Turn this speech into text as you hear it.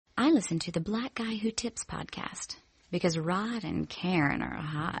I listen to the Black Guy Who Tips podcast because Rod and Karen are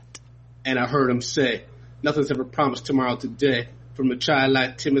hot. And I heard him say, nothing's ever promised tomorrow today. From a child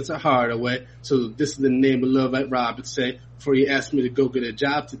like Tim, it's a hard away. So this is the name of love, like Rob would say. Before you ask me to go get a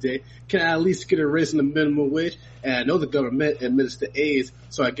job today, can I at least get a raise in the minimum wage? And I know the government administers AIDS,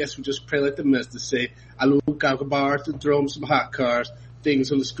 so I guess we just pray like the minister say. I look out the bar to throw them some hot cars,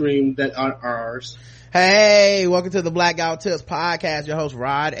 things on the screen that aren't ours. Hey, welcome to the Black Guy Who Tips podcast. Your host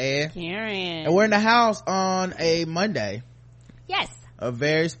Rod and Karen. And we're in the house on a Monday. Yes. A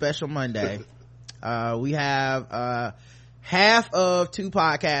very special Monday. We have half of two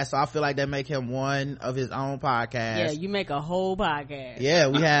podcasts, so I feel like that make him one of his own podcast. Yeah, you make a whole podcast. Yeah,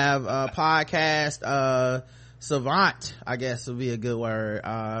 we have a podcast savant, I guess would be a good word.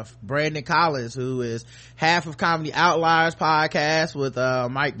 Brandon Collins, who is half of Comedy Outliers podcast with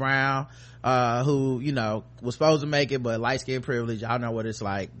Mike Brown, who, you know, was supposed to make it, but light skin privilege, y'all know what it's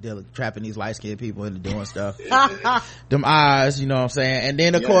like, trapping these light skinned people into doing stuff. Them eyes, you know what I'm saying? And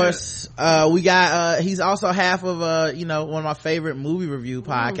then of course we got he's also half of you know, one of my favorite movie review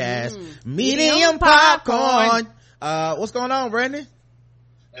podcasts, Medium Popcorn. What's going on, Brandon?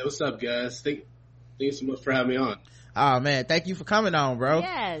 Hey, what's up, guys? Thank you so much for having me on. Oh man, thank you for coming on, bro.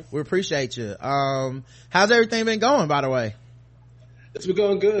 Yes, we appreciate you. How's everything been going, by the way? It's been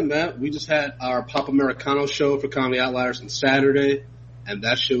going good, man. We just had our Pop Americano show for Comedy Outliers on Saturday, and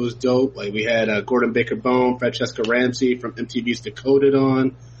that shit was dope. Like, we had Gordon Baker-Bone, Francesca Ramsey from MTV's Decoded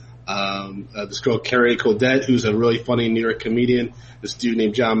on, this girl Carrie Colette, who's a really funny New York comedian, this dude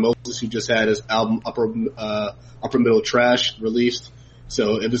named John Moses, who just had his album Upper Middle Trash released.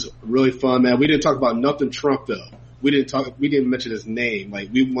 So it was really fun, man. We didn't talk about nothing Trump, though. We didn't mention his name.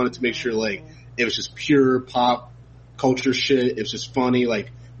 Like, we wanted to make sure, like, it was just pure pop culture shit. It was just funny. Like,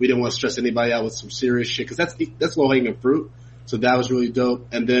 we didn't want to stress anybody out with some serious shit, because that's low hanging fruit. So that was really dope.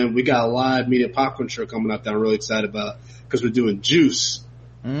 And then we got a live media popcorn show coming up that I'm really excited about, because we're doing Juice.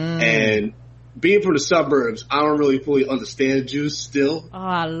 And being from the suburbs, I don't really fully understand Juice still. Oh,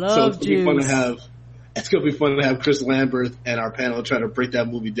 I love Juice. It's gonna be fun to have Chris Lambert and our panel try to break that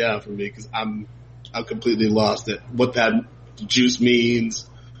movie down for me, because I'm completely lost at what that Juice means,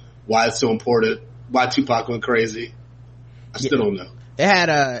 why it's so important, why Tupac went crazy. I still don't know. It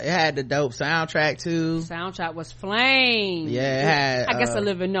had the dope soundtrack too. Soundtrack was flame. Yeah, it had, I guess I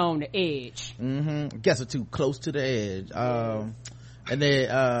live on the edge. Guess we're too close to the edge. And then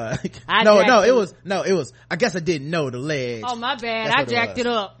it was I guess I didn't know the ledge. Oh, my bad. I jacked it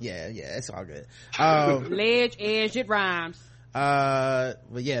up. Yeah, it's all good. Ledge, edge, it rhymes. But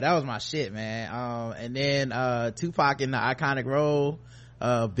yeah, that was my shit, man. And then Tupac in the iconic role,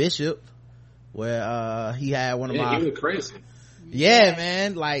 Bishop, where he had one of my, he was crazy. Yeah,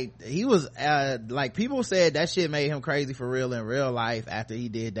 man, like he was like, people said that shit made him crazy for real in real life after he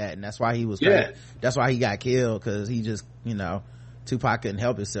did that, and that's why he was crazy. That's why he got killed, because he just, you know, Tupac couldn't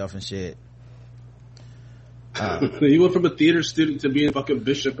help himself and shit. He went from a theater student to being a fucking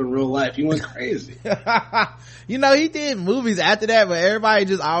bishop in real life. He went crazy. You know, he did movies after that, but everybody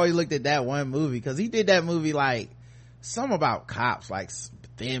just always looked at that one movie, because he did that movie, like some about cops, like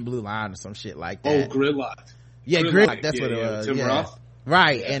Thin Blue Line or some shit like that. Oh, Gridlock. Yeah, Gridlock, that's what it was. Tim Roth.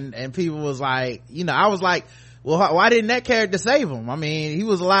 Right. And people was like, you know, I was like, well, why didn't that character save him? I mean, he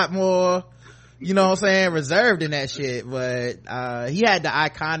was a lot more, you know what I'm saying, reserved in that shit, but he had the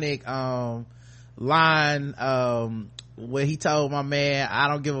iconic line where he told my man, I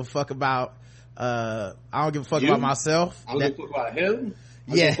don't give a fuck about about myself. I don't give a fuck about him. I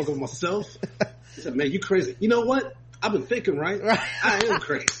don't Yeah. give a fuck about myself. He said, man, you crazy. You know what? I've been thinking, right? I am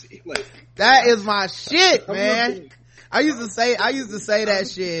crazy. Like, that is my shit, man. I used to say that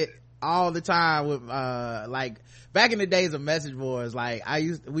shit all the time with like back in the days of message boards. Like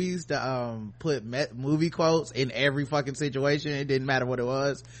we used to put movie quotes in every fucking situation. It didn't matter what it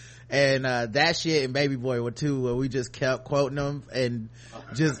was. And that shit and Baby Boy were two, where we just kept quoting them, and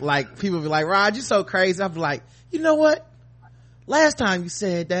just like people be like, Rod, you're so crazy. I'm like, you know what? Last time you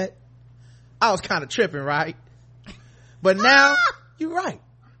said that, I was kind of tripping, right? But now you're right.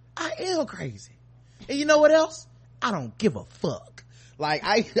 I am crazy. And you know what else? I don't give a fuck. Like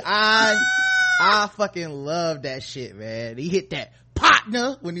I fucking love that shit, man. He hit that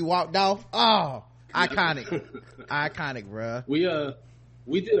partner when he walked off. Oh, iconic. Iconic, bruh.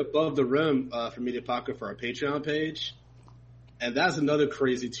 We did Above the Rim for Media Pocket for our Patreon page, and that's another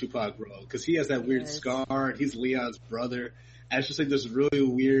crazy Tupac role, because he has that weird scar. He's Leon's brother. And it's just like this really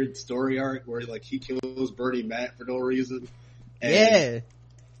weird story arc where like he kills Bernie Mac for no reason. And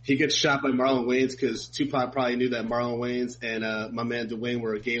he gets shot by Marlon Wayans, because Tupac probably knew that Marlon Wayans and my man Dwayne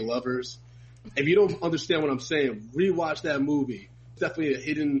were gay lovers. If you don't understand what I'm saying, rewatch that movie. It's definitely a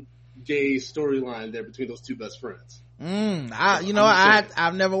hidden gay storyline there between those two best friends.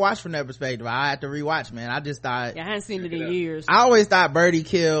 I've never watched from that perspective. I had to rewatch, man. I just thought, I hadn't seen it in years. I always thought Birdie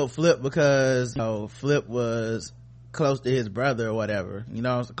killed Flip because Flip was close to his brother or whatever,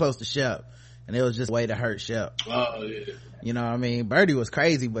 close to Shep, and it was just a way to hurt Shep. Oh yeah. You know what I mean? Birdie was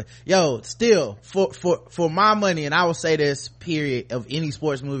crazy, but still, for my money, and I will say this, period, of any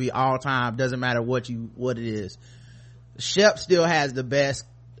sports movie all time, doesn't matter what it is, Shep still has the best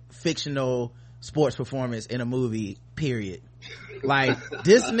fictional sports performance in a movie, period. Like,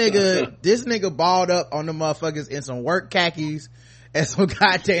 this nigga balled up on the motherfuckers in some work khakis and some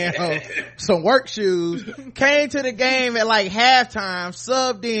goddamn some work shoes, came to the game at like halftime,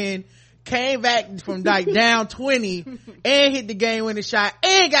 subbed in, came back from like down 20 and hit the game winning shot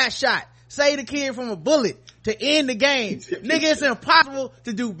and got shot, saved the kid from a bullet to end the game. Nigga, it's impossible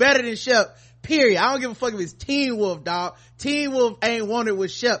to do better than Shep, period. I don't give a fuck if it's Teen Wolf, dog. Teen Wolf ain't wanted with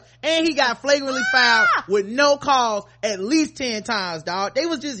Shep, and he got flagrantly fouled with no calls at least 10 times, dog. They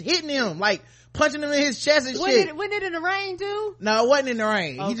was just hitting him, like punching him in his chest and shit. Wasn't it in the rain too? No, it wasn't in the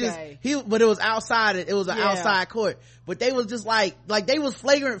rain. Okay. But it was outside. It was an outside court. But they was just like they was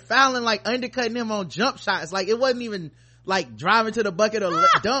flagrant fouling, like undercutting him on jump shots. Like, it wasn't even like driving to the bucket or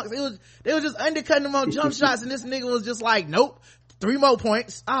dunks. They was just undercutting him on jump shots, and this nigga was just like, nope, 3 more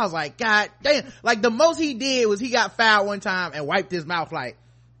points. I was like, God damn. Like, the most he did was he got fouled one time and wiped his mouth like,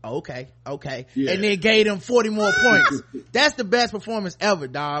 okay, yeah. And then gave him 40 more points. That's the best performance ever,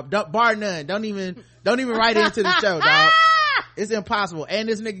 dog. Bar none. Don't even write it into the show, dog. It's impossible. And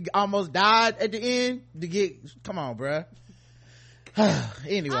this nigga almost died at the end come on, bruh.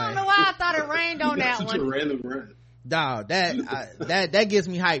 Anyway, I don't know why I thought it rained on that such one. a random rain. Dog, that gets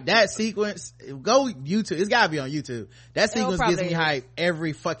me hyped. That sequence, go YouTube, it's gotta be on YouTube. That sequence gets me hyped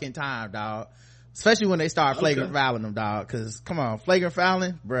every fucking time, dog. Especially when they start flagrant fouling them, dog. Cause come on, flagrant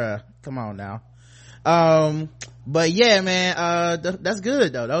fouling, bruh, come on now. But yeah, man, that's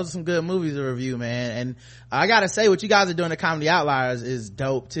good though. Those are some good movies to review, man. And I gotta say, what you guys are doing at Comedy Outliers is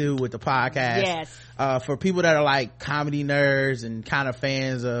dope too, with the podcast. Yes. For people that are like comedy nerds and kind of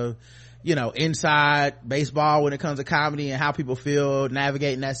fans of, inside baseball when it comes to comedy and how people feel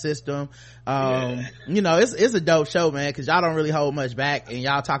navigating that system. It's a dope show, man, cause y'all don't really hold much back and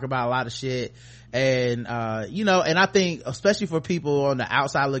y'all talk about a lot of shit. And, and I think especially for people on the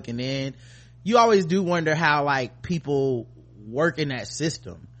outside looking in, you always do wonder how like people work in that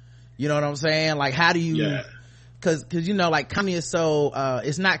system. You know what I'm saying? Like, how do you, cause like comedy is so,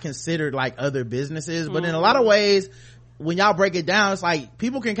 it's not considered like other businesses, but in a lot of ways, when y'all break it down, it's like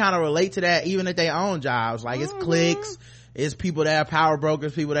people can kind of relate to that even at their own jobs. Like, it's cliques, it's people that have power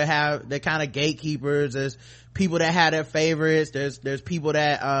brokers, people that have, they're kind of gatekeepers, there's people that have their favorites, there's people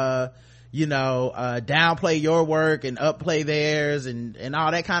that downplay your work and upplay theirs and all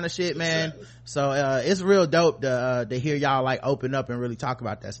that kind of shit, man. Exactly. So it's real dope to hear y'all like open up and really talk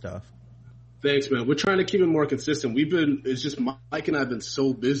about that stuff. Thanks, man. We're trying to keep it more consistent. It's just Mike and I have been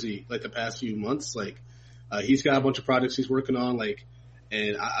so busy like the past few months. Like, he's got a bunch of projects he's working on, like,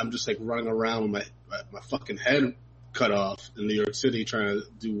 and I'm just like running around with my fucking head cut off in New York City trying to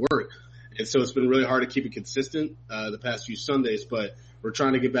do work. And so it's been really hard to keep it consistent, the past few Sundays, but we're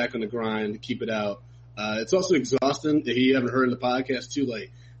trying to get back on the grind to keep it out. It's also exhausting. If you haven't heard in the podcast too,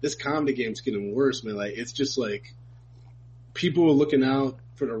 like, this comedy game's getting worse, man. Like, it's just like people are looking out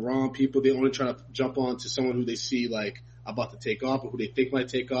for the wrong people. They only try to jump on to someone who they see like about to take off or who they think might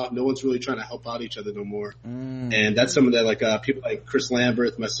take off. No one's really trying to help out each other no more. And that's some of that, like, people like Chris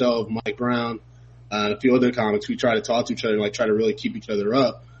Lambert, myself, Mike Brown, and a few other comics, we try to talk to each other and like try to really keep each other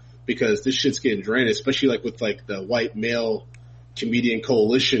up, because this shit's getting drained, especially like with like the white male comedian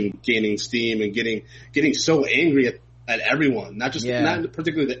coalition gaining steam and getting so angry at everyone, not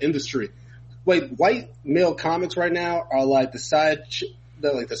particularly the industry. Like, white male comics right now are like the side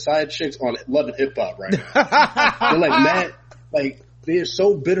chicks on Love and Hip Hop right now. They're like mad, like they're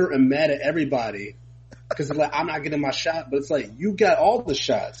so bitter and mad at everybody because they're like, I'm not getting my shot, but it's like, you got all the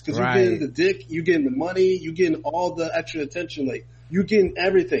shots because you're getting the dick, you getting the money, you getting all the extra attention, like you getting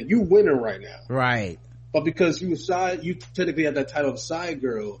everything, you winning right now, right? But because you technically have that title of side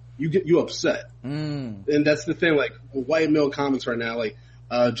girl, you upset, and that's the thing. Like, white male comics right now, like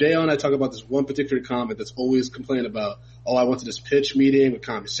J.O. and I talk about this one particular comic that's always complaining about, oh, I went to this pitch meeting with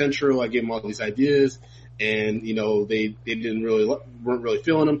Comedy Central, I gave them all these ideas, and they weren't really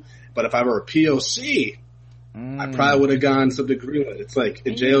feeling them. But if I were a POC, I probably would have gone some degree with it. It's like,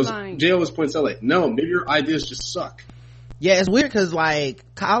 J.O. always points out, like, no, maybe your ideas just suck. Yeah, it's weird because like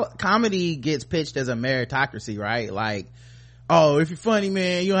comedy gets pitched as a meritocracy, right? Like, oh, if you're funny,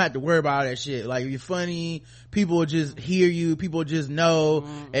 man, you don't have to worry about that shit. Like, if you're funny, people will just hear you, people will just know,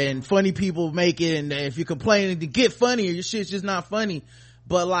 and funny people make it, and if you're complaining to get funnier, your shit's just not funny.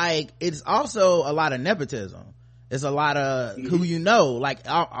 But like, it's also a lot of nepotism. It's a lot of who you know. Like,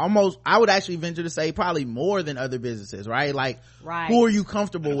 I would actually venture to say probably more than other businesses, right? Like, who are you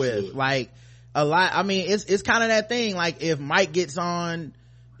comfortable with? Like, a lot, I mean, it's kind of that thing. Like, if Mike gets on,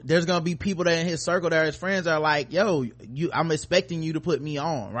 there's gonna be people that in his circle that are his friends are like, yo, I'm expecting you to put me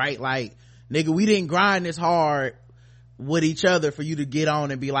on, right? Like, nigga, we didn't grind this hard with each other for you to get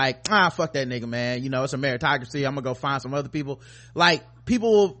on and be like, fuck that nigga, man, you know, it's a meritocracy, I'm gonna go find some other people. Like,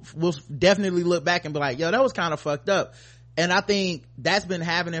 people will definitely look back and be like, yo, that was kind of fucked up. And I think that's been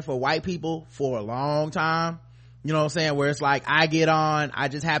happening for white people for a long time, you know what I'm saying, where it's like, I get on, I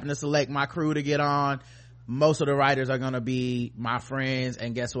just happen to select my crew to get on, most of the writers are gonna be my friends,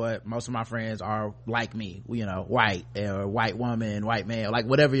 and guess what, most of my friends are like me, you know, white, or white woman, white male, like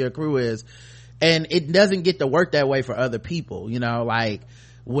whatever your crew is. And it doesn't get to work that way for other people, you know, like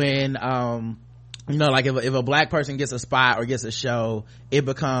when you know, like if a black person gets a spot or gets a show, it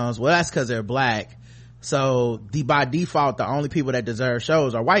becomes, well, that's because they're black, so by default the only people that deserve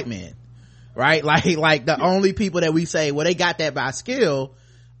shows are white men, right? Like the only people that we say, well, they got that by skill,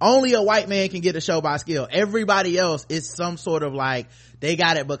 only a white man can get a show by skill. Everybody else is some sort of like, they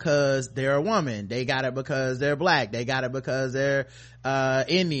got it because they're a woman, they got it because they're black, they got it because they're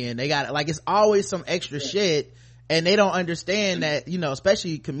Indian, they got it, like, it's always some extra shit. And they don't understand that, you know,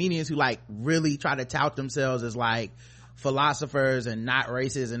 especially comedians who like really try to tout themselves as like philosophers and not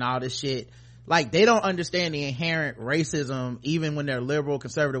racist and all this shit, like they don't understand the inherent racism, even when they're liberal,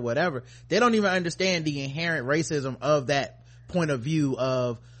 conservative, whatever. They don't even understand the inherent racism of that point of view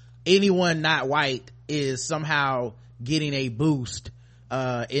of anyone not white is somehow getting a boost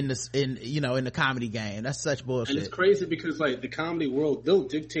in the comedy game. That's such bullshit. And it's crazy because like the comedy world, they'll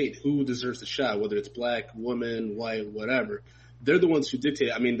dictate who deserves the shot, whether it's black, woman, white, whatever. They're the ones who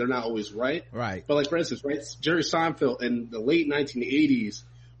dictate. I mean, they're not always right. But like, for instance, right, Jerry Seinfeld in the late 1980s,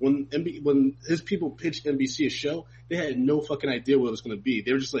 when his people pitched NBC a show, they had no fucking idea what it was going to be.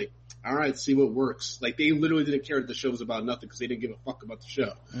 They were just like, all right, see what works. Like, they literally didn't care that the show was about nothing because they didn't give a fuck about the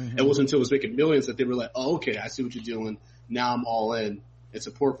show. It wasn't until it was making millions that they were like, oh, okay, I see what you're doing. Now I'm all in and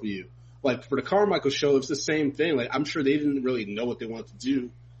support for you. Like, for the Carmichael show, it's the same thing. Like, I'm sure they didn't really know what they wanted to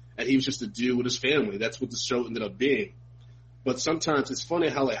do, and he was just a dude with his family. That's what the show ended up being. But sometimes it's funny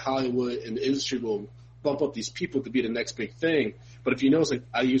how like Hollywood and the industry will bump up these people to be the next big thing. But if you notice, like,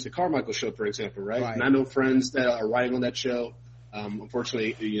 I use the Carmichael show, for example, right? And I know friends that are writing on that show.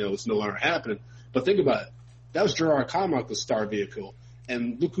 Unfortunately, you know, it's no longer happening. But think about it. That was Gerard Carmichael's star vehicle.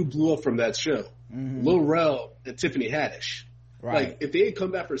 And look who blew up from that show. Lil Rel and Tiffany Haddish. Like, if they had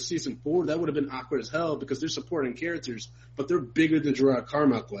come back for season 4, that would have been awkward as hell because they're supporting characters, but they're bigger than Gerard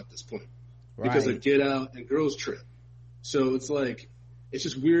Carmichael at this point. Because of Get Out and Girls Trip. So it's like, it's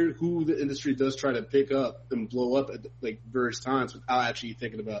just weird who the industry does try to pick up and blow up at like various times without actually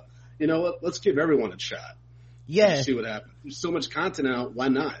thinking about, you know what, let's give everyone a shot. Yeah. See what happens. There's so much content out, why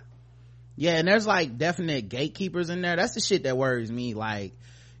not? Yeah, and there's like definite gatekeepers in there. That's the shit that worries me. Like,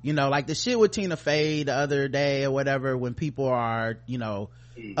 you know, like the shit with Tina Fey the other day or whatever, when people are, you know,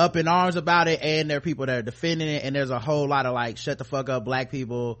 up in arms about it, and there are people that are defending it, and there's a whole lot of like, shut the fuck up, black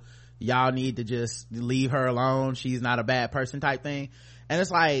people, y'all need to just leave her alone, she's not a bad person type thing. And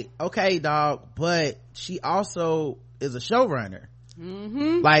it's like, okay, dog, but she also is a showrunner.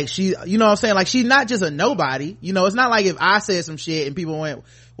 Like, she, you know what I'm saying, like, she's not just a nobody, you know. It's not like if I said some shit and people went,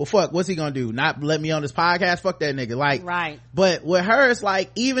 well, fuck, what's he gonna do, not let me on this podcast? Fuck that nigga. Like, but with her, it's like,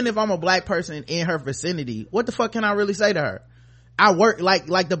 even if I'm a black person in her vicinity, what the fuck can I really say to her? I work,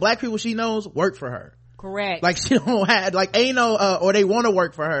 like the black people she knows work for her. Correct. Like, she don't have, like, ain't no or they want to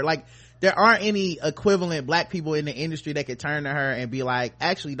work for her. Like, there aren't any equivalent black people in the industry that could turn to her and be like,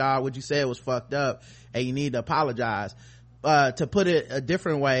 actually, dog, what you said was fucked up and you need to apologize. To put it a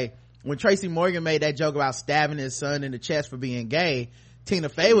different way, when Tracy Morgan made that joke about stabbing his son in the chest for being gay, Tina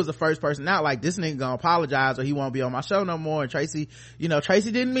Fey was the first person out like, this nigga gonna apologize or he won't be on my show no more. And Tracy, you know,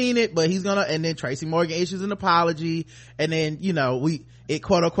 Tracy didn't mean it, but he's gonna, and then Tracy Morgan issues an apology, and then, you know, it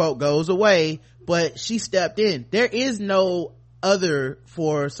quote unquote goes away, but she stepped in. There is no other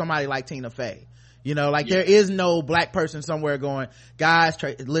for somebody like Tina Fey. You know, like, there is no black person somewhere going, guys,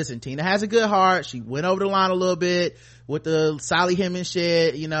 listen, Tina has a good heart. She went over the line a little bit with the Sally Hemmings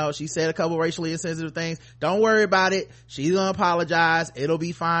shit. You know, she said a couple racially insensitive things. Don't worry about it. She's gonna apologize. It'll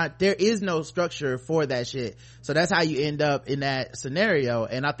be fine. There is no structure for that shit. So that's how you end up in that scenario.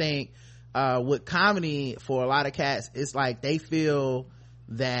 And I think, with comedy, for a lot of cats, it's like they feel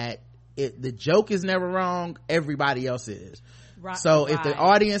that the joke is never wrong, everybody else is. Right, so if the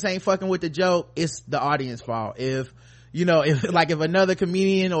audience ain't fucking with the joke, it's the audience fault. If if another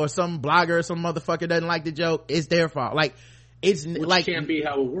comedian or some blogger or some motherfucker doesn't like the joke, it's their fault. Like, it's which like, can't be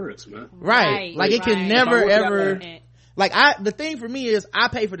how it works, man. Right. Like, it can never ever, like, the thing for me is I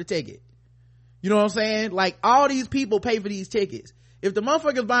pay for the ticket. You know what I'm saying? Like, all these people pay for these tickets. If the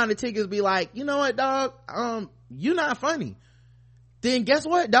motherfuckers buying the tickets be like, you know what, dog, you not funny, then guess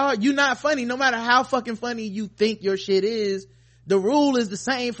what, dog, you not funny. No matter how fucking funny you think your shit is, the rule is the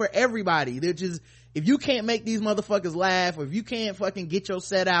same for everybody. Which is, if you can't make these motherfuckers laugh, or if you can't fucking get your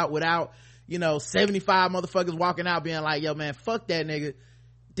set out without 75 motherfuckers walking out being like, yo man, fuck that nigga,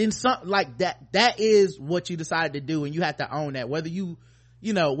 then something like that is what you decided to do, and you have to own that, whether you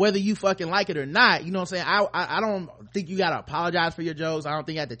fucking like it or not. You know what I'm saying? I don't think you gotta apologize for your jokes. I don't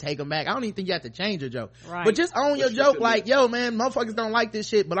think you have to take them back. I don't even think you have to change your joke. Right. But just own your joke. Like, yo man, motherfuckers don't like this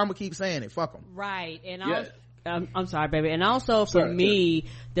shit, but I'm gonna keep saying it. Fuck them. Right. And I'm sorry, baby. And also for me,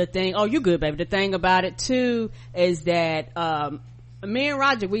 the thing, you good, baby. The thing about it too is that, me and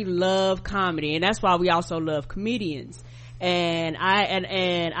Roger, we love comedy, and that's why we also love comedians. And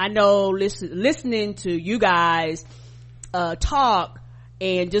I know listening to you guys, talk,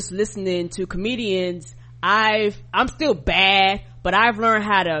 and just listening to comedians, I'm still bad, but I've learned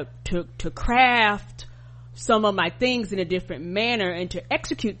how to craft some of my things in a different manner and to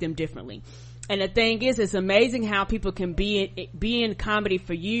execute them differently. And the thing is, it's amazing how people can be in comedy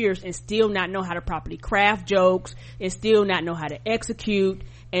for years and still not know how to properly craft jokes, and still not know how to execute,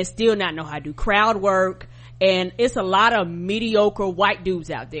 and still not know how to do crowd work. And it's a lot of mediocre white dudes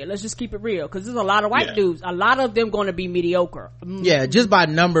out there. Let's just keep it real, because there's a lot of white dudes. A lot of them going to be mediocre. Yeah, just by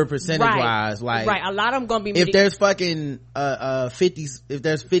number, percentage wise, like, right. A lot of them going to be. If there's fucking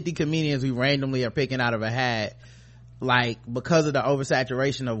 50 comedians we randomly are picking out of a hat, like, because of the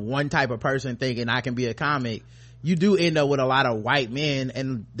oversaturation of one type of person thinking I can be a comic, you do end up with a lot of white men,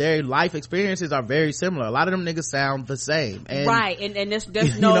 and their life experiences are very similar. A lot of them niggas sound the same. And, right. And there's no,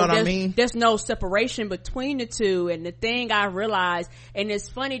 you know what I mean? There's no separation between the two. And the thing I realized, and it's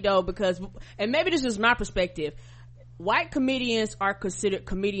funny though, because, and maybe this is my perspective, white comedians are considered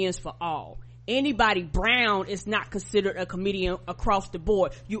comedians for all. Anybody brown is not considered a comedian across the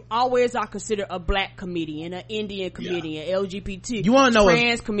board. You always are considered a black comedian, an Indian comedian, LGBT, you want to know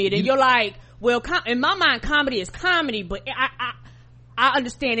trans comedian. You're like, well, in my mind, comedy is comedy, but I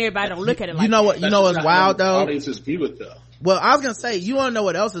understand everybody don't look at it like that. You know what's wild though? Audiences view it though. Well, I was gonna say, you want to know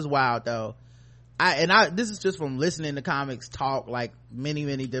what else is wild though? This is just from listening to comics talk, like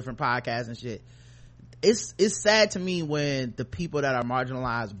many different podcasts and shit. It's sad to me when the people that are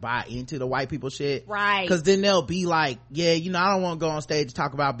marginalized buy into the white people shit. Right. Cause then they'll be like, yeah, I don't want to go on stage and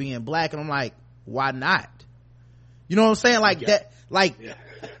talk about being black. And I'm like, why not? You know what I'm saying? Like that, like,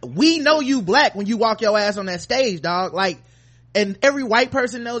 we know you black when you walk your ass on that stage, dog. Like, and every white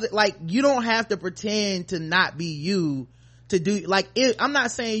person knows it. Like, you don't have to pretend to not be you to do, like, I'm not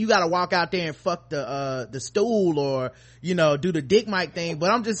saying you gotta walk out there and fuck the stool or, do the dick mic thing,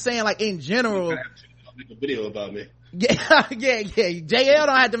 but I'm just saying, like, in general, make a video about me. Yeah. JL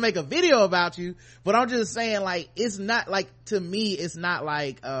don't have to make a video about you, but I'm just saying, like, it's not like, to me, it's not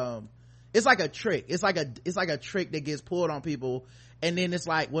like, it's like a trick. It's like a trick that gets pulled on people, and then it's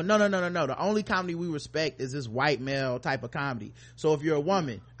like, well, no. The only comedy we respect is this white male type of comedy. So if you're a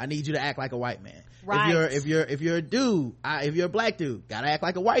woman, I need you to act like a white man. Right. If you're a dude, if you're a black dude, gotta act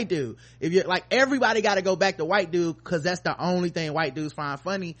like a white dude. If you're like, everybody gotta go back to white dude, because that's the only thing white dudes find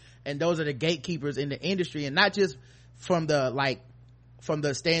funny, and those are the gatekeepers in the industry, and not just from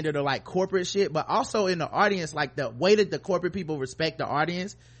the standard of like corporate shit, but also in the audience. Like, the way that the corporate people respect the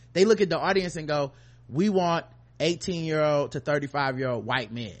audience, they look at the audience and go, we want 18-year-old to 35-year-old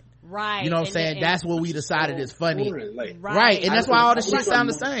white men. Right. You know what I'm saying? That's what we decided is funny. Right. Right. And that's why all the shit sound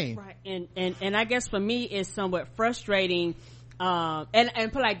the same. Right. And I guess for me it's somewhat frustrating,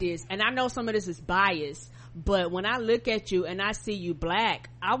 and put like this, and I know some of this is biased, but when I look at you and I see you black,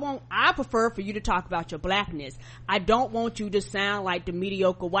 I prefer for you to talk about your blackness. I don't want you to sound like the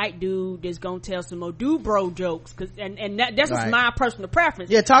mediocre white dude that's gonna tell some more dude bro jokes, and that's just my personal preference.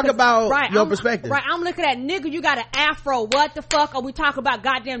 Yeah, talk about your perspective. Right, I'm looking at, nigga, you got an afro, what the fuck are we talking about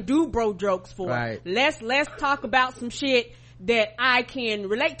goddamn dude bro jokes for? Right. Let's talk about some shit that I can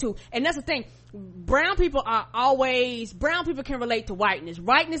relate to. And that's the thing, brown people can relate to whiteness.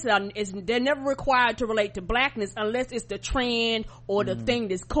 They're never required to relate to blackness unless it's the trend or the thing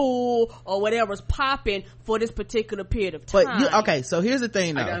that's cool or whatever's popping for this particular period of time. But so here's the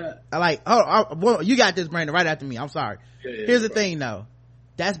thing though. You got this, Brandon, right after me. I'm sorry. Here's the thing though.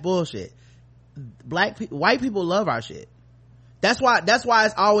 That's bullshit. White people love our shit. That's why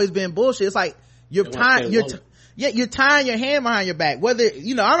it's always been bullshit. It's like you're tying your hand behind your back. Whether,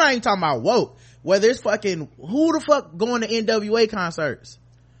 I'm not even talking about woke. Whether it's fucking, who the fuck going to NWA concerts?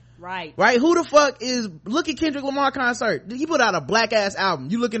 Right. Who the fuck look at Kendrick Lamar concert. He put out a black ass album.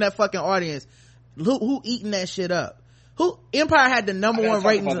 You look in that fucking audience. Who eating that shit up? Empire had the number one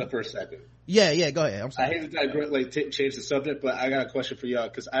ratings. Talk about that for a second. Yeah, go ahead. I'm sorry. I hate to change the subject, but I got a question for y'all,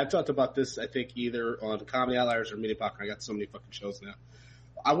 because I talked about this, I think, either on Comedy Outliers or Media Popcorn. I got so many fucking shows now.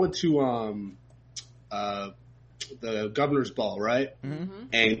 I went to the Governor's Ball, right? Mm-hmm.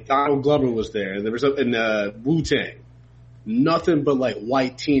 And Donald Glover was there, and there was in Wu-Tang. Nothing but like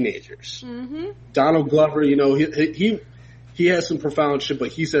white teenagers. Mm-hmm. Donald Glover, he has some profound shit, but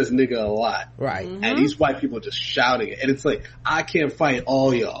he says nigga a lot. Right. Mm-hmm. And these white people are just shouting it. And it's like, I can't fight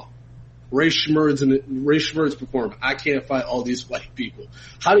all y'all. Ray Schmerd's performing. I can't fight all these white people.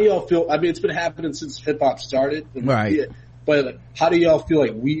 How do y'all feel? I mean, it's been happening since hip hop started. Right. But like, how do y'all feel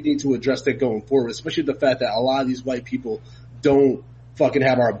like we need to address that going forward? Especially the fact that a lot of these white people don't fucking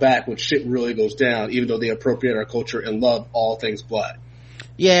have our back when shit really goes down, even though they appropriate our culture and love all things black.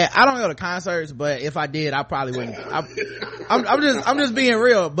 Yeah, I don't go to concerts, but if I did, I probably wouldn't. I'm just being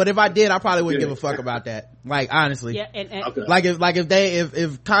real. But if I did, I probably wouldn't give a fuck about that. Like, honestly. Yeah. Okay. Like if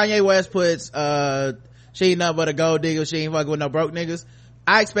Kanye West puts, she ain't nothing but a gold digger, she ain't fucking with no broke niggas,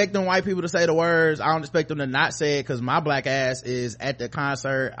 I expect them white people to say the words. I don't expect them to not say it, cause my black ass is at the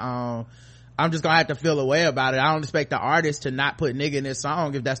concert. I'm just gonna have to feel a way about it. I don't expect the artist to not put nigga in his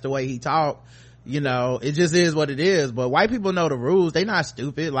song if that's the way he talk. It just is what it is. But white people know the rules. They not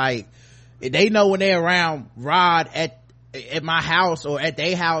stupid. Like, they know when they're around Rod at my house or at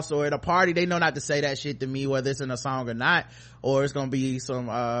their house or at a party, they know not to say that shit to me, whether it's in a song or not, or it's gonna be some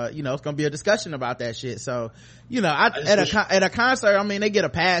it's gonna be a discussion about that shit. So at a concert, I mean, they get a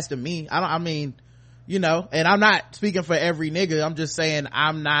pass to me. And I'm not speaking for every nigga. I'm just saying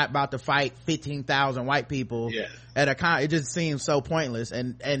I'm not about to fight 15,000 white people at a con. It just seems so pointless.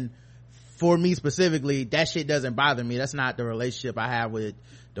 And for me specifically, that shit doesn't bother me. That's not the relationship I have with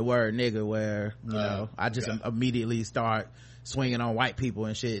the word nigga, where I just immediately start swinging on white people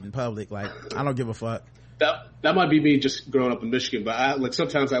and shit in public. Like, I don't give a fuck. That might be me just growing up in Michigan, but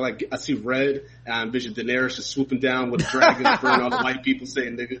sometimes I see red and I envision Daenerys just swooping down with a dragon and burning all the white people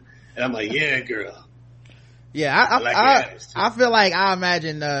saying nigga, and I'm like, yeah, girl. Yeah, I feel like I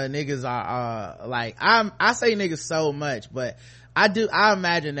imagine niggas are like, I say niggas so much, but I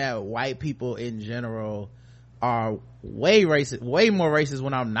imagine that white people in general are way more racist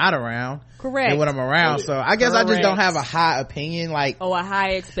when I'm not around. Correct. Than when I'm around. So I guess I just don't have a high opinion, like, a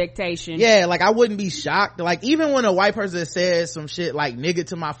high expectation. Yeah, like, I wouldn't be shocked. Like, even when a white person says some shit like nigga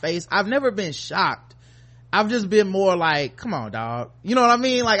to my face, I've never been shocked. I've just been more like, come on, dog. You know what I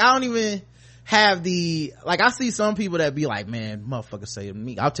mean? Like, I don't even have I see some people that be like, man, motherfucker say to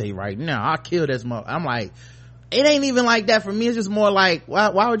me, I'll tell you right now, I'll kill this motherfucker. I'm like, it ain't even like that for me. It's just more like,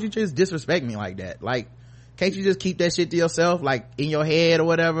 why would you just disrespect me like that? Like, can't you just keep that shit to yourself, like, in your head or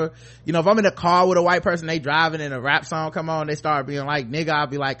whatever? If I'm in a car with a white person, they driving and a rap song come on, they start being like nigga, I'll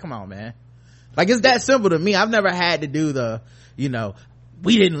be like, come on, man. Like, it's that simple to me. I've never had to do the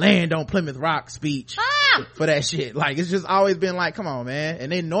we didn't land on Plymouth Rock speech for that shit. Like, it's just always been like, come on, man.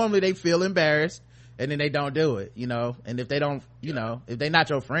 And then normally they feel embarrassed and then they don't do it, and if they don't, if they not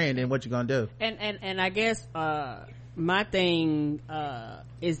your friend, then what you gonna do? And I guess my thing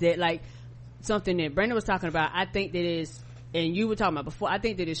is that, like, something that Brandon was talking about, I think that is, and you were talking about before, I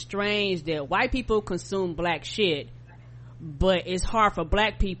think that it's strange that white people consume black shit, but it's hard for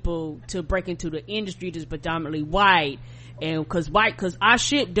black people to break into the industry that's predominantly white. And cause our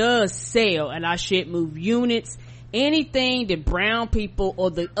shit does sell, and our shit move units. Anything that brown people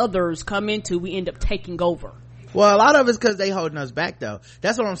or the others come into, we end up taking over. Well, a lot of it's because they holding us back, though.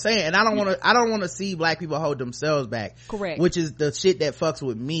 That's what I'm saying. And I don't want to see black people hold themselves back. Correct. Which is the shit that fucks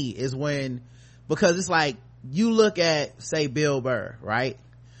with me, is because it's like, you look at, say, Bill Burr, right?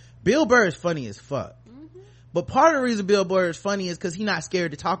 Bill Burr is funny as fuck. But part of the reason Bill Burr is funny is because he's not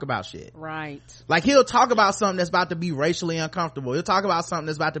scared to talk about shit. Right. Like, he'll talk about something that's about to be racially uncomfortable. He'll talk about something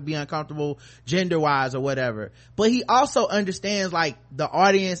that's about to be uncomfortable gender-wise or whatever. But he also understands, like, the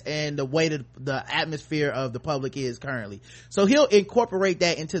audience and the way that the atmosphere of the public is currently. So he'll incorporate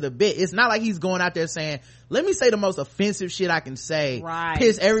that into the bit. It's not like he's going out there saying, let me say the most offensive shit I can say, right,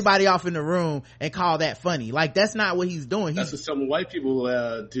 piss everybody off in the room, and call that funny. Like, that's not what he's doing. That's what some white people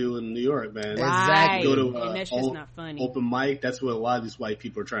do in New York, man. Right. Exactly. Go to and that's just not funny. Open mic. That's what a lot of these white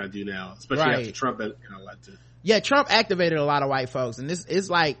people are trying to do now, especially after Trump got elected. Yeah, Trump activated a lot of white folks, and it's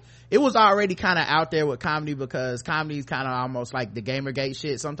like, it was already kind of out there with comedy, because comedy is kind of almost like the Gamergate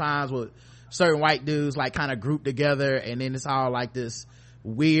shit sometimes with certain white dudes like kind of group together, and then it's all like this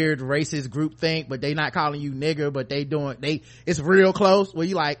weird racist group think, but they not calling you nigger, but it's real close where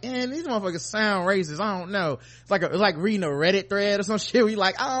you like, these motherfuckers sound racist. I don't know. It's like reading a Reddit thread or some shit where you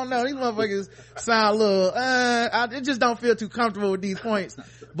like, I don't know, these motherfuckers sound a little I just don't feel too comfortable with these points.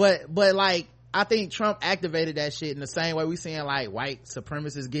 But like, I think Trump activated that shit in the same way we seeing like white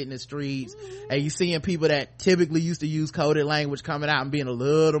supremacists get in the streets, and you seeing people that typically used to use coded language coming out and being a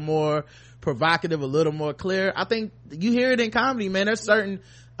little more provocative, a little more clear. I think you hear it in comedy, man. There's certain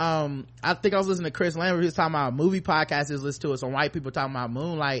I think I was listening to Chris Lambert, he was talking about a movie podcast he was listening to, some white people talking about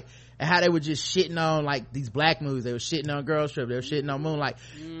Moonlight and how they were just shitting on like these black movies. They were shitting on Girls Trip, they were shitting on Moonlight.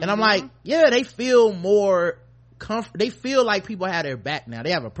 And I'm like, yeah, they feel more they feel like people have their back now. They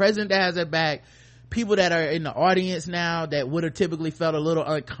have a president that has their back, people that are in the audience now that would have typically felt a little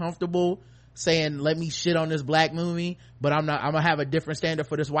uncomfortable saying, let me shit on this black movie, but I'm gonna have a different standard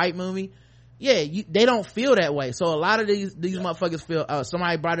for this white movie. Yeah, they don't feel that way. So a lot of these motherfuckers feel,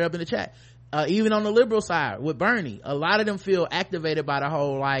 somebody brought it up in the chat, even on the liberal side with Bernie, a lot of them feel activated by the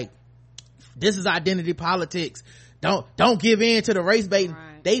whole like, this is identity politics, don't give in to the race baiting. Right.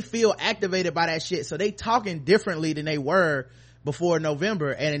 They feel activated by that shit, so they talking differently than they were before November,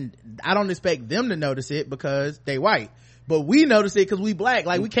 and I don't expect them to notice it because they white, but we notice it because we black.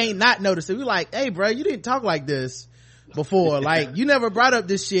 Like, we can't not notice it. We like, hey bro, you didn't talk like this before. Like, you never brought up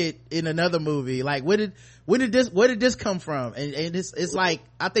this shit in another movie. Like, where did this come from? And it's like,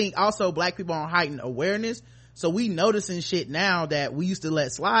 I think also black people on heightened awareness, so we noticing shit now that we used to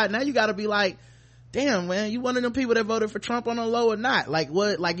let slide. Now you gotta be like, damn man, you one of them people that voted for Trump on a low or not? Like,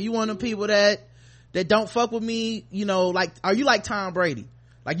 what? Like, you one of them people that don't fuck with me, you know? Like, are you like Tom Brady?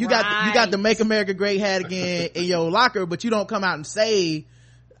 Like, you got the Make America Great hat again in your locker, but you don't come out and say,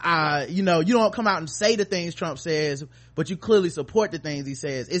 you don't come out and say the things Trump says, but you clearly support the things he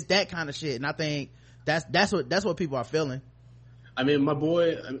says. It's that kind of shit, and I think that's what people are feeling. I mean, my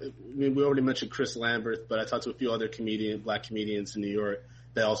boy, we already mentioned Chris Lambert, but I talked to a few other black comedians in New York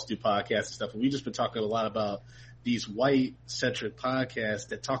that also do podcasts and stuff, and we just been talking a lot about these white-centric podcasts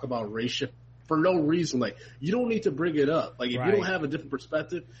that talk about race for no reason. Like, you don't need to bring it up. Like, if you don't have a different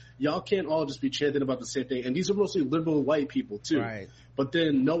perspective, y'all can't all just be chanting about the same thing. And these are mostly liberal white people too. Right. But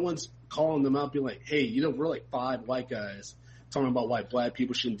then no one's calling them out, being like, hey, we're like 5 white guys talking about why black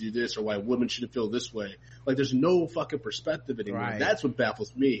people shouldn't do this or why women shouldn't feel this way. Like, there's no fucking perspective anymore. Right. That's what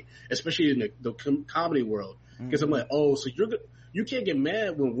baffles me, especially in the comedy world. Because I'm like, oh, so you can't get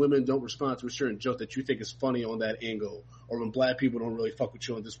mad when women don't respond to a certain joke that you think is funny on that angle, or when black people don't really fuck with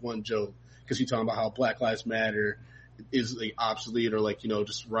you on this one joke because you're talking about how Black Lives Matter is like obsolete or like,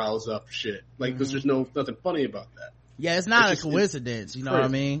 just riles up shit. Like, because there's nothing funny about that. Yeah, it's not a coincidence, you know what I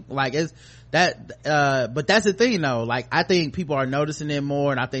mean? Like, it's that, but that's the thing though. Like, I think people are noticing it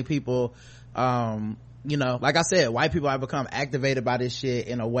more, and I think people, like I said, white people have become activated by this shit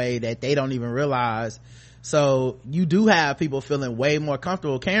in a way that they don't even realize. So you do have people feeling way more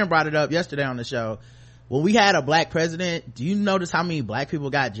comfortable. Karen brought it up yesterday on the show. When we had a black president, do you notice how many black people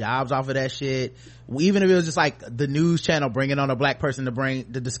got jobs off of that shit? Even if it was just like the news channel bringing on a black person to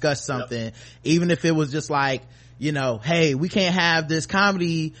discuss something, even if it was just like, hey, we can't have this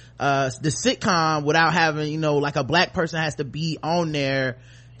comedy, the sitcom without having, like a black person has to be on there,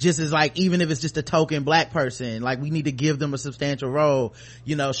 just as like, even if it's just a token black person, like, we need to give them a substantial role.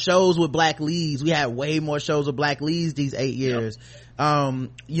 Shows with black leads, we had way more shows with black leads these 8 years.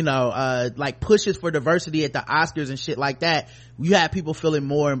 Like pushes for diversity at the Oscars and shit like that. You have people feeling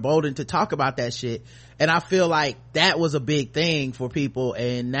more emboldened to talk about that shit, and I feel like that was a big thing for people.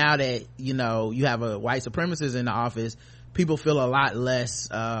 And now that you have a white supremacist in the office, people feel a lot less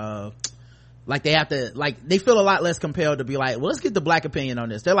like they have to, like, they feel a lot less compelled to be like, well, let's get the black opinion on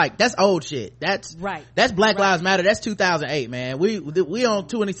this. They're like, that's old shit. That's Black Lives Matter. That's 2008, man. We on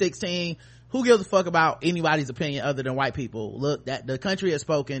 2016. Who gives a fuck about anybody's opinion other than white people? Look, that the country has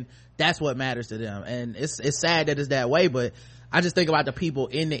spoken. That's what matters to them. And it's sad that it's that way, but I just think about the people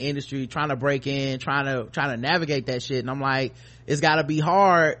in the industry trying to break in, trying to navigate that shit. And I'm like, it's gotta be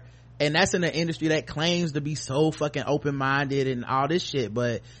hard. And that's in an industry that claims to be so fucking open-minded and all this shit,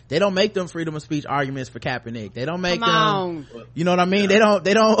 but they don't make them freedom of speech arguments for Kaepernick. They don't make them, you know what I mean? Yeah.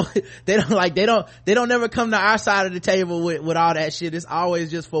 They don't never come to our side of the table with all that shit. It's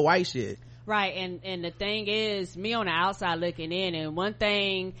always just for white shit. Right. And the thing is, me on the outside looking in, and one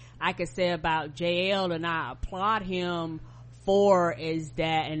thing I could say about JL, and I applaud him for, is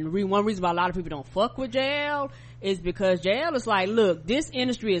that, and one reason why a lot of people don't fuck with JL is because JL is like, look, this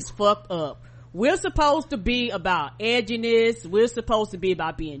industry is fucked up. we're supposed to be about edginess. We're supposed to be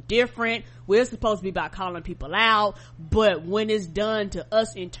about being different. We're supposed to be about calling people out. But when it's done to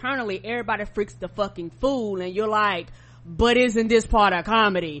us internally, everybody freaks the fucking fool. And you're like, but isn't this part of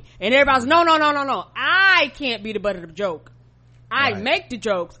comedy? And everybody's, no. I can't be the butt of the joke. I make the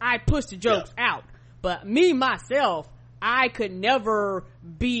jokes. I push the jokes out. But me, myself, I could never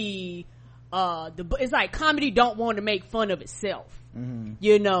be, it's like comedy don't want to make fun of itself.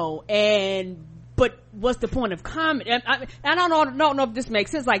 You know, but what's the point of comedy? I don't know if this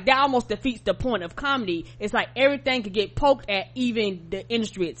makes sense. Like, that almost defeats the point of comedy. It's like everything could get poked at, even the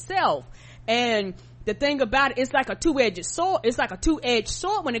industry itself. And the thing about it, it's like a two-edged sword. It's like a two-edged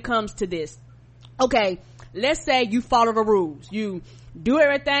sword when it comes to this. Okay, let's say you follow the rules. You do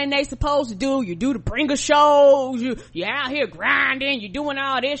everything they supposed to do. You do the bringer shows. You're out here grinding. You're doing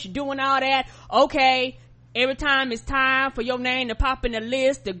all this. You're doing all that. Okay, every time it's time for your name to pop in the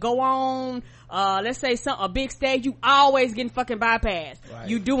list to go on, let's say a big stage, you always getting fucking bypassed.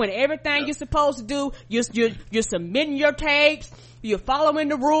 You doing everything you're supposed to do. You're submitting your tapes. You're following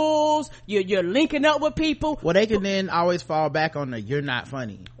the rules. You're linking up with people. Well, they can then always fall back on you're not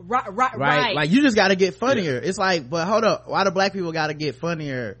funny. Right. Like, you just gotta get funnier. It's like, but hold up, why do black people gotta get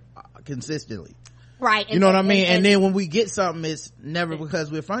funnier consistently? Right. You know what I mean? And then when we get something, it's never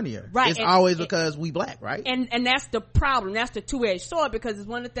because we're funnier. Right. It's always because we black, right? And that's the problem. That's the two-edged sword, because it's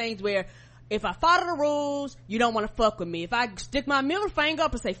one of the things where if I follow the rules, you don't want to fuck with me. If I stick my middle finger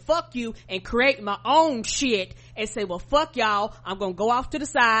up and say fuck you and create my own shit and say, well, fuck y'all, I'm gonna go off to the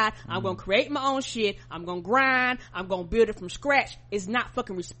side, I'm gonna create my own shit, I'm gonna grind, I'm gonna build it from scratch, it's not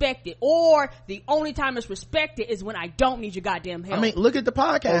fucking respected. Or the only time it's respected is when I don't need your goddamn help. I mean, look at the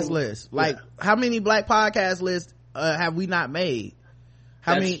podcast list. Like, how many black podcast lists have we not made?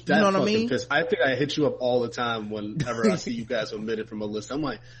 How many, you know what I mean? Piss. I think I hit you up all the time whenever I see you guys omitted from a list. I'm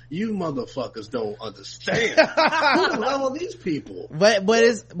like, you motherfuckers don't understand. Who the hell are these people? But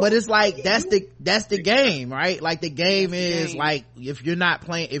it's like, that's the game, right? Like, the game is like, if you're not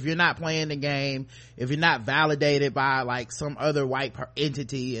playing the game, if you're not validated by like some other white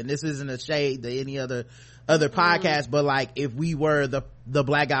entity, and this isn't a shade to any other podcast, but like, if we were the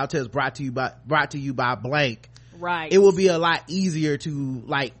Black Guy Tips brought to you by blank, right, it will be a lot easier to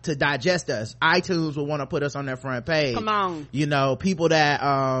digest us. iTunes will want to put us on their front page. Come on. You know, people that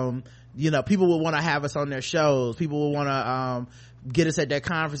people will want to have us on their shows. People will want to get us at their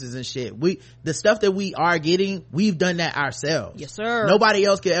conferences and shit. The stuff that we are getting, we've done that ourselves. Yes, sir. Nobody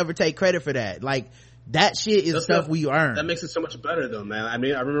else could ever take credit for that. Like, that shit is stuff we earn. That makes it so much better though, man. I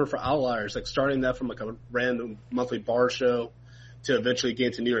mean, I remember for Outliers, like starting that from like a random monthly bar show to eventually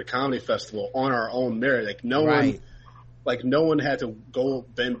get to New York Comedy Festival on our own merit. Like, no one had to go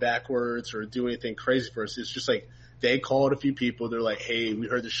bend backwards or do anything crazy for us. It's just like, they called a few people. They're like, hey, we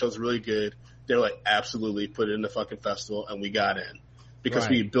heard the show's really good. They're like, absolutely, put it in the fucking festival. And we got in because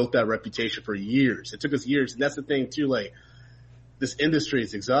we built that reputation for years. It took us years. And that's the thing too. Like, this industry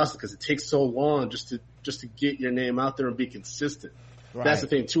is exhausting because it takes so long just to get your name out there and be consistent. Right. That's the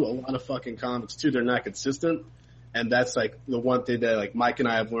thing too. A lot of fucking comics too, they're not consistent. And that's like the one thing that like Mike and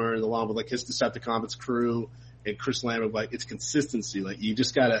I have learned along with like his Decepticons crew and Chris Lambert, like, it's consistency. Like, you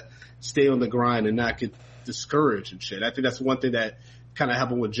just gotta stay on the grind and not get discouraged and shit. I think that's one thing that kind of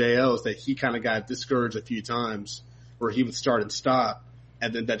happened with JL, is that he kind of got discouraged a few times where he would start and stop,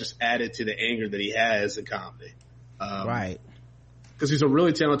 and then that just added to the anger that he has in comedy. Right. Because he's a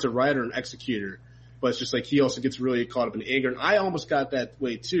really talented writer and executor, but it's just like he also gets really caught up in anger. And I almost got that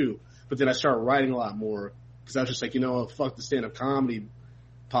way too, but then I started writing a lot more. Because I was just like, fuck the stand-up comedy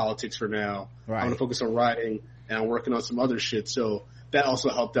politics for now. Right. I'm going to focus on writing, and I'm working on some other shit. So that also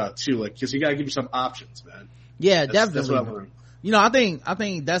helped out too. Like, because you got to give yourself options, man. Yeah, definitely. That's what I learned. I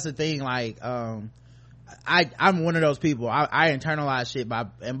think that's the thing. Like, I'm one of those people. I internalize shit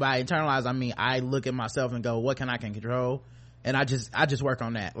and by internalize, I mean, I look at myself and go, what can I control? And I just work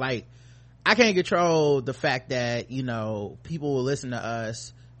on that. Like, I can't control the fact that, people will listen to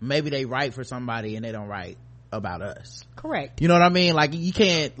us. Maybe they write for somebody and they don't write about us. Correct. You know what I mean? Like, you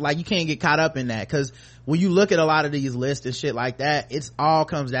can't get caught up in that, because when you look at a lot of these lists and shit like that, it's all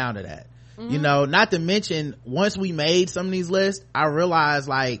comes down to that. Mm-hmm. Not to mention, once we made some of these lists, I realized,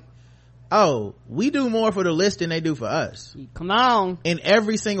 like, oh, we do more for the list than they do for us. Come on. In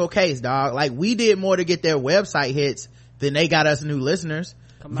every single case, dog. Like, we did more to get their website hits than they got us new listeners.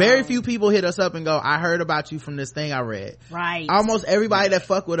 Very few people hit us up and go, I heard about you from this thing I read. Right. Almost everybody that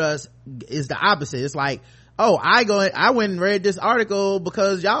fuck with us is the opposite. It's like, oh, I went and read this article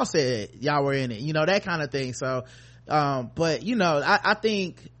because y'all said y'all were in it, that kind of thing. So, but I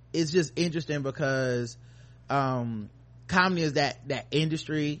think it's just interesting because, comedy is that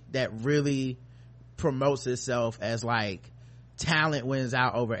industry that really promotes itself as like talent wins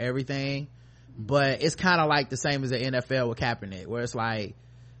out over everything, but it's kind of like the same as the NFL with Kaepernick, where it's like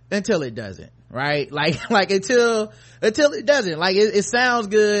until it doesn't, right? Like until it doesn't, like it sounds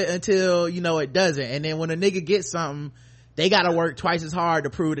good until you know it doesn't, and then when a nigga gets something, they gotta work twice as hard to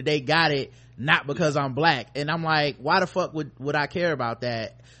prove that they got it, not because I'm black. And I'm like, why the fuck would I care about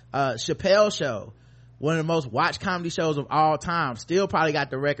that? Chappelle Show, one of the most watched comedy shows of all time, still probably got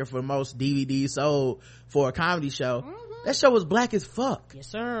the record for most DVDs sold for a comedy show. That show was black as fuck. Yes,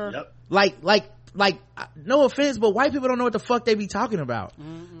 sir. Yep. Like no offense, but white people don't know what the fuck they be talking about.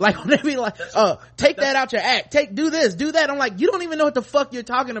 Like when they be like, take that out your act, do this, do that. I'm like, you don't even know what the fuck you're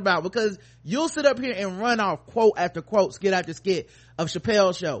talking about, because you'll sit up here and run off quote after quote, skit after skit of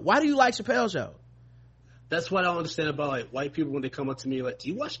Chappelle's Show. Why do you like Chappelle's Show? That's what I don't understand about like white people when they come up to me like, do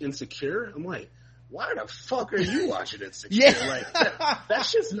you watch Insecure? I'm like, why the fuck are you watching Insecure? Yeah. Like that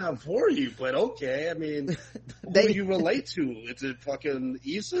shit's not for you, but okay. I mean, who do you relate to? Is it fucking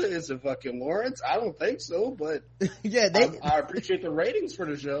Issa? Is it fucking Lawrence? I don't think so, but yeah, I appreciate the ratings for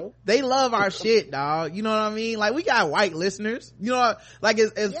the show. They love our shit, dog. You know what I mean? Like we got white listeners. You know, like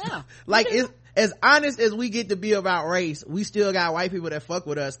as honest as we get to be about race, we still got white people that fuck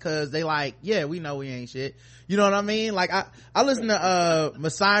with us because they like, yeah, we know we ain't shit. You know what I mean? Like I listen to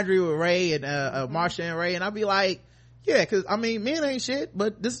Misandry with Ray and Marsha and Ray, and I'll be like, yeah, because I mean, men ain't shit,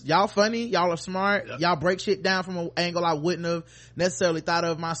 but this y'all funny, y'all are smart, y'all break shit down from an angle I wouldn't have necessarily thought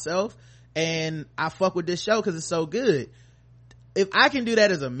of myself, and I fuck with this show because it's so good. If I can do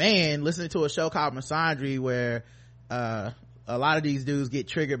that as a man, listening to a show called Misandry where a lot of these dudes get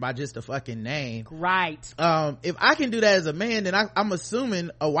triggered by just a fucking name, right? If I can do that as a man, then I'm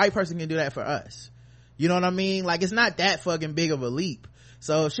assuming a white person can do that for us. You know what I mean? Like it's not that fucking big of a leap.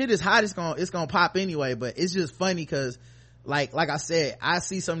 So if shit is hot, it's gonna pop anyway. But it's just funny because like I said, I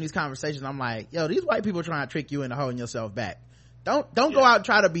see some of these conversations, I'm like, yo, these white people trying to trick you into holding yourself back. Don't go out and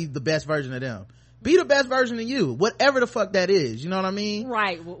try to be the best version of them. Be the best version of you, whatever the fuck that is. You know what I mean?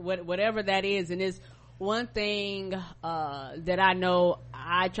 Right. Whatever that is. And it's one thing that I know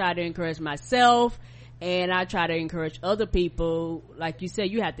I try to encourage myself, and I try to encourage other people. Like you said,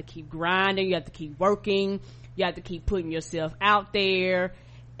 you have to keep grinding, you have to keep working, you have to keep putting yourself out there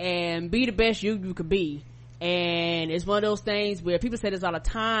and be the best you could be. And it's one of those things where people say this all the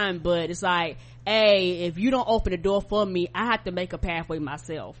time, but it's like, hey, if you don't open the door for me, I have to make a pathway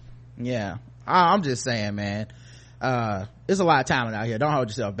myself. Yeah, I'm just saying, man, there's a lot of talent out here. Don't hold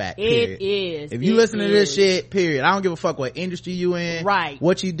yourself back, period. It is. If you listen to this shit, period, I don't give a fuck what industry you in, right,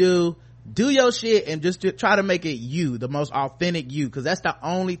 what you do your shit and just try to make it you, the most authentic you, because that's the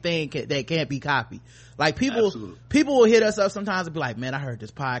only thing that can't be copied. Like people will hit us up sometimes and be like, man, I heard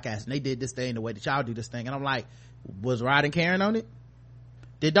this podcast and they did this thing the way that y'all do this thing, and I'm like, was Rod and Karen on it?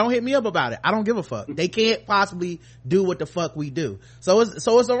 Then don't hit me up about it. I don't give a fuck. They can't possibly do what the fuck we do. So it's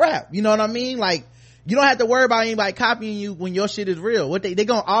a wrap. You know what I mean? Like, you don't have to worry about anybody copying you when your shit is real. What they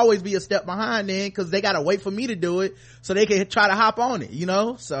gonna always be a step behind then, because they gotta wait for me to do it so they can try to hop on it, you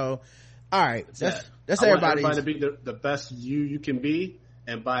know? So all right, that's everybody. Want everybody to be the best you can be,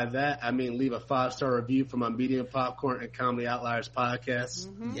 and by that I mean leave a 5-star review for my Medium Popcorn and Comedy Outliers podcast.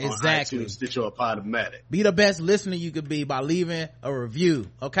 Exactly. On iTunes, Stitcher, or Podomatic. Be the best listener you could be by leaving a review.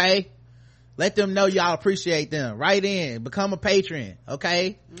 Okay, let them know y'all appreciate them. Write in, become a patron.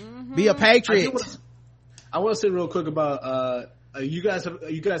 Okay, be a patriot. I want to say real quick about you guys have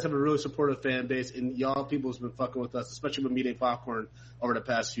a really supportive fan base, and y'all people's been fucking with us, especially with Medium Popcorn over the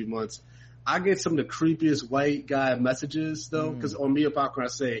past few months. I get some of the creepiest white guy messages though, because on Medium Popcorn I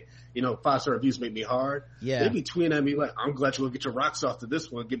say, 5-star reviews make me hard. Yeah, they be tweeting at me like, I'm glad you will get your rocks off to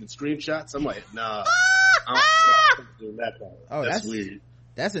this one, giving screenshots. I'm like, nah, I'm not doing that part. Oh, that's weird.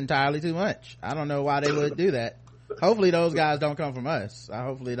 That's entirely too much. I don't know why they would do that. Hopefully those guys don't come from us.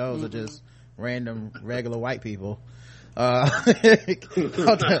 Hopefully those are just random regular white people. Rod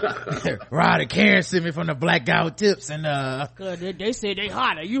and Karen sent me from the Black Guy with Tips, and they said they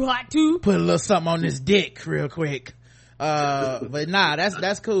hot. Are you hot too? Put a little something on this dick real quick. But nah,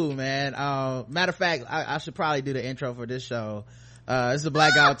 that's cool, man. Matter of fact, I should probably do the intro for this show. This is the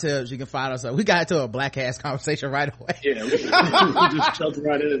Black Guy with Tips. You can find us. We got into a black ass conversation right away. Yeah, we just jumped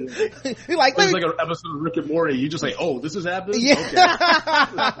right in. It's like an episode of Rick and Morty. You just like, oh, this is happening?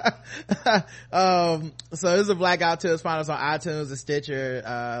 Yeah. Okay. So this is the Black Guy with Tips. Find us on iTunes and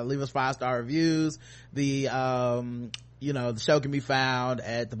Stitcher. Leave us 5-star reviews. The show can be found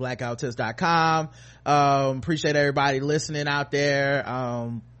at theblackguywithtips.com. Appreciate everybody listening out there.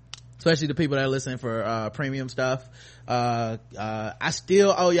 Especially the people that are listening for premium stuff. I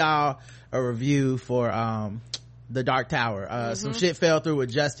still owe y'all a review for the Dark Tower. Some shit fell through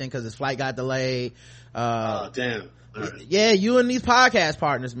with Justin because his flight got delayed. Oh, damn. Right. Yeah, you and these podcast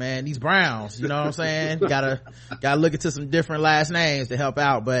partners, man, these Browns, you know what I'm saying? gotta look into some different last names to help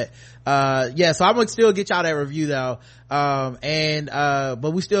out. But yeah, so I'm gonna still get y'all that review though.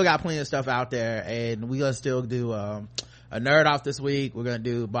 But we still got plenty of stuff out there, and we gonna still do a nerd off this week. We're gonna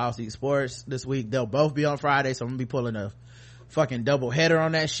do Boss Eat Sports this week. They'll both be on Friday, so I'm gonna be pulling a fucking double header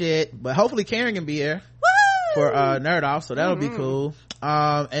on that shit. But hopefully Karen can be here for nerd off, so that'll be cool.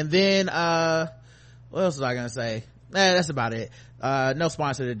 And then what else was I gonna say? That's about it. No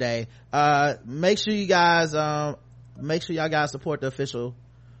sponsor today. Make sure y'all guys support the official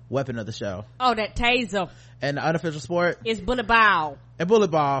weapon of the show. Oh, that taser. And the unofficial sport is bullet ball. And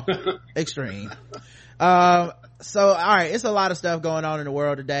bullet ball extreme. So all right, it's a lot of stuff going on in the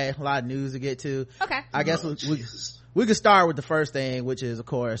world today, a lot of news to get to. Okay, I guess we could start with the first thing, which is of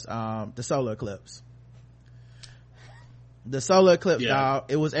course the solar eclipse. The solar eclipse, dog,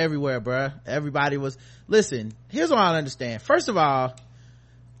 it was everywhere, bruh. Everybody was, listen, here's what I don't understand. First of all,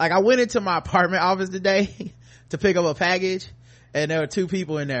 like, I went into my apartment office today to pick up a package, and there were two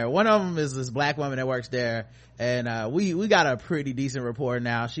people in there. One of them is this black woman that works there, and we got a pretty decent rapport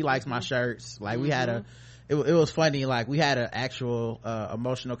now. She likes my shirts. Like, we had it was funny, like, we had an actual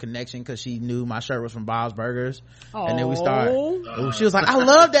emotional connection because she knew my shirt was from Bob's Burgers. Aww. And then we started, she was like, I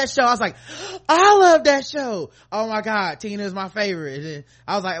love that show. I was like, I love that show. Oh my god, Tina is my favorite. And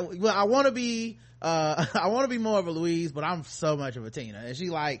I was like, well, I want to be more of a Louise, but I'm so much of a Tina. And she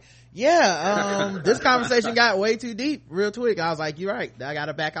like, this conversation got way too deep real quick. I was like, you're right, I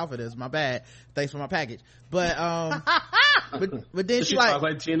gotta back off of this, my bad, thanks for my package. But but then she like, talk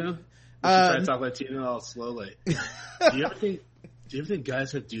like Tina? Try to talk like Tina all slow, like, do you ever think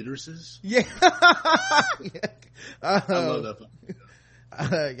guys have uteruses? Yeah. I love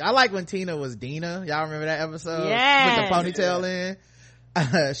that. I like when Tina was Dina. Y'all remember that episode? Yes. With the ponytail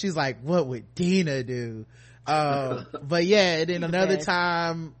in? She's like, what would Dina do? But yeah, and then another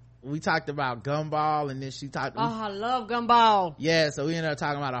time we talked about Gumball, and then she talked, I love Gumball. Yeah, so we ended up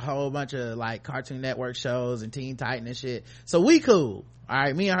talking about a whole bunch of like Cartoon Network shows and Teen Titan and shit. So we cool. All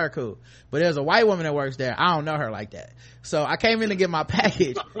right, me and her cool. But there's a white woman that works there. I don't know her like that. So I came in to get my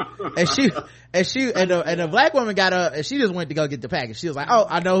package, and the black woman got up, and she just went to go get the package. She was like, "Oh,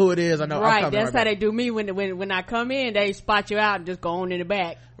 I know who it is. I know." Right, that's how they do me when I come in. They spot you out and just go on in the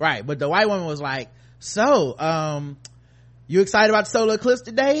back. Right, but the white woman was like, "So, you excited about the solar eclipse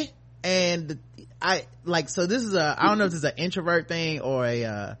today?" And so this is I don't know if this is an introvert thing or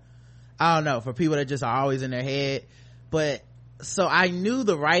I don't know, for people that just are always in their head, but. So I knew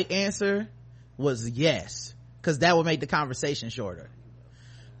the right answer was yes, because that would make the conversation shorter.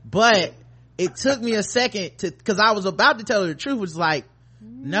 But it took me a second because I was about to tell her the truth, was like,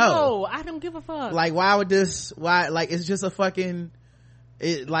 no, I don't give a fuck. Like, it's just a fucking,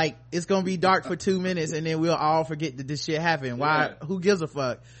 it's gonna be dark for 2 minutes and then we'll all forget that this shit happened. Why? Who gives a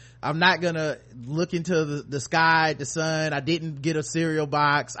fuck? I'm not gonna look into the sky, the sun. I didn't get a cereal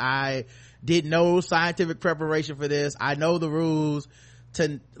box. I did no scientific preparation for this. I know the rules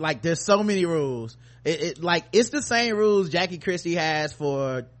there's so many rules. It's the same rules Jackie Christie has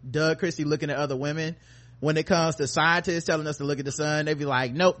for Doug Christie looking at other women. When it comes to scientists telling us to look at the sun, they be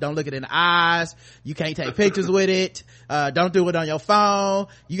like, nope, don't look it in the eyes. You can't take pictures with it. Don't do it on your phone.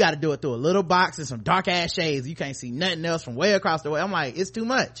 You got to do it through a little box and some dark ass shades. You can't see nothing else from way across the way. I'm like, it's too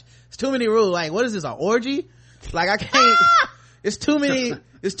much. It's too many rules. Like, what is this, an orgy? Like, I can't, it's too many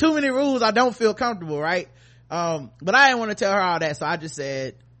rules. I don't feel comfortable, right? But I didn't want to tell her all that, so I just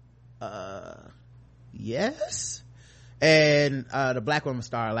said, yes. And the black woman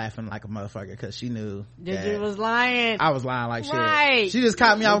started laughing like a motherfucker because she knew that you was lying. I was lying like right. Shit. She just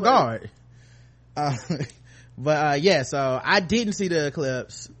caught me off guard. But yeah, so I didn't see the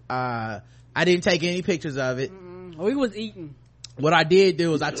eclipse. I didn't take any pictures of it. We was eating. What I did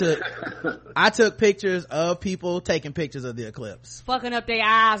do is I took pictures of people taking pictures of the eclipse, fucking up their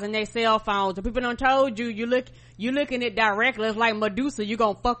eyes and their cell phones. The people done told you looking at directly. It's like Medusa, you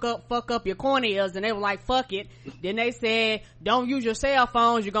gonna fuck up your corneas, and they were like, fuck it. Then they said, don't use your cell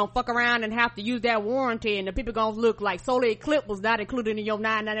phones, you're gonna fuck around and have to use that warranty, and the people gonna look like solar eclipse was not included in your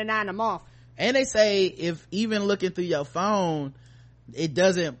 $9.99 a month. And they say if even looking through your phone, it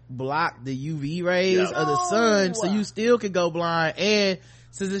doesn't block the UV rays of the sun, so you still could go blind. And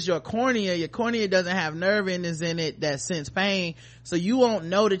since it's your cornea doesn't have nerve endings in it that sense pain, so you won't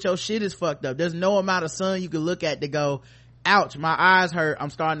know that your shit is fucked up. There's no amount of sun you can look at to go, ouch, my eyes hurt, I'm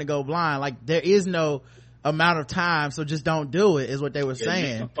starting to go blind. Like, there is no amount of time, so just don't do it, is what they were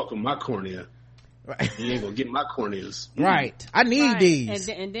saying. Fuck with my cornea. Right. You ain't gonna get my corneas. Right. I need these.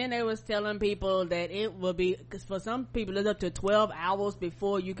 And then they was telling people that it will be, because for some people it's up to 12 hours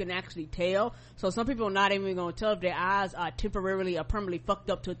before you can actually tell. So some people are not even gonna tell if their eyes are temporarily or permanently fucked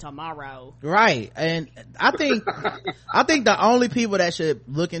up to tomorrow. Right. And I think the only people that should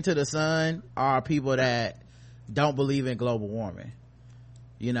look into the sun are people that don't believe in global warming.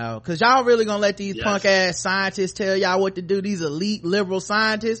 You know, cause y'all really gonna let these punk ass scientists tell y'all what to do, these elite liberal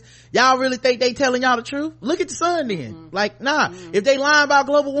scientists? Y'all really think they telling y'all the truth? Look at the sun then. Like, nah. If they lying about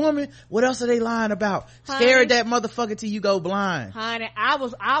global warming, what else are they lying about? Stare at that motherfucker till you go blind. Honey, I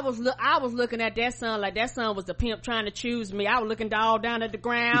was looking at that sun like that sun was the pimp trying to choose me. I was looking all down at the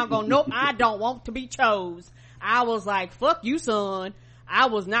ground going, nope, I don't want to be chose. I was like, fuck you, son. I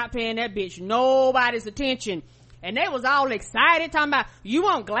was not paying that bitch nobody's attention. And they was all excited talking about, you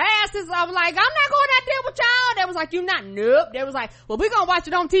want glasses? I was like, I'm not going out there with y'all. They was like, you not? Nope. They was like, well, we gonna watch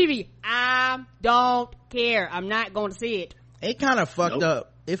it on TV. I don't care. I'm not going to see it. It kind of fucked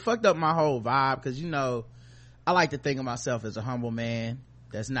up. It fucked up my whole vibe because, you know, I like to think of myself as a humble man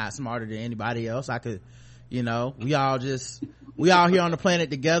that's not smarter than anybody else. I could, you know, we all here on the planet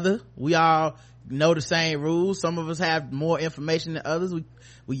together. We all know the same rules. Some of us have more information than others.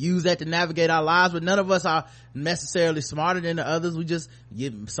 We use that to navigate our lives, but none of us are necessarily smarter than the others.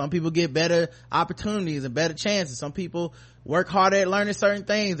 Some people get better opportunities and better chances. Some people work harder at learning certain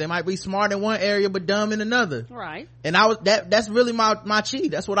things. They might be smart in one area but dumb in another. Right. And that's really my chi.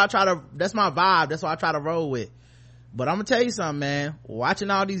 That's my vibe. That's what I try to roll with. But I'm gonna tell you something, man.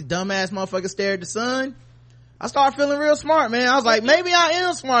 Watching all these dumbass motherfuckers stare at the sun, I started feeling real smart, man. I was like, maybe I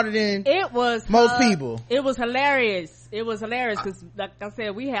am smarter than most people. It was hilarious. It was hilarious because, like I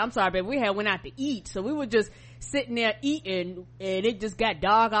said, we had went out to eat, so we were just sitting there eating, and it just got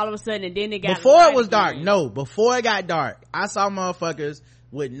dark all of a sudden, and then it got before it was dark. No, before it got dark, I saw motherfuckers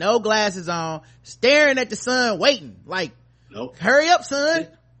with no glasses on, staring at the sun, waiting. Like, nope. Hurry up, son.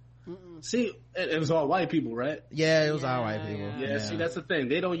 See, it was all white people, right? Yeah, it was all white people. Yeah, see, that's the thing.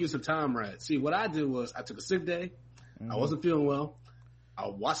 They don't use the time right. See, what I did was I took a sick day. I wasn't feeling well. I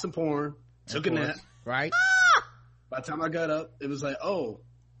watched some porn, took a nap. Right. By the time I got up, it was like, oh,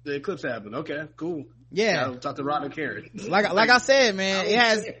 the eclipse happened. Okay, cool. Yeah. I'll talk to Rod and Karen. Like I said, man, it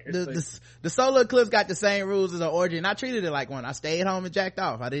has the solar eclipse got the same rules as an orgy, and I treated it like one. I stayed home and jacked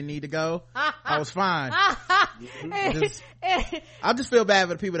off. I didn't need to go. I was fine. I just feel bad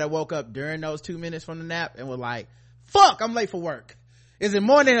for the people that woke up during those 2 minutes from the nap and were like, fuck, I'm late for work. Is it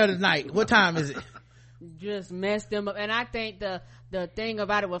morning or the night? What time is it? Just messed them up. And I think the thing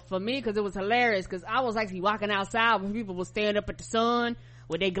about it was, for me, because it was hilarious, because I was actually walking outside when people were staring up at the sun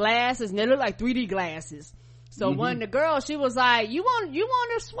with their glasses, and they looked like 3D glasses. So one of the girls, she was like, you want to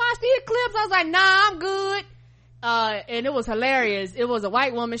watch the eclipse? I was like, nah, I'm good. And it was hilarious. It was a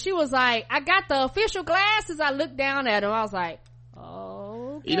white woman. She was like, I got the official glasses. I looked down at them. I was like,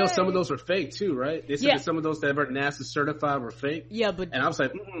 oh, okay. You know, some of those were fake too, right? They said that some of those that were NASA certified were fake. Yeah, but and I was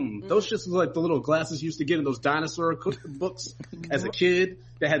like, those shits look like the little glasses you used to get in those dinosaur books as a kid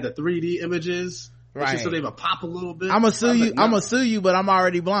that had the 3D images. Right. So they would pop a little bit. I'm gonna sue you. No. I'm gonna sue you, but I'm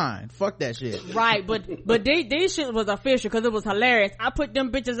already blind. Fuck that shit. Right, but these shit was official because it was hilarious. I put them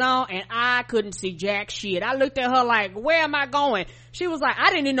bitches on and I couldn't see jack shit. I looked at her like, where am I going? She was like, I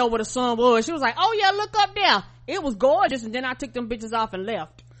didn't even know what the sun was. She was like, oh yeah, look up there. It was gorgeous. And then I took them bitches off and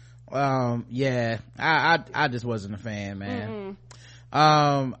left. Yeah, I just wasn't a fan, man.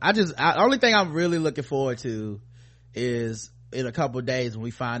 Only thing I'm really looking forward to is in a couple of days when we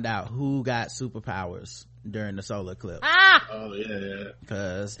find out who got superpowers during the solar eclipse. Oh yeah.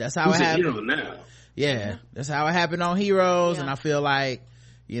 Cause that's how it happened. Hero now? Yeah, that's how it happened on Heroes, and I feel like,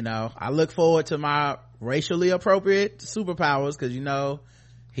 you know, I look forward to my racially appropriate superpowers, cause you know,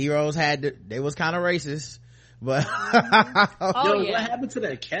 Heroes they was kind of racist, but what happened to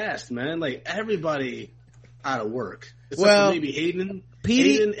that cast, man? Like everybody out of work. Except maybe Hayden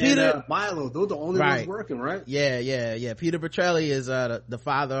and Milo, those are the only ones working, right? Yeah. Peter Petrelli is the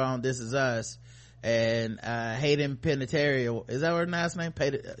father on This Is Us, and Hayden Panettiere, is that her last name?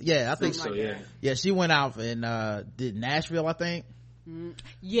 I think so. Yeah, she went out and did Nashville, I think.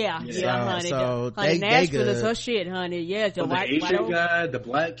 Honey. So honey, Nashville is her shit, honey. Yeah, the Asian guy, the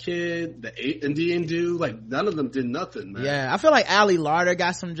black kid, the Indian dude, like none of them did nothing, man. Yeah, I feel like Ali Larter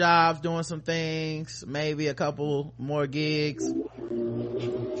got some jobs doing some things, maybe a couple more gigs,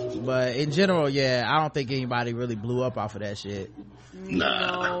 but in general, I don't think anybody really blew up off of that shit.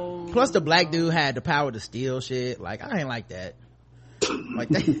 Nah. Plus the black dude had the power to steal shit. Like, I ain't like that. Like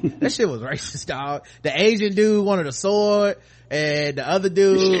that shit was racist, dog. The Asian dude wanted a sword, and the other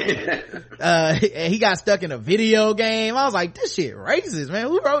dude, he got stuck in a video game. I was like, this shit racist, man.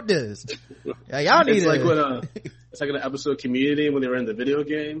 Who wrote this? Y'all need it's like when it's like an episode of Community when they were in the video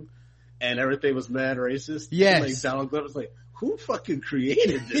game and everything was mad racist. Yes. Like Donald Glover was like, who fucking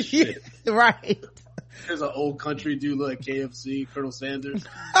created this shit? Right. There's an old country dude like KFC, Colonel Sanders.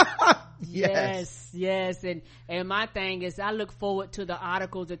 Yes. And my thing is, I look forward to the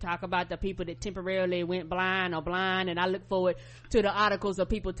articles that talk about the people that temporarily went blind, and I look forward to the articles of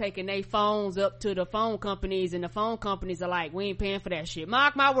people taking their phones up to the phone companies, and the phone companies are like, we ain't paying for that shit.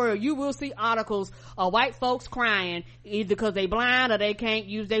 Mark my word, you will see articles of white folks crying either because they blind or they can't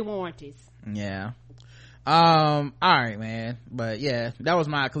use their warranties. Yeah. All right, man. But yeah, that was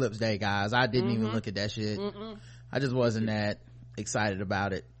my Eclipse Day, guys. I didn't even look at that shit. I just wasn't that excited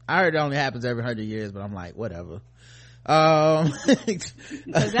about it. I heard it only happens every 100 years, but I'm like, whatever. Cause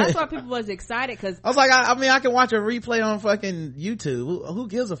that's why people was excited, cause I was like, I mean, I can watch a replay on fucking YouTube. Who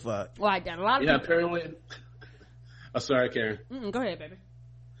gives a fuck? Like a lot of people. Apparently. Oh, sorry, Karen. Go ahead, baby.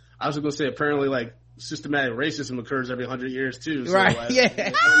 I was gonna say, apparently, like, systematic racism occurs every 100 years too. So, right? Like,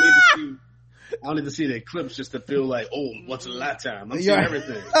 Yeah. I don't need to see the eclipse just to feel like, oh, once in a lifetime. I'm seeing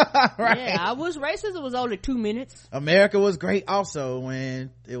everything. Right. Yeah, I wish racism was only 2 minutes. America was great also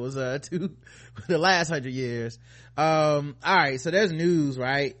when it was the last 100 years. All right, so there's news,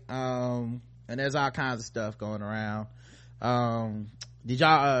 right? And there's all kinds of stuff going around. Did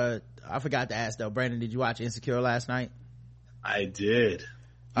y'all I forgot to ask though, Brandon, did you watch Insecure last night? I did.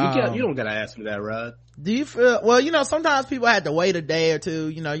 You don't gotta ask me that, Rod. Do you feel, well, sometimes people had to wait a day or two,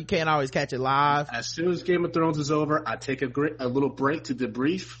 you can't always catch it live. As soon as Game of Thrones is over, I take a little break to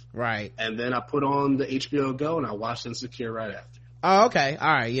debrief. Right. And then I put on the HBO Go and I watch Insecure right after. Oh, okay.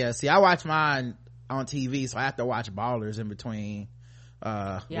 All right. Yeah. See, I watch mine on TV, so I have to watch Ballers in between.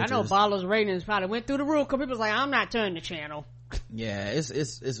 I know Ballers ratings probably went through the roof because people's like, I'm not turning the channel. Yeah,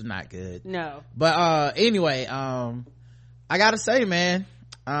 it's not good. No. But anyway, I gotta say, man,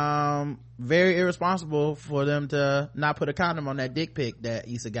 very irresponsible for them to not put a condom on that dick pic that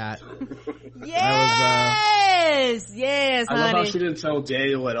Issa got. Yes, I love honey. how she didn't tell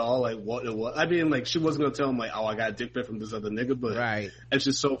Daniel at all, like, what it was. I mean, like, she wasn't gonna tell him, like, oh, I got a dick pic from this other nigga, but right. It's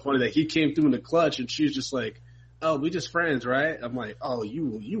just so funny that he came through in the clutch and she's just like, oh, we just friends, right? I'm like, oh,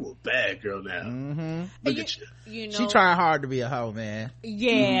 you a bad girl now. Mm-hmm. Look at you. She trying hard to be a hoe, man.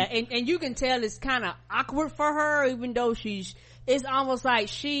 Yeah, and you can tell it's kind of awkward for her, even though it's almost like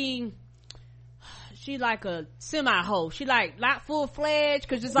she like a semi-hoe. She like not full-fledged,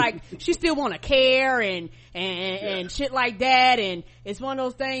 cause it's like she still want to care and shit like that, and it's one of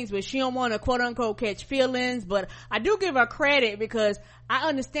those things where she don't want to quote-unquote catch feelings, but I do give her credit because I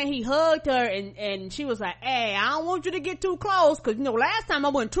understand he hugged her and she was like, hey, I don't want you to get too close, cause last time I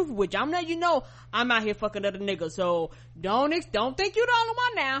wasn't truthful with you. I'm letting you know I'm out here fucking other niggas, so don't think you're the only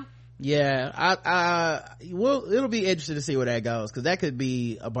one now. Yeah, it'll be interesting to see where that goes, cause that could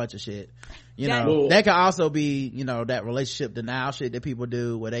be a bunch of shit. That could also be, that relationship denial shit that people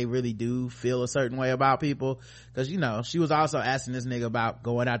do where they really do feel a certain way about people. Cause, she was also asking this nigga about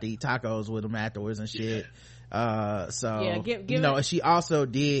going out to eat tacos with him afterwards and shit. Yeah. She also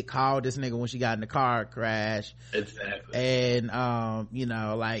did call this nigga when she got in the car crash. Exactly. And,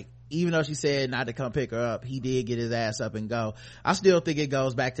 like, even though she said not to come pick her up, he did get his ass up and go. I still think it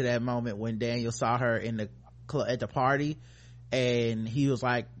goes back to that moment when Daniel saw her at the party, and he was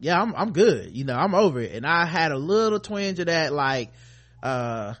like, yeah, I'm good, I'm over it. And I had a little twinge of that, like,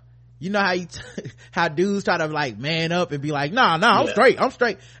 how how dudes try to like man up and be like, nah, I'm straight. I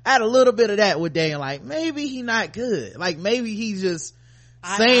had a little bit of that with Daniel, like maybe he not good, like maybe he's just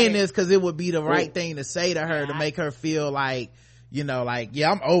saying this because it would be the right thing to say to her to make her feel like, like,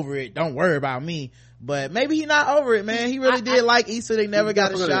 yeah, I'm over it, don't worry about me. But maybe he not over it, man. He really did like Issa. They never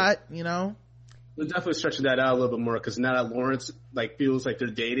got a shot, They're definitely stretching that out a little bit more because now that Lawrence like feels like they're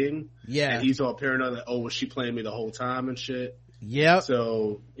dating, and he's all paranoid that, oh, was she playing me the whole time and shit. Yep.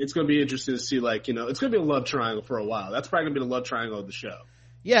 So it's gonna be interesting to see, like, it's gonna be a love triangle for a while. That's probably gonna be the love triangle of the show.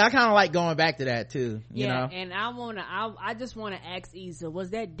 Yeah, I kind of like going back to that too. You know? And I just want to ask Issa, was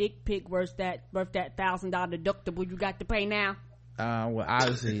that dick pic worth that $1,000 deductible you got to pay now? Well,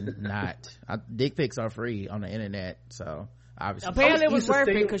 obviously not. Dick pics are free on the internet, so obviously. Apparently it was worth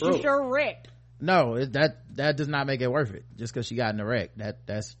it because she sure wrecked. No, that does not make it worth it just because she got in a wreck.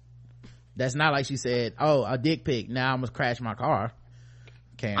 That's not like she said, oh, a dick pic, now I'm gonna crash my car.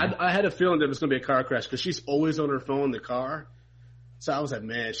 I had a feeling that it was gonna be a car crash because she's always on her phone in the car. So I was like,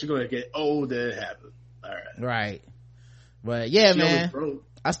 man, she's gonna get, oh, that happened. All right. Right. But yeah, She man, only broke.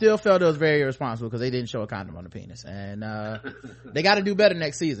 I still felt it was very irresponsible because they didn't show a condom on the penis, and they got to do better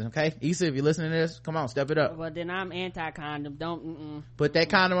next season. Okay, Issa, if you're listening to this, come on, step it up. Well, then I'm anti-condom. Don't put that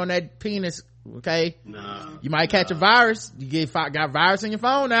condom on that penis. Okay, Nah, you might catch a virus. You got virus in your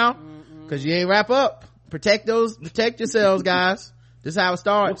phone now because you ain't wrap up. Protect yourselves, guys. This is how it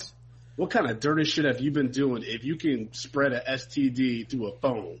starts. what kind of dirty shit have you been doing if you can spread a STD through a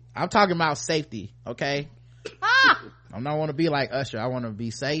phone? I'm talking about safety. Okay. I don't want to be like Usher. I want to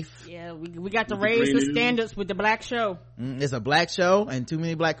be safe. Yeah, we got to raise the standards with the black show. It's a black show, and too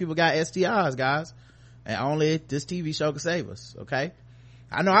many black people got STIs, guys. And only this TV show can save us. Okay.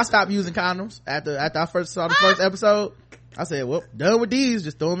 I know I stopped using condoms after I first saw the first episode. I said, well, done with these,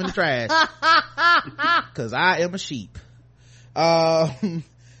 just throw them in the trash. Cause I am a sheep.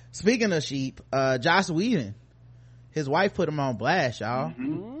 Speaking of sheep, Joss Whedon, his wife put him on blast, y'all.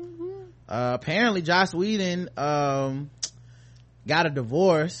 Apparently Joss Whedon, got a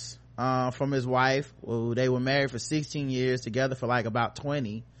divorce, from his wife. Well, they were married for 16 years, together for like about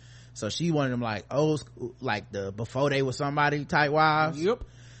 20. So she wanted him like old school, like the before they were somebody type wives. Yep.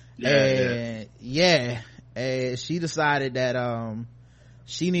 And she decided that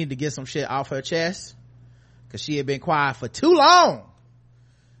she needed to get some shit off her chest because she had been quiet for too long.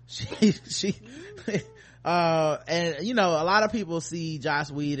 She and you know, a lot of people see Joss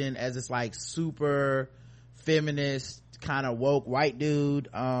Whedon as this like super feminist kind of woke white dude.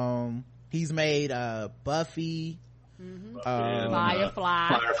 He's made Buffy,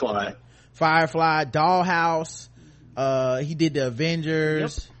 Firefly, Dollhouse. He did the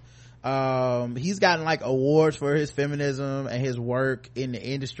Avengers. He's gotten like awards for his feminism and his work in the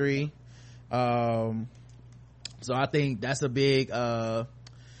industry. So I think that's a big part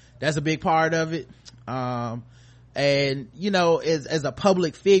of it. And you know, as a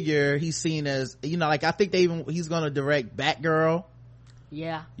public figure, he's seen as, you know, like I think he's gonna direct Batgirl.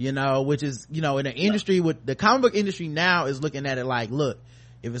 Yeah. You know, which is, you know, in the industry, with the comic book industry now is looking at it like, look,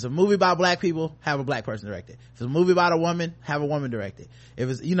 if it's a movie about black people, have a black person direct it. If it's a movie about a woman, have a woman direct it. If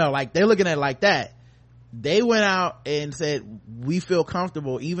it's, you know, like they're looking at it like that. They went out and said, we feel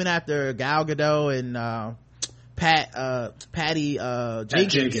comfortable even after Gal Gadot and Patty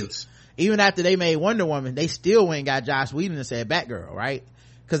Jenkins. Even after they made Wonder Woman, they still went and got Joss Whedon and said Batgirl, right?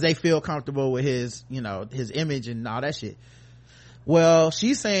 Because they feel comfortable with his, you know, his image and all that shit. Well,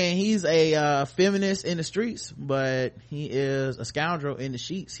 she's saying he's a feminist in the streets, but he is a scoundrel in the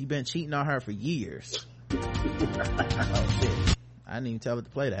sheets. He's been cheating on her for years. Oh shit, I didn't even tell her to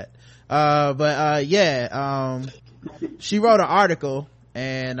play that. She wrote an article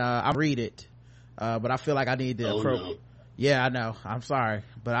and I'll read it, but I feel like I need the yeah, I know, I'm sorry,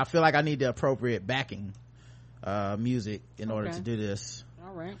 but I feel like I need the appropriate backing music in order to do this.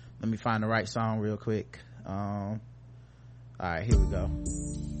 All right, let me find the right song real quick. All right, here we go.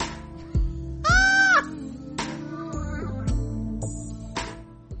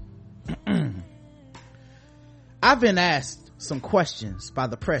 I've been asked some questions by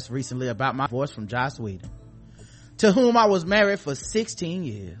the press recently about my divorce from Joss Whedon, to whom I was married for 16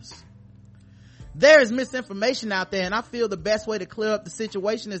 years. There is misinformation out there, and I feel the best way to clear up the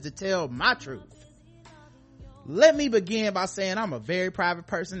situation is to tell my truth. Let me begin by saying I'm a very private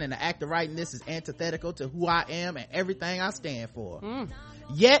person, and the act of writing this is antithetical to who I am and everything I stand for.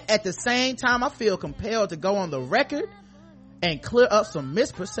 Yet at the same time, I feel compelled to go on the record and clear up some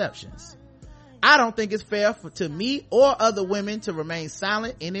misperceptions. I don't think it's fair to me or other women to remain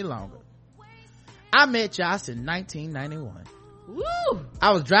silent any longer. I met Joss in 1991. Woo!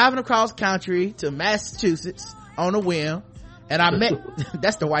 I was driving across country to Massachusetts on a whim, and I met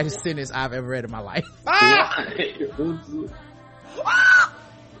that's the whitest sentence I've ever read in my life.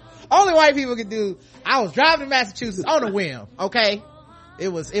 Only white people can do. I was driving to Massachusetts on a whim. Okay, it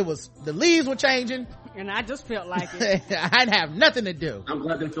was the leaves were changing, and I just felt like it. I didn't have nothing to do. I'm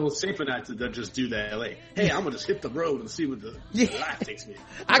glad they feel safe enough to just do that. Like, hey, I'm gonna just hit the road and see what the life takes me.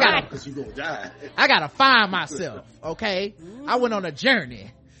 Because you gonna die. I gotta find myself. Okay, I went on a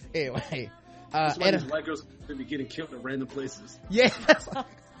journey. Anyway. That's why these white girls be getting killed in random places. Yeah, that's why,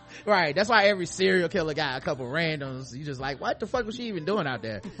 right. That's why every serial killer got a couple randoms. You just like, what the fuck was she even doing out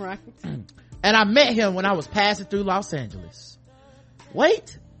there? Right. And I met him when I was passing through Los Angeles.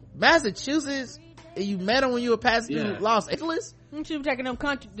 Wait, Massachusetts? You met him when you were passing through Los Angeles? She was taking them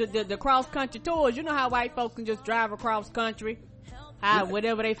the cross country tours. You know how white folks can just drive across country,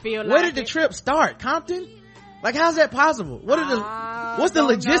 whatever they feel like. Where did the trip start? Compton? Like, how's that possible? What's the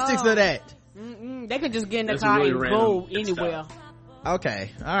logistics of that? They could just get in the car and go anywhere.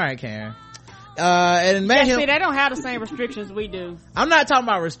 Okay, all right, Karen. And met him. See, they don't have the same restrictions we do. I'm not talking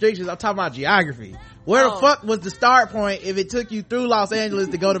about restrictions. I'm talking about geography. Where the fuck was the start point if it took you through Los Angeles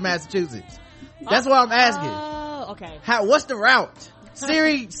to go to Massachusetts? That's what I'm asking. Okay. What's the route?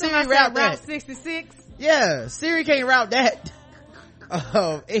 Siri route that. Route 66? Yeah, Siri can't route that.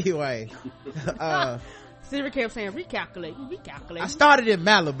 Anyway. Siri kept saying, recalculate. I started in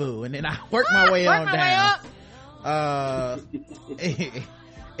Malibu and then I worked my way on down.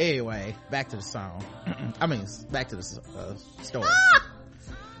 Anyway, back to the song. Back to the story.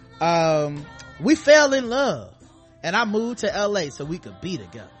 We fell in love and I moved to LA so we could be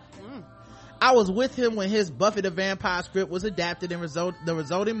together. I was with him when his Buffy the Vampire script was adapted and the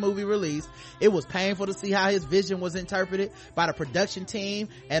resulting movie released. It was painful to see how his vision was interpreted by the production team,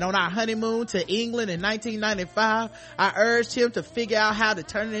 and on our honeymoon to England in 1995, I urged him to figure out how to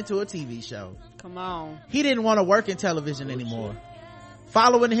turn it into a TV show. Come on. He didn't want to work in television anymore,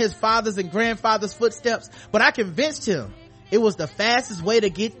 following his father's and grandfather's footsteps, but I convinced him it was the fastest way to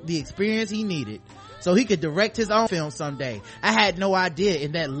get the experience he needed so he could direct his own film someday. I had no idea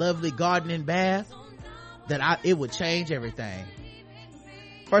in that lovely garden and bath that it would change everything.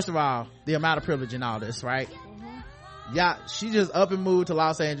 First of all, the amount of privilege in all this, right? Yeah, she just up and moved to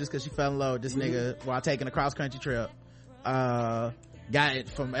Los Angeles because she fell in love with this nigga while taking a cross-country trip. Got it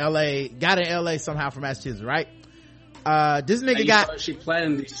from LA, got in LA somehow from Massachusetts, right? This nigga she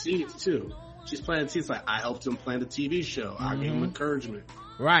planted these seeds too. She's planting seeds like, I helped him plan the TV show. I gave him encouragement.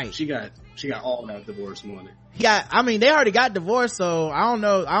 Right. She got all that divorce money. They already got divorced, so I don't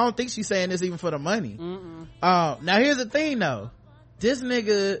know. I don't think she's saying this even for the money. Now here's the thing though. This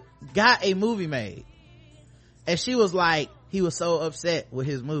nigga got a movie made. And she was like, he was so upset with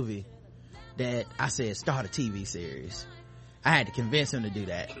his movie that I said, start a TV series. I had to convince him to do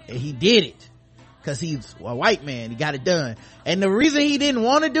that. And he did it. Cause he's a white man. He got it done. And the reason he didn't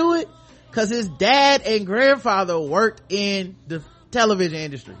want to do it, cause his dad and grandfather worked in the television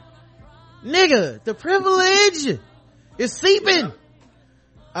industry. Nigga, the privilege is seeping.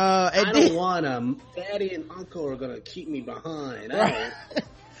 I don't want them. Daddy and uncle are gonna keep me behind.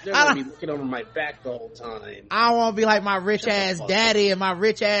 They're gonna be looking over my back the whole time. I don't want to be like my rich ass daddy and my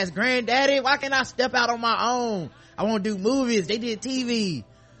rich ass granddaddy. Why can't I step out on my own? I want to do movies. They did TV.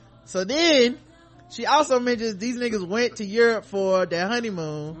 So then she also mentions these niggas went to Europe for their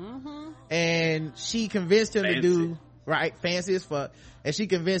honeymoon, and she convinced him to do fancy as fuck, and she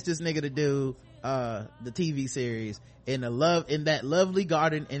convinced this nigga to do the TV series in that lovely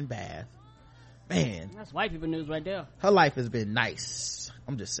garden and bath. Man, that's white people news right there. Her life has been nice.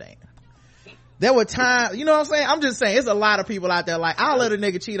 I'm just saying. There were times, you know what I'm saying? I'm just saying, it's a lot of people out there like, I'll let a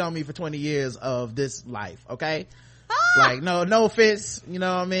nigga cheat on me for 20 years of this life, okay? Like, no offense, you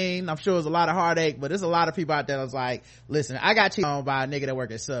know what I mean? I'm sure it's a lot of heartache, but there's a lot of people out there that's like, listen, I got cheated on by a nigga that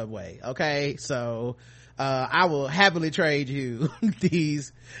work at Subway, okay? So, I will happily trade you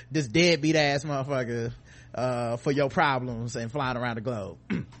this deadbeat ass motherfucker, for your problems and flying around the globe.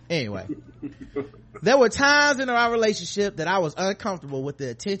 Anyway. There were times in our relationship that I was uncomfortable with the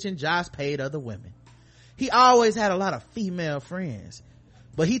attention Josh paid other women. He always had a lot of female friends,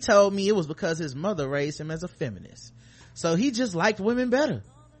 but he told me it was because his mother raised him as a feminist. So he just liked women better.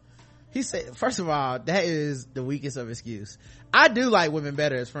 He said, first of all, that is the weakest of excuse. I do like women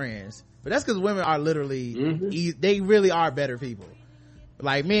better as friends, but that's because women are literally, they really are better people.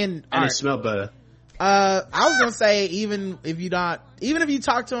 Like men and they smell better. I was gonna say even if you talk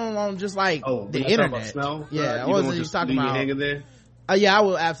to them on just like the internet, smell, I wasn't just talking about hanging there. Yeah, I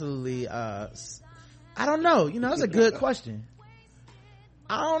will absolutely. I don't know. That's a good question.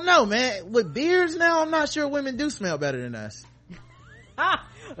 I don't know, man. With beards now, I'm not sure women do smell better than us.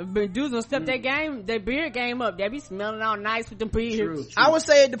 But dudes gonna step their beard game up. They be smelling all nice with them beards. True. I would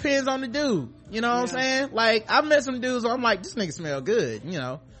say it depends on the dude. You know what I'm saying? Like I've met some dudes where I'm like, this nigga smell good.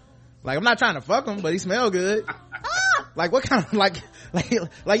 Like I'm not trying to fuck him, but he smell good. Like what kind of like you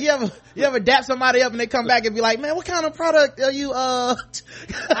ever dap somebody up and they come back and be like, man, what kind of product are you I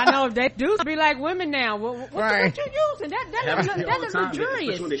know they do be like women now. What you using? That looks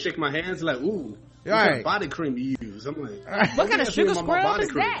luxurious. When they shake my hands, like, ooh, what kind of body cream you use? I'm like, what kind of sugar scrub is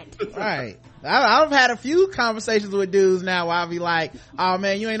that? Right. I've had a few conversations with dudes now where I'll be like, oh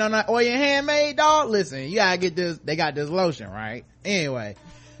man, you ain't on that oil handmade, dog? Listen, you gotta get this, they got this lotion, right? Anyway.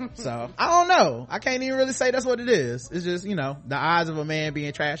 So I don't know, I can't even really say that's what it is. It's just the odds of a man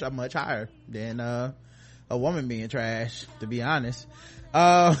being trash are much higher than a woman being trash, to be honest.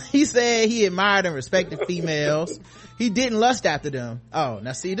 He said he admired and respected females. He didn't lust after them. Oh,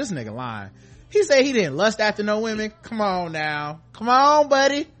 now see, this nigga lying. He said he didn't lust after no women. Come on now, come on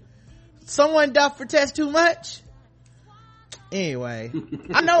buddy, someone duff for test too much. Anyway,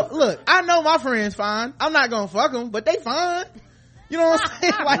 I know my friends fine. I'm not gonna fuck them, but they fine. You know what I'm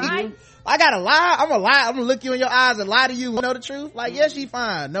saying? Like, Right. I gotta lie. I'm gonna look you in your eyes and lie to you. You know the truth? Like, yeah, she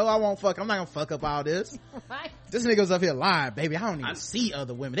fine. No, I won't fuck. I'm not gonna fuck up all this. Right. This nigga was up here lying, baby. I don't even see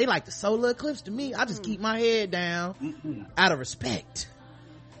other women. They like the solar eclipse to me. I just keep my head down out of respect.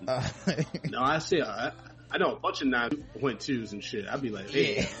 No, I see. I know a bunch of 9.2s and shit. I'd be like,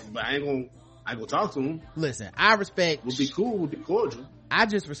 hey, but I ain't gonna talk to him. Listen, I respect. We'll be cool. We'll be cordial. I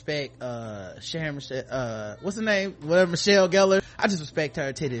just respect Sharon Michelle, what's her name? Whatever, Michelle Gellar. I just respect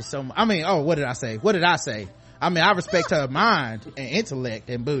her titties so much. I mean, what did I say? I mean, I respect her mind and intellect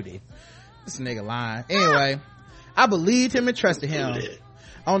and booty. This nigga lying. Anyway, I believed him and trusted him.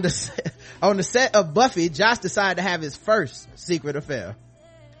 On the set of Buffy, Josh decided to have his first secret affair,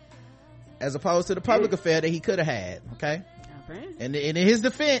 as opposed to the public affair that he could have had. Okay. And in his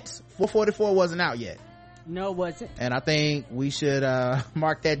defense, 444 wasn't out yet. No, it wasn't. And I think we should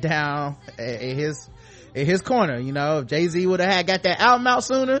mark that down in his corner. You know, if Jay-Z would have got that album out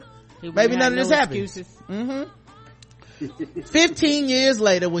sooner, maybe none of this happened. 15 years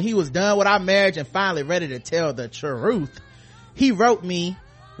later, when he was done with our marriage and finally ready to tell the truth, he wrote me,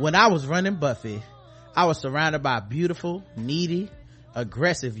 when I was running Buffy, I was surrounded by beautiful, needy,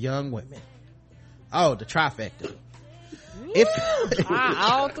 aggressive young women. Oh, the trifecta.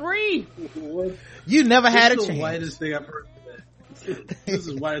 All three. You never had a chance. This is the whitest thing I've heard. This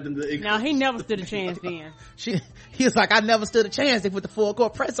is whiter than the. No, he never stood a chance then. He was like, I never stood a chance. They put the full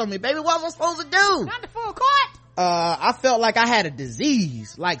court press on me, baby. What was I supposed to do? Not the full court. I felt like I had a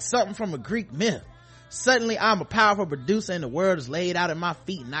disease, like something from a Greek myth. Suddenly I'm a powerful producer and the world is laid out at my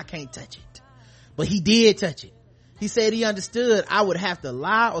feet and I can't touch it. But he did touch it. He said he understood I would have to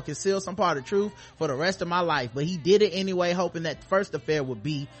lie or conceal some part of the truth for the rest of my life, but he did it anyway, hoping that the first affair would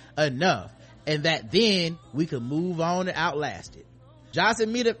be enough and that then we could move on and outlast it. Josh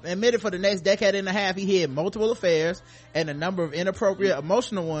admitted for the next decade and a half he had multiple affairs and a number of inappropriate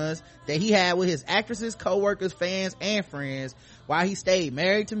emotional ones that he had with his actresses, co-workers, fans, and friends while he stayed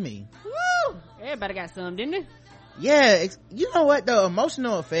married to me. Woo! Everybody got some, didn't they? Yeah, you know what though?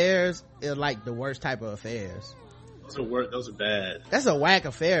 Emotional affairs are like the worst type of affairs. Those are bad. That's a whack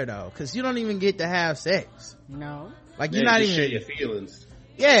affair though, because you don't even get to have sex. No. Like you're not even share your feelings.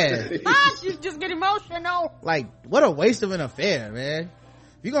 Yeah. You just get emotional. Like what a waste of an affair, man.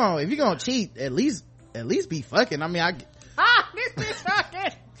 If you're gonna cheat, at least be fucking. I mean, This be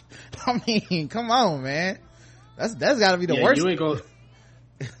fucking. I mean, come on, man. That's gotta be the worst. You ain't gonna.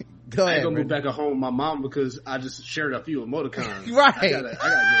 Go ahead, I ain't gonna move back at home with my mom because I just shared a few emoticons. Right. I gotta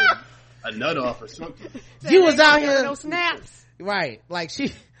get a nut off or something. You was out here. No snaps. Right. Like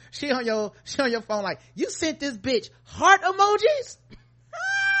she on your phone like, you sent this bitch heart emojis?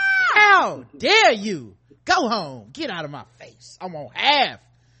 How dare you? Go home. Get out of my face. I won't have.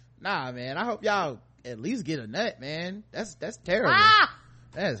 Nah, man. I hope y'all at least get a nut, man. That's terrible.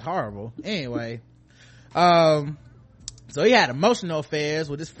 That is horrible. Anyway. So he had emotional affairs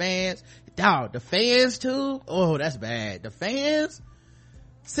with his fans. Dog, the fans too? Oh, that's bad. The fans?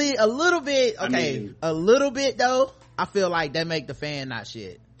 See, a little bit, okay, a little bit though, I feel like that make the fan not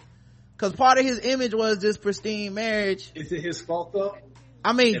shit. Cause part of his image was this pristine marriage. Is it his fault though?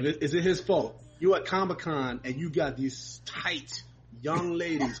 I mean, is it his fault? You at Comic-Con and you got these tight young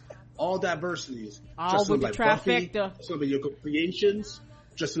ladies, all diversities. All with the like trifecta. Buffy, some of your creations,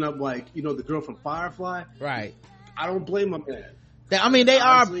 dressing up like, the girl from Firefly. Right. I don't blame them, man. I mean, they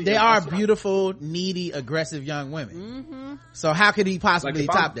Honestly, are beautiful, needy, aggressive young women. Mm-hmm. So how could he possibly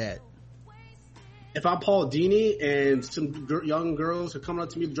top that? If I'm Paul Dini and some young girls are coming up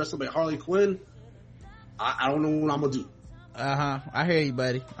to me dressed up like Harley Quinn, I don't know what I'm gonna do. I hear you,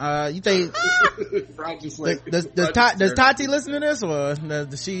 buddy. You think does Tati listen to this, or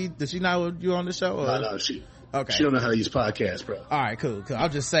does she know you on the show? Or? No, she okay. She don't know how to use podcasts, bro. All right, cool.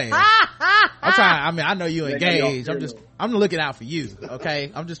 I'm just saying. I'm trying. I mean, I know you engaged. I'm looking out for you.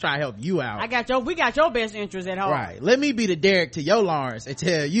 Okay, I'm just trying to help you out. We got your best interest at heart. Right. Let me be the Derek to your Lawrence and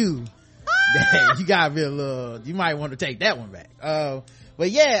tell you that you gotta be a little. You might want to take that one back. But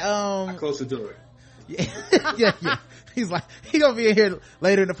yeah. I close the door. Yeah. He's like, he gonna be in here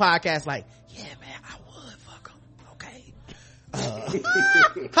later in the podcast like, yeah, man, I would fuck him.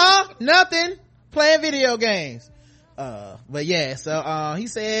 Okay. Nothing. Playing video games. But yeah, so he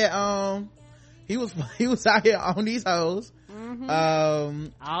said he was out here on these hoes. Mm-hmm.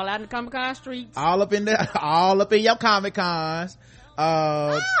 All out in the Comic-Con streets. All up in your Comic-Cons.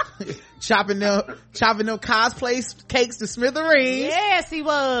 chopping them cosplay cakes to smithereens. Yes, he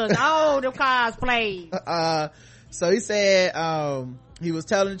was. All them cosplays. So he said,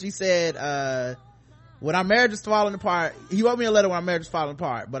 she said, when our marriage is falling apart, he wrote me a letter when our marriage is falling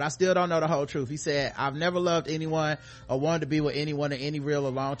apart, but I still don't know the whole truth. He said, I've never loved anyone or wanted to be with anyone in any real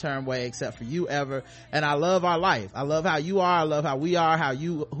or long-term way except for you ever. And I love our life. I love how you are. I love how we are,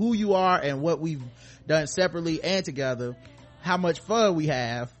 who you are, and what we've done separately and together. How much fun we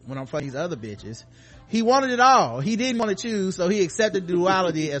have when I'm fucking these other bitches. He wanted it all. He didn't want to choose, so he accepted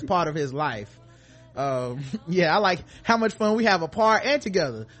duality as part of his life. Yeah, I like how much fun we have apart and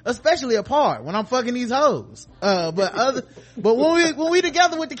together, especially apart when I'm fucking these hoes. But when we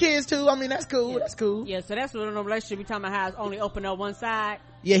together with the kids too, I mean, that's cool. That's cool. Yeah, so that's what in a relationship we talking about, how it's only open up one side.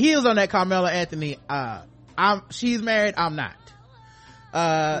 Yeah, he was on that Carmela Anthony. She's married, I'm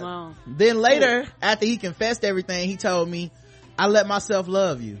not. Then later, after he confessed everything, he told me, I let myself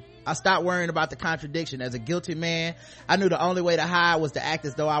love you. I stopped worrying about the contradiction. As a guilty man, I knew the only way to hide was to act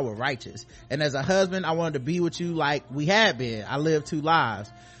as though I were righteous. And as a husband, I wanted to be with you like we had been. I lived 2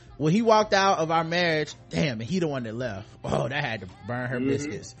 lives. When he walked out of our marriage, damn, and he the one that left. Oh, that had to burn her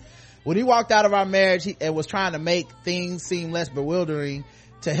biscuits. When he walked out of our marriage, he was trying to make things seem less bewildering.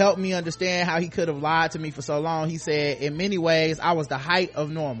 To help me understand how he could have lied to me for so long, he said, in many ways, I was the height of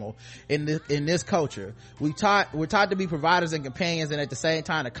normal in this culture. We're taught to be providers and companions, and at the same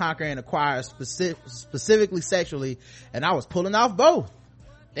time to conquer and acquire specifically sexually, and I was pulling off both.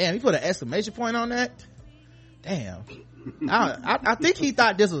 Damn, he put an exclamation point on that. Damn. I think he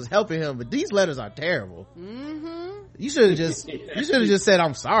thought this was helping him, but these letters are terrible. You should have just said,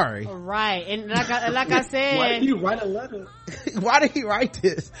 I'm sorry. Right. And like I said, why did you write a letter? Why did he write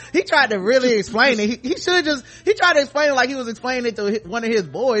this? He tried to really explain it. He tried to explain it like he was explaining it to one of his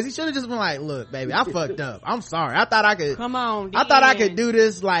boys. He should have just been like, look, baby, I fucked up. I'm sorry. I thought I could. Come on, I thought I could do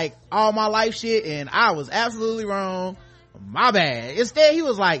this like all my life shit, and I was absolutely wrong. My bad. Instead, he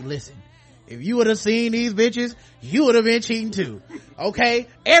was like, listen, if you would have seen these bitches, you would have been cheating too. Okay?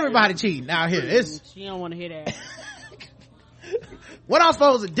 Everybody cheating out here. She don't want to hear that. What I'm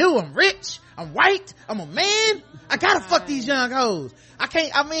supposed to do? I'm rich. I'm white. I'm a man. I gotta fuck these young hoes.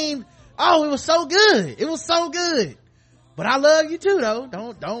 It was so good. It was so good. But I love you too though.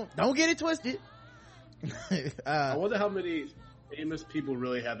 Don't get it twisted. I wonder how many famous people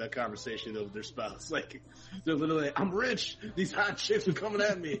really have that conversation with their spouse. Like, they're literally like, I'm rich. These hot chicks were coming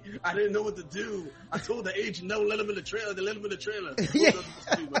at me. I didn't know what to do. I told the agent, no, let him in the trailer. They let him in the trailer. Yeah.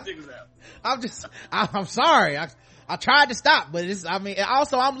 My dick is out. I'm sorry. I tried to stop, but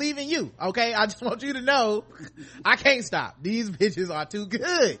also I'm leaving you. Okay. I just want you to know I can't stop. These bitches are too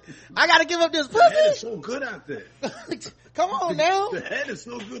good. I gotta give up this pussy. The head is so good out there. Come on now. The head is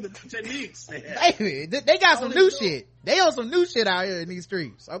so good. The techniques. Baby, they got some new shit. They on some new shit out here in these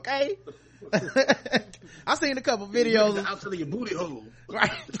streets. Okay. I seen a couple videos outside of your booty hole.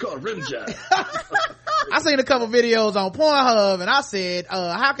 Right. It's called rim job. I seen a couple videos on Pornhub and I said,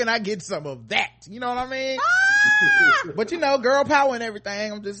 how can I get some of that? You know what I mean? But girl power and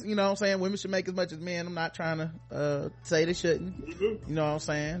everything. I'm just, I'm saying women should make as much as men. I'm not trying to say they shouldn't. You know what I'm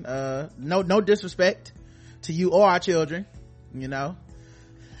saying? No disrespect to you or our children,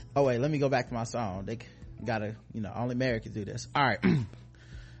 Oh wait, let me go back to my song. They gotta, only married can do this. All right.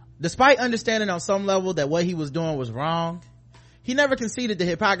 Despite understanding on some level that what he was doing was wrong, he never conceded the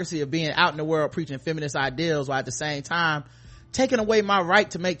hypocrisy of being out in the world preaching feminist ideals while at the same time taking away my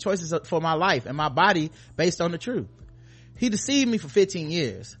right to make choices for my life and my body based on the truth. He deceived me for 15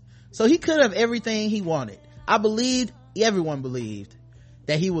 years. So he could have everything he wanted. Everyone believed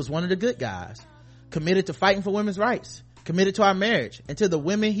that he was one of the good guys, committed to fighting for women's rights, committed to our marriage and to the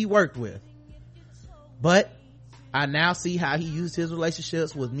women he worked with. But I now see how he used his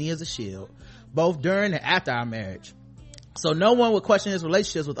relationships with me as a shield, both during and after our marriage. So no one would question his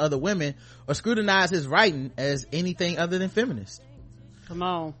relationships with other women or scrutinize his writing as anything other than feminist. Come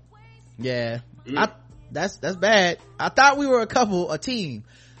on. Yeah. That's bad. I thought we were a team.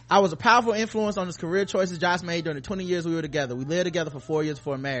 I was a powerful influence on his career choices Josh made during the 20 years we were together. We lived together for 4 years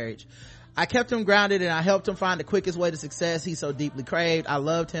before marriage. I kept him grounded and I helped him find the quickest way to success he so deeply craved. I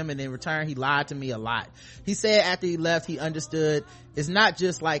loved him and in return he lied to me a lot. He said after he left he understood it's not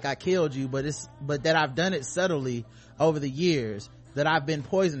just like I killed you, but that I've done it subtly over the years, that I've been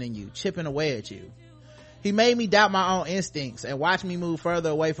poisoning you, chipping away at you. He made me doubt my own instincts and watch me move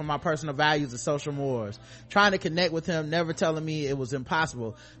further away from my personal values and social mores. Trying to connect with him, never telling me it was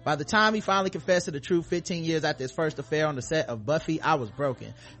impossible. By the time he finally confessed to the truth 15 years after his first affair on the set of Buffy, I was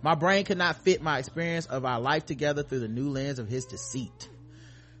broken. My brain could not fit my experience of our life together through the new lens of his deceit.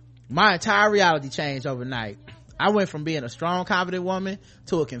 My entire reality changed overnight. I went from being a strong, confident woman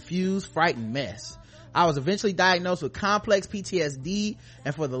to a confused, frightened mess. I was eventually diagnosed with complex PTSD,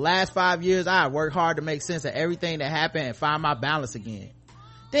 and for the last 5 years I worked hard to make sense of everything that happened and find my balance again.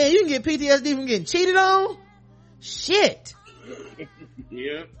 Damn, you can get PTSD from getting cheated on? Shit.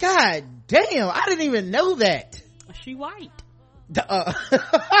 Yeah. God damn, I didn't even know that. She white. Oh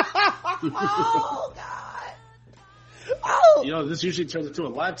God. Oh. You know, this usually turns into a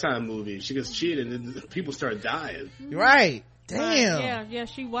Lifetime movie. She gets cheated and people start dying. Right. Damn. Yeah,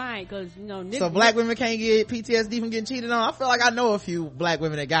 she white, cause you know. So black women can't get PTSD from getting cheated on. I feel like I know a few black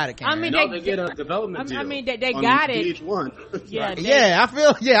women that got it. Karen. I mean, they get a development deal. I mean, they got it. VH1. Yeah, I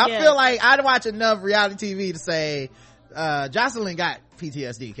feel like I'd watch enough reality TV to say, Jocelyn got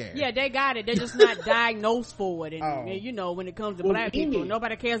PTSD, Karen. Yeah, they got it. They're just not diagnosed for it. And you know, when it comes to black people,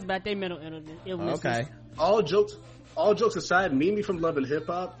 nobody cares about their mental illness. Okay. All jokes aside, Mimi from Love and Hip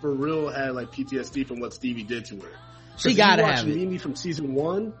Hop for real had like PTSD from what Stevie did to her. She gotta have it. Mimi from season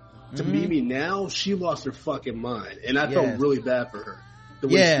 1 to Mimi now, she lost her fucking mind, and I felt really bad for her the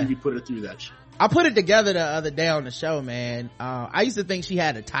way Stevie put her through that shit. I put it together the other day on the show, man. I used to think she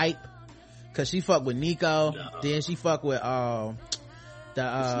had a type because she fucked with Nico, then she fucked with the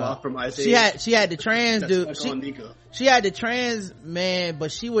Sloth from Ice Age. She had the trans dude. She had the trans man,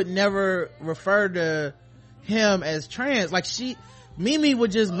 but she would never refer to him as trans. Like Mimi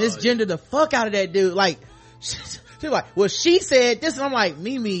would just misgender the fuck out of that dude. Like she's like, well, she said this, and I'm like,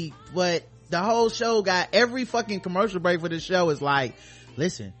 Mimi, but the whole show got every fucking commercial break for this show is like,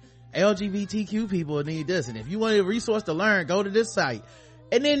 listen, LGBTQ people need this, and if you want a resource to learn, go to this site.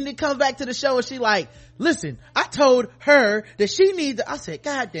 And then it comes back to the show and she like, listen, I told her that she needs to, I said,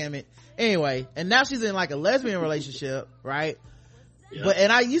 God damn it. Anyway, and now she's in like a lesbian relationship, right? Yeah. But,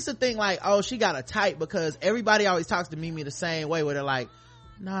 and I used to think like, oh, she got a type because everybody always talks to Mimi the same way where they're like,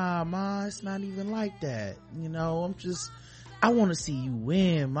 nah, ma, it's not even like that. You know, I want to see you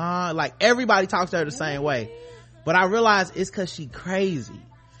win, ma. Like everybody talks to her the same way. But I realize it's cause she crazy.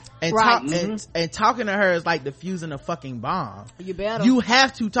 And, and talking to her is like diffusing a fucking bomb. You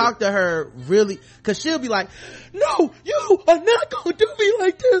have to talk to her really, cause she'll be like, no, you are not gonna do me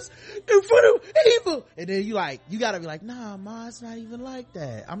like this in front of Ava. And then you gotta be like, nah, ma, it's not even like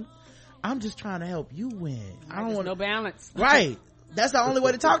that. I'm just trying to help you win. I don't want no balance. Right. That's the only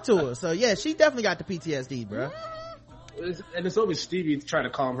way to talk to her. So yeah, she definitely got the PTSD, bro. And it's always Stevie trying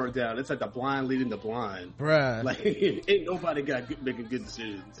to calm her down. It's like the blind leading the blind, bruh. Like ain't nobody making good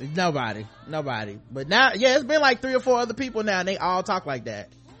decisions. Nobody. But now, yeah, it's been like 3 or 4 other people now, and they all talk like that.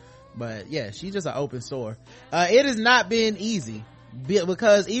 But yeah, she's just an open sore. It has not been easy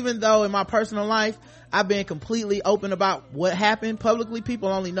because even though in my personal life I've been completely open about what happened publicly, people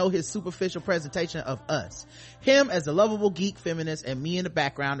only know his superficial presentation of us, him as a lovable geek feminist, and me in the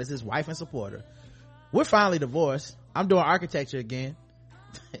background as his wife and supporter. We're finally divorced. I'm doing architecture again.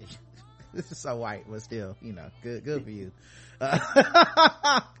 This is so white, but still, you know, good for you.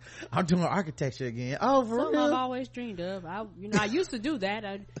 I'm doing architecture again. Oh, for something real? I've always dreamed of. I used to do that.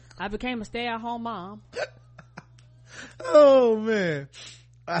 I became a stay-at-home mom. Oh man.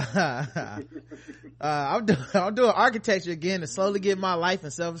 I'm doing architecture again to slowly get my life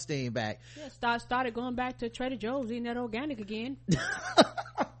and self-esteem back. Yeah, started going back to Trader Joe's, eating that organic again.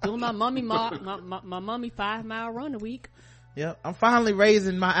 Doing my mummy 5-mile run a week. Yep, I'm finally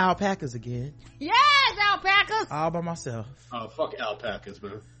raising my alpacas again. Yes, alpacas! All by myself. Oh, fuck alpacas,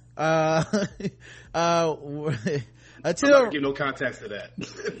 man. Until I'm not give no context to that.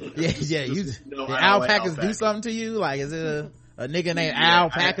 yeah, alpacas do something to you? Like, is it a nigga named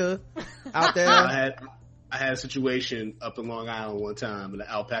Alpaca out there? I had a situation up in Long Island one time, and the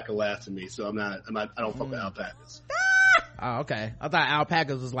alpaca laughed at me. So I don't fuck with alpacas. Oh, okay. I thought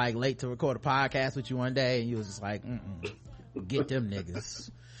alpacas was like late to record a podcast with you one day, and you was just like, get them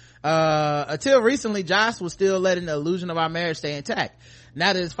niggas. Until recently, Josh was still letting the illusion of our marriage stay intact.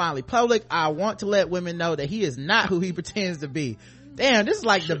 Now that it's finally public, I want to let women know that he is not who he pretends to be. Damn, this is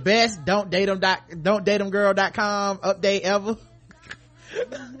like the best don'tdateemgirl.com update ever.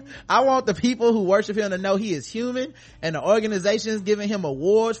 I want the people who worship him to know he is human, and the organizations giving him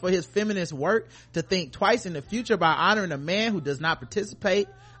awards for his feminist work to think twice in the future by honoring a man who does not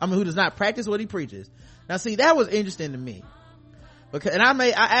practice what he preaches. Now see, that was interesting to me, because, and I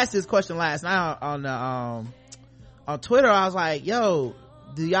asked this question last night on Twitter. I was like, yo,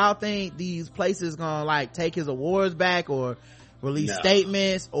 do y'all think these places gonna like take his awards back or release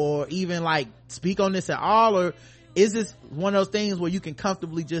statements or even like speak on this at all, or is this one of those things where you can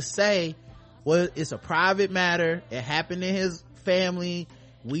comfortably just say, well, it's a private matter, it happened in his family,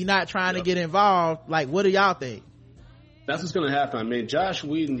 we not trying to get involved? Like, what do y'all think? That's what's gonna happen. I mean, Josh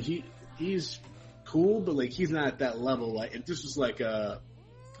Whedon, he's cool, but like he's not at that level. Like if this was like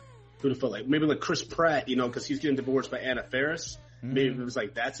who'd have felt like maybe like Chris Pratt, you know, because he's getting divorced by Anna Faris. Maybe if it was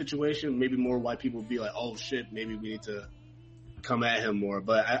like that situation, maybe more white people would be like, oh shit, maybe we need to come at him more,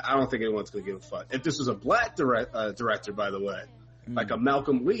 but I don't think anyone's going to give a fuck. If this was a black director, by the way, like a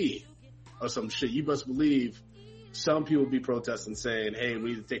Malcolm Lee or some shit, you must believe some people would be protesting saying, hey, we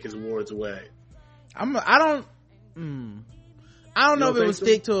need to take his awards away. I don't know if it would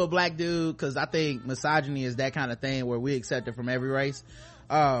stick to a black dude, because I think misogyny is that kind of thing where we accept it from every race.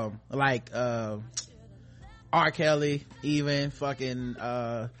 Like R. Kelly, even fucking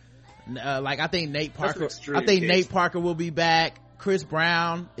like I think Nate Parker will be back. Chris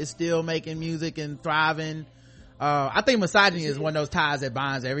Brown is still making music and thriving. I think misogyny is one of those ties that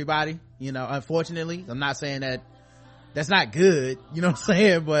binds everybody, you know. Unfortunately, I'm not saying that that's not good, you know what I'm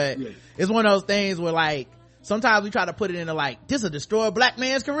saying, but it's one of those things where like sometimes we try to put it into like, this will destroy a black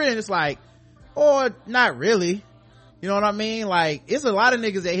man's career, and it's like, or not really, you know what I mean? Like, it's a lot of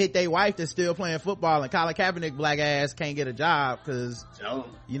niggas that hit their wife that's still playing football, and Colin Kaepernick black ass can't get a job because,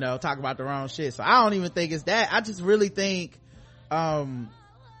 you know, talk about the wrong shit. So I don't even think it's that. I just really think the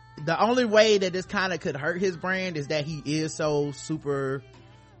only way that this kind of could hurt his brand is that he is so super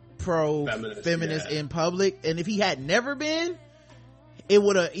pro feminist in public, and if he had never been, it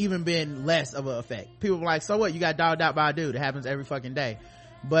would have even been less of an effect. People were like, so what, you got dogged out by a dude. It happens every fucking day.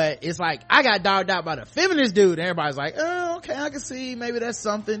 But it's like, I got dogged out by the feminist dude, and everybody's like, oh, okay, I can see maybe that's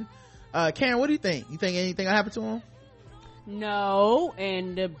something. Karen, what do you think? You think anything will happen to him? No,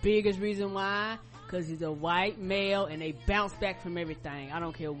 and the biggest reason why, because he's a white male and they bounce back from everything. I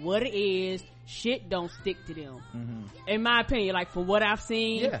don't care what it is, shit don't stick to them. In my opinion, like from what I've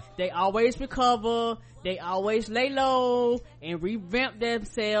seen, they always recover, they always lay low and revamp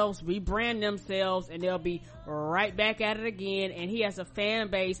themselves, rebrand themselves, and they'll be right back at it again. And he has a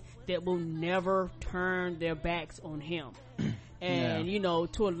fan base that will never turn their backs on him. And you know,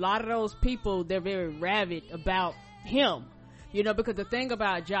 to a lot of those people, they're very rabid about him, you know, because the thing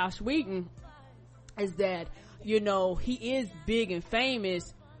about Josh Whedon is that, you know, he is big and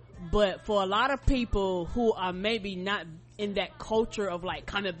famous, but for a lot of people who are maybe not in that culture of like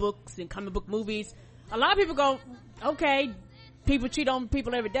comic books and comic book movies, a lot of people go, okay, people cheat on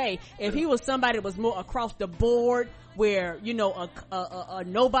people every day. If he was somebody that was more across the board, where, you know, a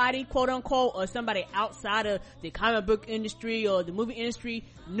nobody, quote unquote, or somebody outside of the comic book industry or the movie industry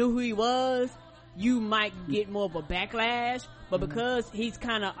knew who he was, you might get more of a backlash. But because he's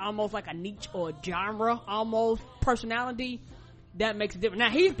kind of almost like a niche or a genre almost personality, that makes it different. Now,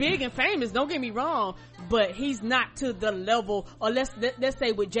 he's big and famous, don't get me wrong, but he's not to the level, or let's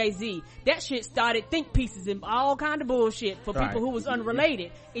say with Jay-Z, that shit started think pieces and all kind of bullshit for people who was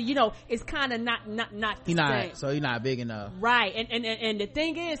unrelated. And, you know, it's kind of not the same. So he's not big enough. Right. And the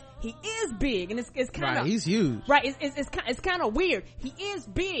thing is, he is big, and it's kind of, he's huge. Right. It's kind of weird. He is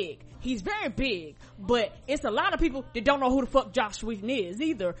big. He's very big, but it's a lot of people that don't know who the fuck Josh Whedon is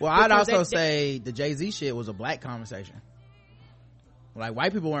either. Well, I'd also say the Jay-Z shit was a black conversation. Like,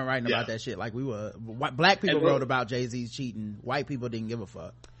 white people weren't writing about that shit like we were. Black people wrote about Jay-Z's cheating. White people didn't give a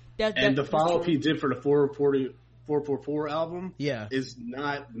fuck. And the follow-up he did for the 444 album is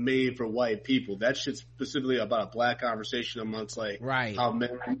not made for white people. That shit's specifically about a black conversation amongst like how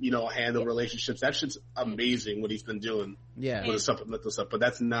men, you know, handle relationships. That shit's amazing what he's been doing with the supplemental stuff, but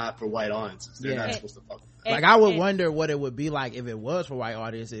that's not for white audiences. They're not supposed to fuck. Like, I would wonder what it would be like if it was for white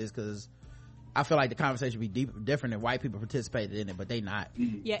audiences, because I feel like the conversation would be different if white people participated in it, but they not.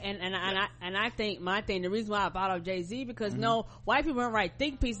 Yeah, and I think my thing, the reason why I brought up Jay-Z, because no, white people don't write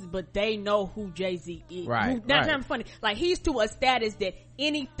think pieces, but they know who Jay-Z is. Not funny. Like, he's to a status that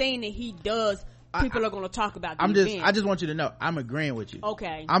anything that he does, people are going to talk about. I just want you to know, I'm agreeing with you.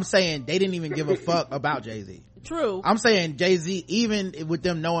 Okay. I'm saying they didn't even give a fuck about Jay-Z. True. I'm saying Jay-Z, even with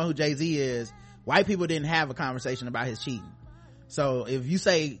them knowing who Jay-Z is, white people didn't have a conversation about his cheating. So if you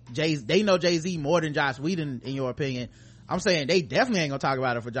say they know Jay-Z more than Josh Whedon, in your opinion, I'm saying they definitely ain't gonna talk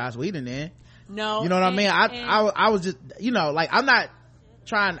about it for Josh Whedon then. No. You know what I mean? I was just, you know, like, I'm not,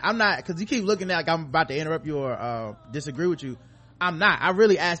 cause you keep looking at like I'm about to interrupt you or disagree with you. I'm not. I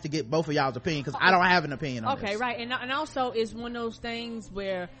really asked to get both of y'all's opinion, because I don't have an opinion on this. Okay, right. And also it's one of those things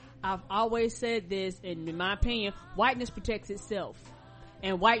where I've always said this, and in my opinion, whiteness protects itself.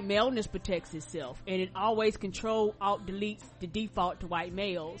 And white maleness protects itself, and it always deletes the default to white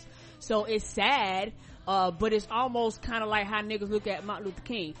males. So it's sad, but it's almost kind of like how niggas look at Martin Luther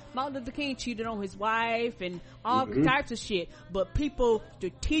King. Martin Luther King cheated on his wife and all types of shit, but people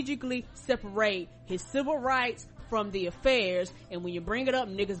strategically separate his civil rights from the affairs, and when you bring it up,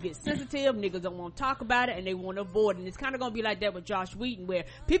 niggas get sensitive, niggas don't want to talk about it, and they want to avoid it. And it's kind of going to be like that with Josh Whedon, where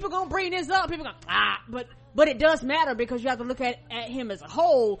people going to bring this up, people going, but it does matter, because you have to look at him as a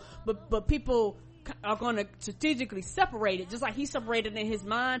whole, but people are going to strategically separate it, just like he separated in his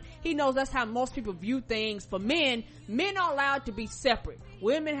mind. He knows that's how most people view things. For men are allowed to be separate.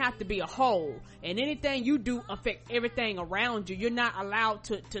 Women have to be a whole, and anything you do affect everything around you. You're not allowed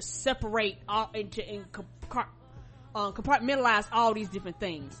to separate all and compartmentalize all these different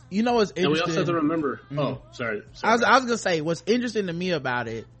things. You know what's interesting? And we also have to remember. Oh, sorry. I was gonna say what's interesting to me about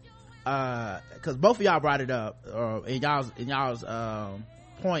it, because both of y'all brought it up in y'all's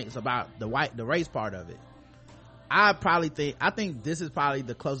points about the race part of it. I think this is probably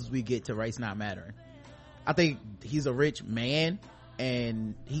the closest we get to race not mattering. I think he's a rich man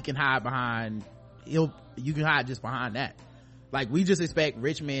and he can hide behind you can hide just behind that. Like, we just expect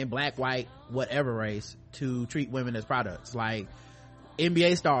rich men, black, white, whatever race, to treat women as products. Like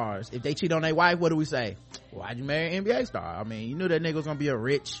NBA stars, if they cheat on their wife, what do we say? Why'd you marry an NBA star? I mean, you knew that nigga was gonna be a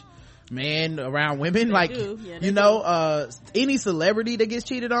rich man around women. They like any celebrity that gets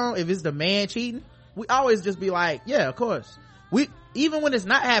cheated on, if it's the man cheating, we always just be like, yeah, of course. We, even when it's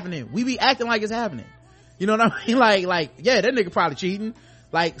not happening, we be acting like it's happening. You know what I mean? Like yeah, that nigga probably cheating.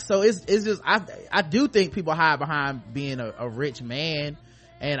 Like, so it's just, I do think people hide behind being a rich man,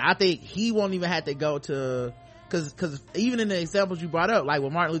 and I think he won't even have to go to, cause even in the examples you brought up, like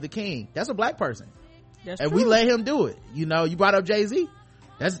with Martin Luther King, that's a black person. That's and true. We let him do it. You know, you brought up Jay-Z.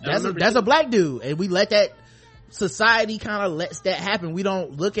 That's a black dude, and we let that, society kind of lets that happen. We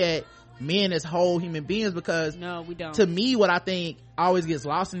don't look at men as whole human beings, because no, we don't. To me, what I think always gets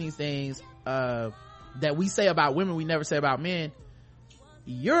lost in these things that we say about women, we never say about men.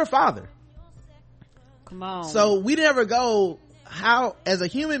 You're a father. Come on. So we never go, how as a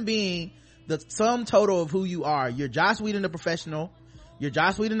human being, the sum total of who you are, you're Joss Whedon the professional, you're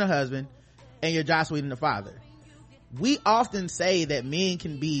Joss Whedon the husband, and you're Joss Whedon the father. We often say that men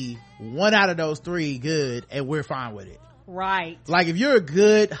can be one out of those three good, and we're fine with it. Right. Like, if you're a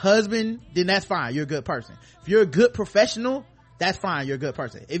good husband, then that's fine, you're a good person. If you're a good professional, that's fine, you're a good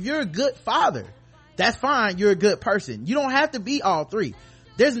person. If you're a good father, that's fine, you're a good person. You don't have to be all three.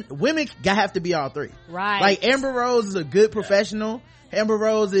 Women have to be all three. Right. Like, Amber Rose is a good professional. Amber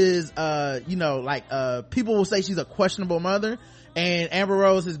Rose is people will say she's a questionable mother, and Amber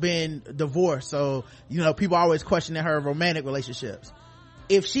Rose has been divorced, so people are always questioning her romantic relationships.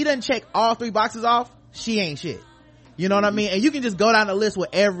 If she doesn't check all three boxes off, she ain't shit. You know what I mean? And you can just go down the list with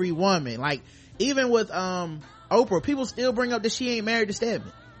every woman. Like, even with Oprah, people still bring up that she ain't married to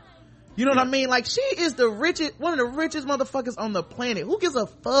Stedman. You know what I mean? Like, she is one of the richest motherfuckers on the planet. Who gives a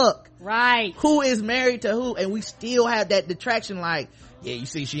fuck? Right. Who is married to who? And we still have that detraction, like, yeah, you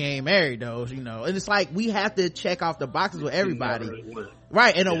see, she ain't married though, And it's like, we have to check off the boxes with everybody.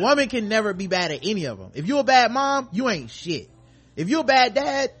 Right. And a woman can never be bad at any of them. If you're a bad mom, you ain't shit. If you're a bad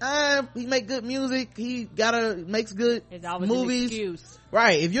dad, he make good music, he makes good movies. An excuse.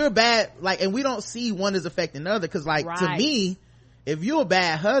 Right. If you're a bad, and we don't see one as affecting the other, cause to me, if you're a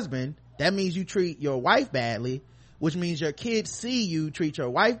bad husband, that means you treat your wife badly, which means your kids see you treat your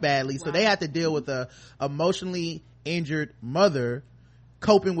wife badly. So they have to deal with a emotionally injured mother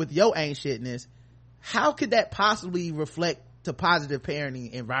coping with your ain't shitness. How could that possibly reflect to positive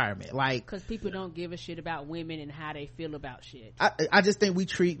parenting environment? Like, because people don't give a shit about women and how they feel about shit. I just think we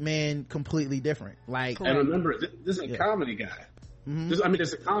treat men completely different. Like, and remember, this is a comedy guy. Mm-hmm. This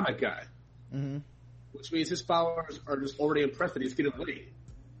is a comic guy. Mm-hmm. Which means his followers are just already impressed that he's getting laid.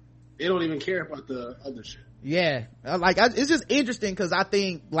 They don't even care about the other shit. Yeah. It's just interesting, because I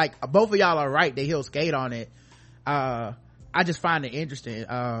think, both of y'all are right that he'll skate on it. I just find it interesting,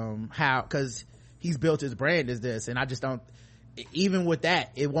 because he's built his brand as this, and I just don't, even with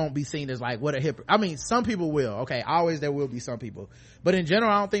that, it won't be seen as what a hypocrite. I mean, some people will. Okay. Always there will be some people. But in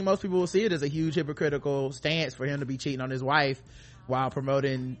general, I don't think most people will see it as a huge hypocritical stance for him to be cheating on his wife while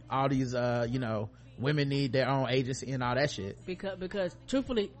promoting all these, women need their own agency and all that shit. Because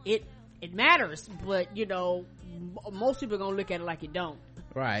truthfully, it matters, but most people are gonna look at it like it don't.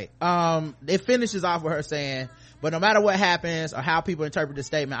 Right. It finishes off with her saying, but no matter what happens or how people interpret the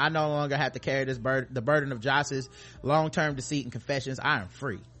statement, I no longer have to carry the burden of Joss's long-term deceit and confessions. I am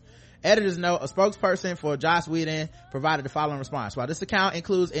free. Editor's note, a spokesperson for Joss Whedon provided the following response. While this account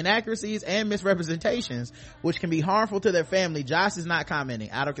includes inaccuracies and misrepresentations, which can be harmful to their family, Joss is not commenting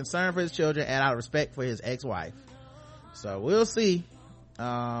out of concern for his children and out of respect for his ex-wife. So we'll see.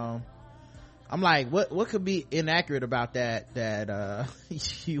 I'm like, what could be inaccurate about that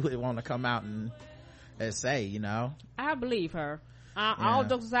you would want to come out and say, I believe her. All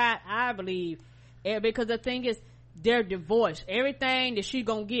jokes aside, I believe. Because the thing is, they're divorced. Everything that she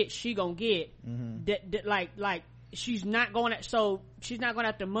gonna get. Mm-hmm. Like she's not going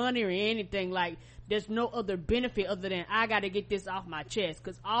after money or anything. Like, there's no other benefit other than I gotta get this off my chest,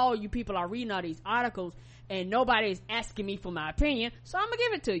 because all you people are reading all these articles and nobody is asking me for my opinion, so I'm gonna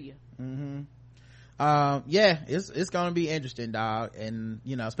give it to you. Yeah, it's gonna be interesting, dog. And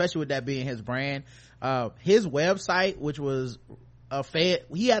you know, especially with that being his brand, his website, which was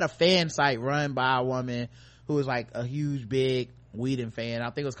he had a fan site run by a woman who was like a huge big Whedon fan. I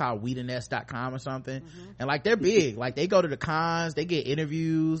think it was called Whedonest.com or something. And like, they're big, like they go to the cons, they get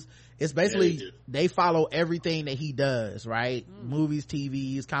interviews. It's basically they follow everything that he does, right? Movies,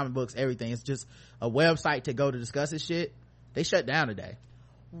 TVs, comic books, everything. It's just a website to go to discuss his shit. They shut down today.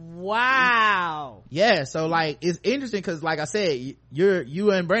 Wow. Yeah, so like, it's interesting because like I said,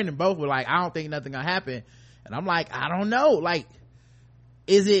 you and Brandon both were like, I don't think nothing gonna happen. And I'm like, I don't know, like,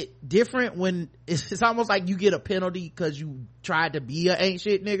 is it different when it's almost like you get a penalty because you tried to be a ain't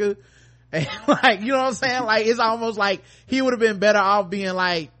shit nigga? And like, you know what I'm saying? Like, it's almost like he would have been better off being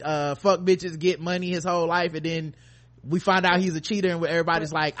like, fuck bitches, get money his whole life, and then we find out he's a cheater, and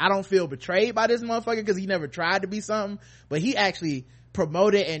everybody's like, I don't feel betrayed by this motherfucker because he never tried to be something, but he actually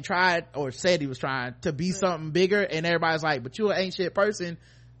promoted and tried, or said he was trying to be something bigger, and everybody's like, but you an ain't shit person,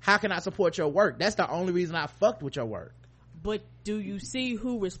 how can I support your work? That's the only reason I fucked with your work. But do you see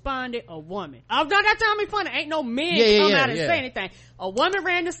who responded? A woman. Oh, don't that tell me funny. Ain't no men come out and say anything. A woman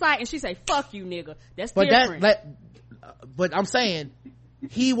ran the site and she say, fuck you, nigga. That's different. But I'm saying,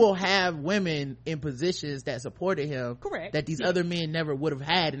 he will have women in positions that supported him. Correct. That these other men never would have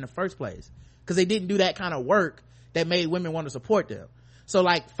had in the first place. Because they didn't do that kind of work that made women want to support them. So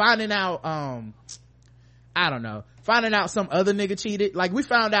like, finding out, I don't know, finding out some other nigga cheated. Like, we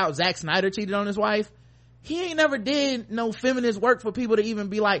found out Zack Snyder cheated on his wife. He ain't never did no feminist work for people to even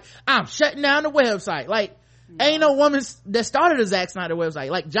be like, I'm shutting down the website. Like, ain't no woman that started a Zack Snyder website.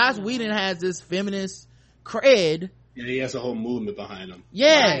 Like, Joss Whedon has this feminist cred. Yeah, he has a whole movement behind him.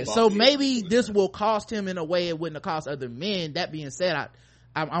 Yeah, right. So maybe this will cost him in a way it wouldn't have cost other men. That being said,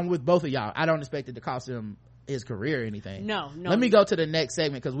 I'm with both of y'all. I don't expect it to cost him his career or anything. No. Let me go to the next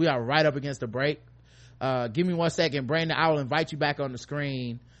segment because we are right up against the break. Give me 1 second, Brandon. I will invite you back on the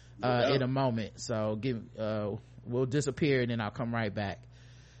screen in a moment, so we'll disappear and then I'll come right back.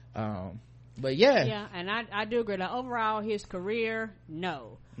 But yeah, and I do agree. Like, overall, his career,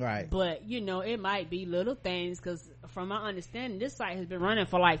 no, right, but you know, it might be little things, because from my understanding, this site has been running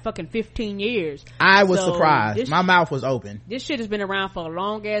for like fucking 15 years. I was surprised. My mouth was open. This shit has been around for a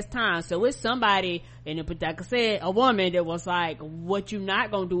long ass time, so it's somebody, and like I said, a woman that was like, what you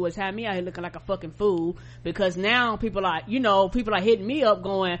not gonna do is have me out here looking like a fucking fool, because now people are hitting me up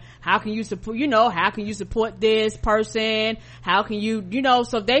going, how can you support this person, how can you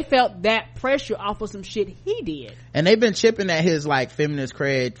so they felt that pressure off of some shit he did, and they've been chipping at his like feminist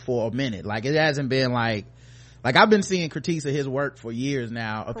cred for a minute. Like, it hasn't been like I've been seeing critiques of his work for years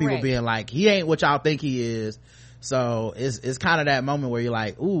now, of people being like, he ain't what y'all think he is. So it's kind of that moment where you're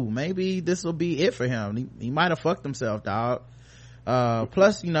like, ooh, maybe this will be it for him. He might have fucked himself, dog.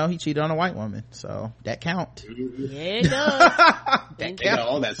 Plus, he cheated on a white woman, so that count. Yeah, it does. That count.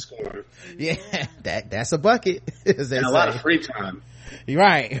 All that score. Yeah, that's a bucket. And a lot of free time.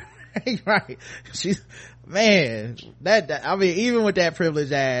 Right. Right. Man, I mean, even with that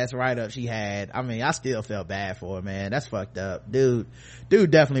privileged ass write-up she had, I mean, I still felt bad for her, man. That's fucked up. Dude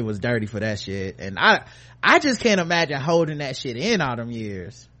definitely was dirty for that shit. And I just can't imagine holding that shit in all them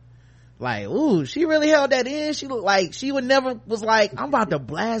years. Like, ooh, she really held that in. She looked like she would never was like, I'm about to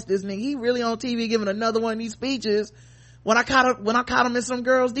blast this nigga. He really on TV giving another one of these speeches when I caught him in some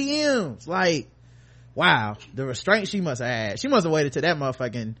girl's DMs. Like, wow, the restraint she must have had. She must have waited till that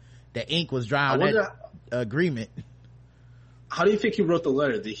motherfucking, the ink was dry on that agreement. How do you think he wrote the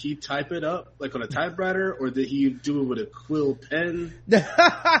letter? Did he type it up like on a typewriter, or did he do it with a quill pen? He's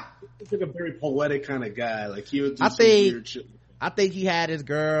like a very poetic kind of guy. Like, he would do some weird shit. I think he had his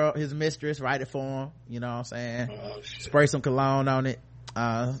mistress write it for him. You know what I'm saying? Spray some cologne on it.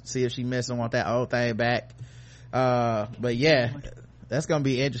 See if she missing, want that old thing back. But yeah, that's gonna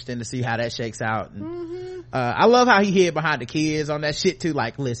be interesting to see how that shakes out. And, I love how he hid behind the kids on that shit too.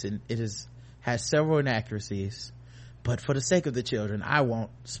 Like, listen, has several inaccuracies, but for the sake of the children, I won't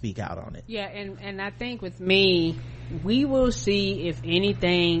speak out on it. Yeah, and I think with me, we will see if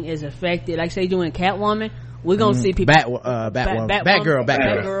anything is affected. Like, say doing Catwoman, we're gonna see people Batgirl.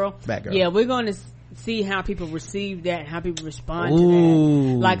 Yeah, we're gonna see how people receive that, how people respond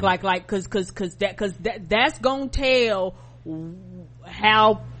to that. Like, cause that's gonna tell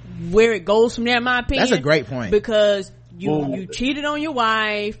where it goes from there, in my opinion. That's a great point. Because you cheated on your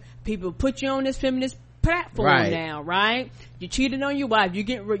wife, people put you on this feminist platform now, right? You cheated on your wife.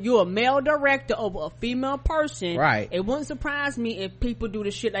 You're a male director over a female person. Right. It wouldn't surprise me if people do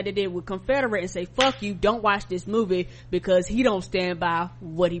the shit like they did with Confederate and say, fuck you, don't watch this movie because he don't stand by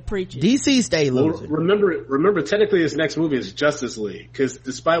what he preaches. DC stay losing. Well, remember, technically his next movie is Justice League, because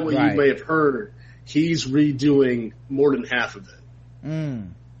despite what you may have heard, he's redoing more than half of it.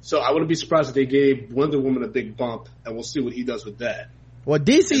 So I wouldn't be surprised if they gave Wonder Woman a big bump, and we'll see what he does with that. Well,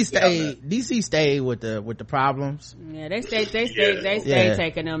 DC stayed with the problems. Yeah, they stay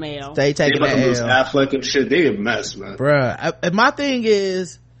taking them L. Stay taking that L. Affleck and shit, they a mess, man. Bruh, my thing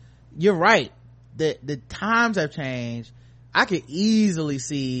is, you're right. The times have changed. I could easily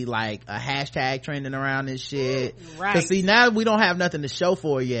see like a hashtag trending around this shit. Right. Cause see, now we don't have nothing to show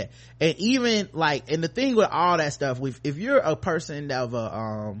for it yet. And even like, and the thing with all that stuff, if you're a person of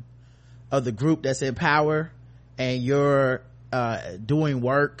the group that's in power and you're doing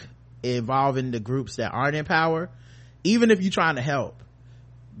work involving the groups that aren't in power, even if you're trying to help,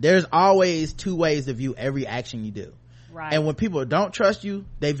 there's always two ways to view every action you do. Right. And when people don't trust you,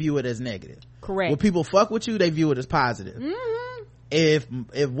 they view it as negative. Correct. When people fuck with you, they view it as positive. If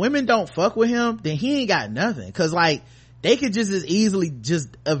women don't fuck with him, then he ain't got nothing. Cause like, they could just as easily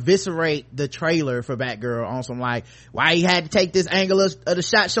just eviscerate the trailer for Batgirl on some like, why he had to take this angle of the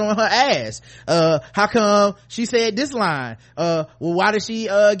shot showing her ass? How come she said this line? Well, why did she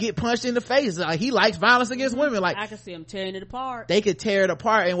get punched in the face? Like, he likes violence against women. Like, I can see him tearing it apart. They could tear it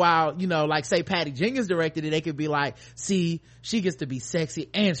apart, and while, you know, like say Patty Jenkins directed it, they could be like, see, she gets to be sexy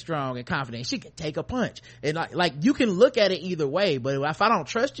and strong and confident. She can take a punch. And like you can look at it either way, but if I don't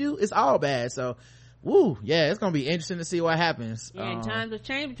trust you, it's all bad. So, woo, yeah, it's gonna be interesting to see what happens. Yeah, and times have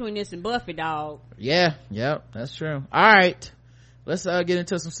changed between this and Buffy, dog. Yeah, yep, that's true. All right, let's get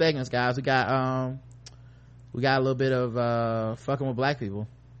into some segments, guys. We got a little bit of fucking with black people.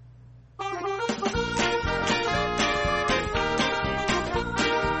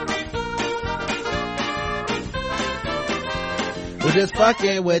 We're just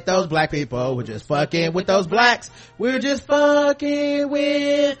fucking with those black people. We're just fucking with those blacks. We're just fucking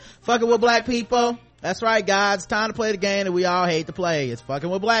with black people. That's right, guys. It's time to play the game that we all hate to play. It's fucking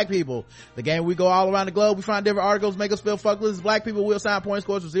with black people. The game we go all around the globe. We find different articles, make us feel fuckless. Black people will assign point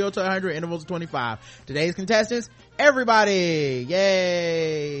scores from 0 to 100, intervals of 25. Today's contestants, everybody.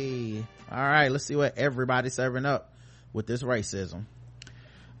 Yay. All right, let's see what everybody's serving up with this racism.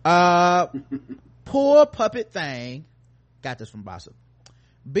 Poor puppet thing. Got this from Bossip.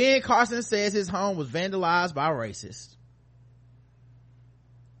 Ben Carson says his home was vandalized by racists.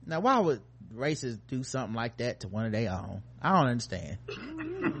 Now, why would racists do something like that to one of their own? I don't understand.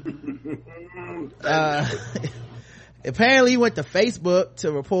 Apparently he went to Facebook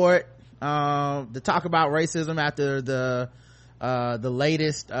to report to talk about racism after the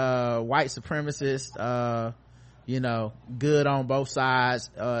latest white supremacist good on both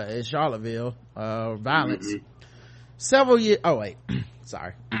sides in Charlottesville violence. Several years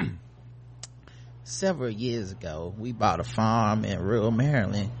ago, we bought a farm in rural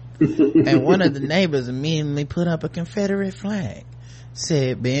Maryland, and one of the neighbors immediately put up a Confederate flag,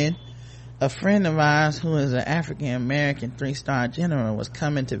 said Ben. A friend of ours who is an African American 3-star general was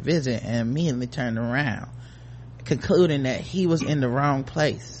coming to visit and immediately turned around, concluding that he was in the wrong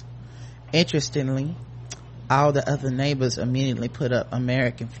place. Interestingly, all the other neighbors immediately put up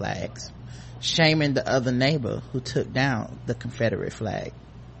American flags, shaming the other neighbor who took down the Confederate flag.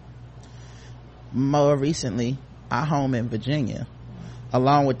 More recently, our home in Virginia,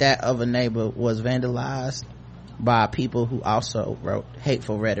 along with that of a neighbor, was vandalized by people who also wrote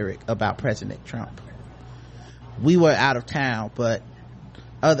hateful rhetoric about President Trump. We were out of town, but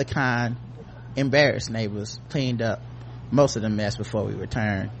other kind, embarrassed neighbors cleaned up most of the mess before we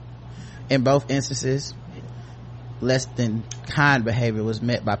returned. In both instances, less than kind behavior was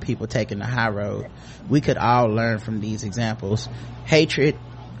met by people taking the high road. We could all learn from these examples. Hatred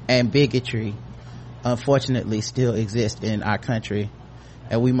and bigotry unfortunately still exist in our country,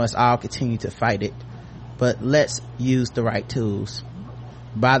 and we must all continue to fight it, but let's use the right tools.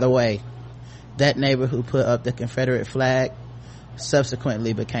 By the way, that neighbor who put up the Confederate flag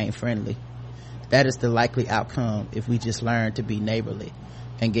subsequently became friendly. That is the likely outcome if we just learn to be neighborly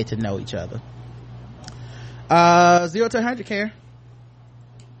and get to know each other. 0 to 100, Karen.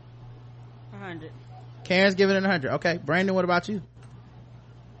 100. Karen's giving it 100. Okay, Brandon, what about you?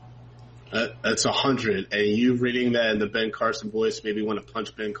 That's 100, and you reading that in the Ben Carson voice made me want to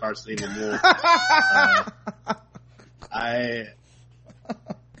punch Ben Carson even more. I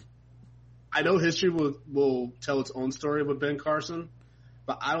know history will tell its own story with Ben Carson,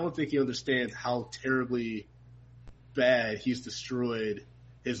 but I don't think he understands how terribly bad he's destroyed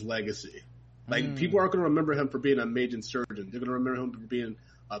his legacy. Like, people aren't going to remember him for being a major surgeon. They're going to remember him for being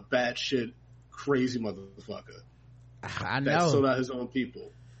a batshit crazy motherfucker. I know. That sold out his own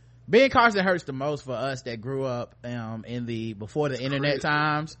people. Ben Carson hurts the most for us that grew up before the internet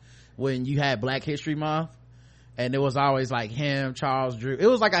times, when you had Black History Month, and it was always like him, Charles Drew. It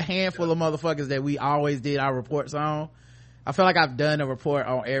was like a handful of motherfuckers that we always did our reports on. I feel like I've done a report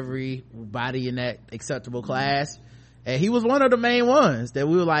on everybody in that acceptable class, and he was one of the main ones that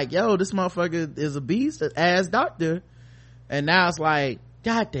we were like, yo, this motherfucker is a beast ass doctor. And now it's like,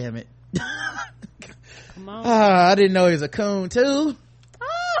 god damn it. Come on. I didn't know he was a coon too.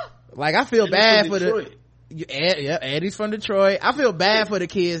 Like, I feel bad for Eddie's from Detroit. I feel bad for the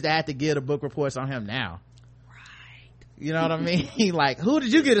kids that have to get the book reports on him now. Right. You know what I mean? Like, who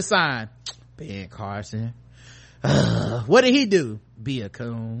did you get assigned? Ben Carson. What did he do? Be a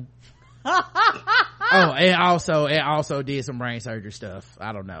coon. And also did some brain surgery stuff.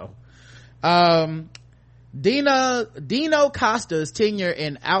 I don't know. Dino Costa's tenure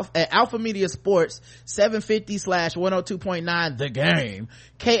at Alpha Media Sports 750/102.9 The Game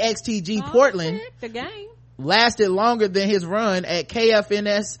KXTG Portland The Game lasted longer than his run at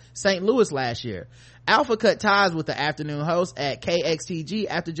KFNS St. Louis last year. Alpha cut ties with the afternoon host at KXTG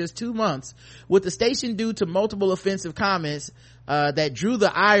after just 2 months, with the station due to multiple offensive comments that drew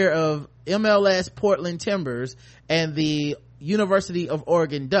the ire of MLS Portland Timbers and the University of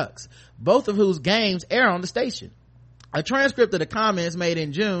Oregon Ducks, both of whose games air on the station. A transcript of the comments made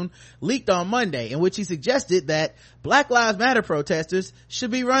in June leaked on Monday, in which he suggested that Black Lives Matter protesters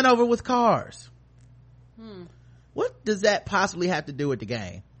should be run over with cars. What does that possibly have to do with the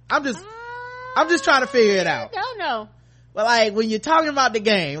game? I'm just trying to figure it out. I don't know. But like, when you're talking about the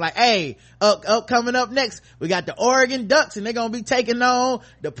game, like, hey, coming up next, we got the Oregon Ducks, and they're gonna be taking on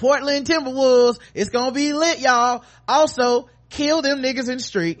the Portland Timberwolves. It's gonna be lit, y'all. Also, kill them niggas in the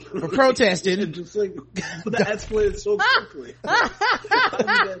street for protesting. Just like, but that escalated so quickly.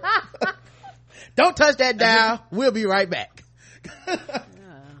 Don't touch that dial. We'll be right back.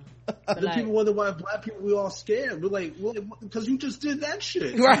 The people wonder why black people, we all scared. We're like, well, because you just did that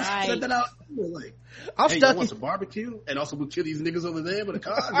shit. Right. Said that out. We're like, I'm hey, stuck. You want some barbecue? And also we'll kill these niggas over there with a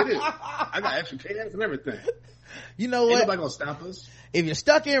car? Get it. I got extra cans and everything. You know what? Ain't nobody gonna stop us. If you're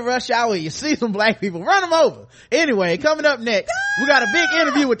stuck in rush hour, you see some black people, run them over. Anyway, coming up next, we got a big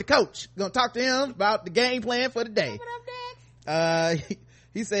interview with the coach. Gonna talk to him about the game plan for the day.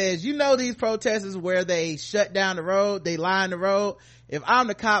 He says, you know, these protesters where they shut down the road, they line the road. If I'm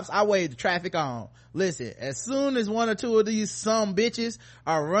the cops, I wave the traffic on. Listen, as soon as one or two of these some bitches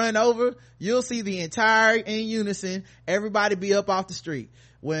are run over, you'll see the entire in unison, everybody be up off the street.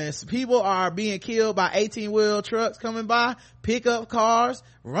 When people are being killed by 18-wheel trucks coming by, pickup cars,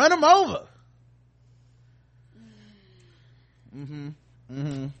 run them over.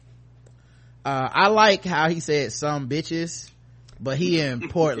 I like how he said some bitches, but he in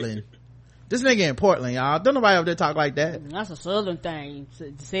Portland. This nigga in Portland, y'all. Don't nobody up there talk like that. That's a southern thing.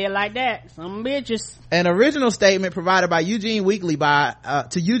 Say it like that. Some bitches. An original statement provided by Eugene Weekly by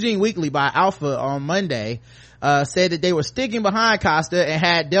Alpha on Monday said that they were sticking behind Costa and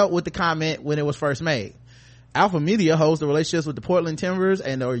had dealt with the comment when it was first made. Alpha Media holds the relationships with the Portland Timbers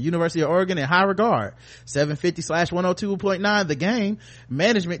and the University of Oregon in high regard. 750/102.9 The Game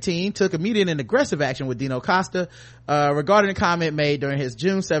management team took immediate and aggressive action with Dino Costa regarding the comment made during his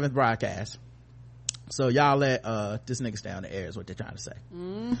June 7th broadcast. So y'all let this nigga stay on the air is what they're trying to say.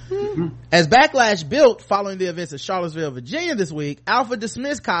 As backlash built following the events of Charlottesville, Virginia this week, Alpha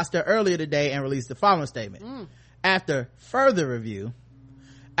dismissed Costa earlier today and released the following statement. After further review,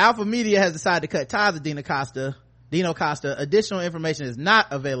 Alpha Media has decided to cut ties with Dino Costa. Additional information is not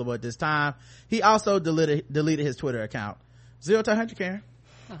available at this time. He also deleted his Twitter account. 0 to 100, Karen?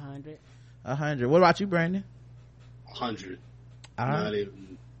 100. What about you, Brandon? 100. Not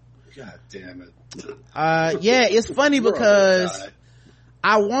even. God damn it. Yeah, it's funny because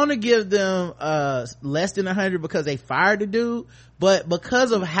I want to give them less than 100 because they fired the dude, but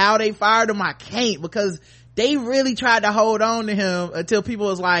because of how they fired him, I can't, because they really tried to hold on to him until people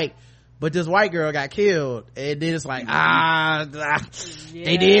was like, but this white girl got killed, and then it's like,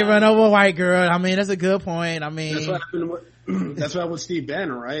 they did run over a white girl. I mean, that's a good point. I mean, that's what happened with Steve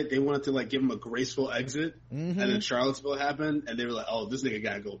Bannon, right? They wanted to like give him a graceful exit, and then Charlottesville happened, and they were like, oh, this nigga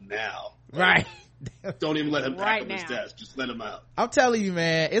gotta go now. Right. Don't even let him pack up his desk. Just let him out. I'm telling you,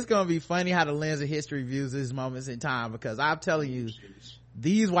 man, it's gonna be funny how the lens of history views these moments in time, because I'm telling you,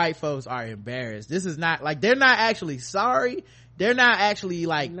 these white folks are embarrassed. This is not like, they're not actually sorry. They're not actually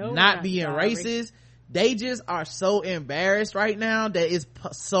like not being racist. They just are so embarrassed right now that it's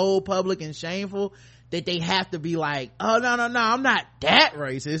so public and shameful that they have to be like, oh no, I'm not that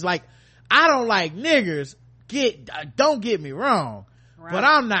racist. Like, I don't like niggers. Don't get me wrong. Right. But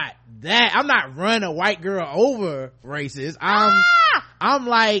I'm not running a white girl over racist. I'm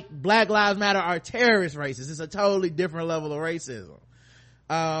like Black Lives Matter are terrorist racist. It's a totally different level of racism.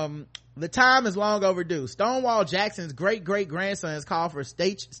 The time is long overdue. Stonewall Jackson's great-great-grandson has called for a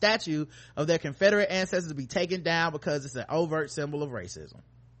statue of their Confederate ancestors to be taken down because it's an overt symbol of racism.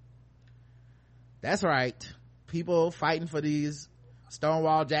 That's right. People fighting for these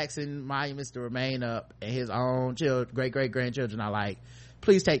Stonewall Jackson monuments to remain up, and his own great-great-grandchildren are like,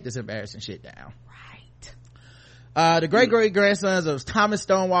 please take this embarrassing shit down. The great-great-grandsons of Thomas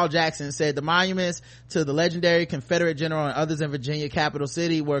Stonewall Jackson said the monuments to the legendary Confederate general and others in Virginia capital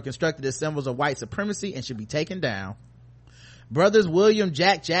city were constructed as symbols of white supremacy and should be taken down. Brothers William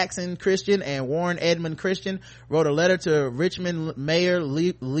Jack Jackson Christian and Warren Edmund Christian wrote a letter to Richmond Mayor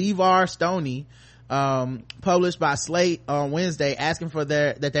Levar Stoney, published by Slate on Wednesday, asking for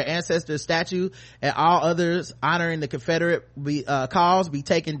that their ancestors' statue and all others honoring the Confederate cause be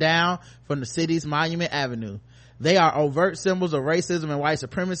taken down from the city's Monument Avenue. They are overt symbols of racism and white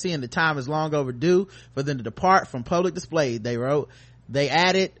supremacy, and the time is long overdue for them to depart from public display, they wrote. They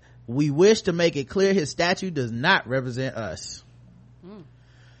added, we wish to make it clear his statue does not represent us.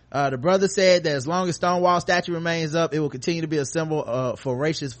 The brother said that as long as Stonewall statue remains up, it will continue to be a symbol for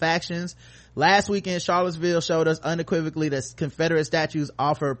racist factions. Last weekend, Charlottesville showed us unequivocally that Confederate statues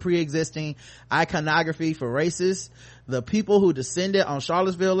offer pre-existing iconography for racists. The people who descended on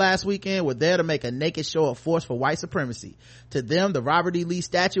Charlottesville last weekend were there to make a naked show of force for white supremacy. To them, the Robert E. Lee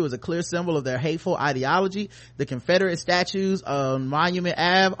statue is a clear symbol of their hateful ideology. The Confederate statues on Monument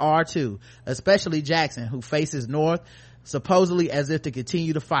Ave are too, especially Jackson, who faces north, supposedly as if to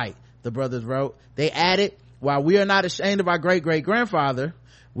continue to fight, the brothers wrote. They added, while we are not ashamed of our great-great-grandfather,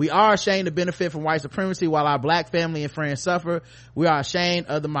 we are ashamed to benefit from white supremacy while our black family and friends suffer. We are ashamed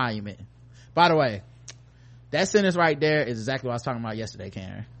of the monument. By the way, that sentence right there is exactly what I was talking about yesterday,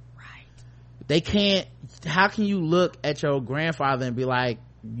 Karen. Right. They can't, how can you look at your grandfather and be like,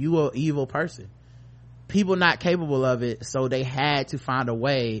 you an evil person? People not capable of it, so they had to find a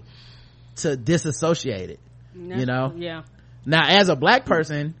way to disassociate it. You know? Yeah. Now, as a black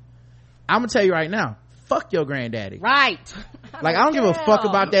person, I'm gonna tell you right now, fuck your granddaddy. Right. Like, I don't give a fuck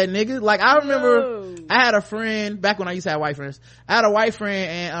about that nigga. Like, I remember I had a friend back when I used to have white friends. I had a white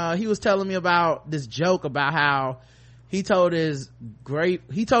friend, and he was telling me about this joke about how he told his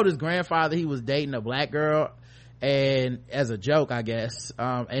grandfather he was dating a black girl, and as a joke, I guess,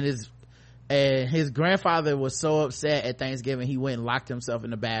 and his grandfather was so upset at Thanksgiving he went and locked himself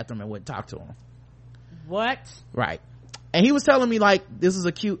in the bathroom and wouldn't talk to him. What? Right. And he was telling me, like, this is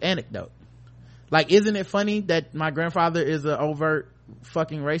a cute anecdote. Like, isn't it funny that my grandfather is an overt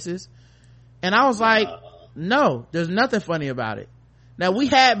fucking racist? And I was like, no, there's nothing funny about it. Now, we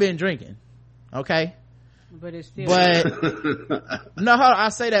had been drinking, okay? But it's still... But, no, hold on,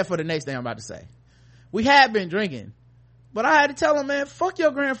 I'll say that for the next thing I'm about to say. We had been drinking. But I had to tell him, man, fuck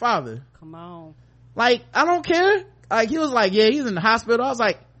your grandfather. Come on. Like, I don't care. Like, he was like, yeah, he's in the hospital. I was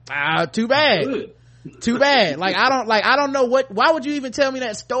like, too bad. Good. Too bad. Like, I don't know why would you even tell me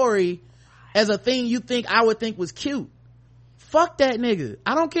that story as a thing you think I would think was cute? Fuck that nigga.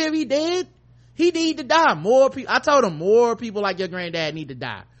 I don't care if he dead. He need to die. More people, I told him more people like your granddad need to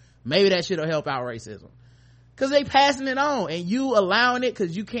die. Maybe that shit'll help out racism. Cause they passing it on and you allowing it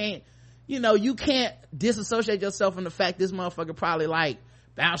cause you can't disassociate yourself from the fact this motherfucker probably like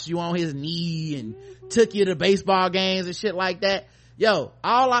bounced you on his knee and took you to baseball games and shit like that. Yo,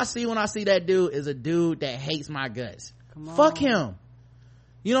 all I see when I see that dude is a dude that hates my guts. Fuck him.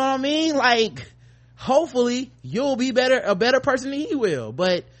 You know what I mean? Like, hopefully you'll be a better person than he will.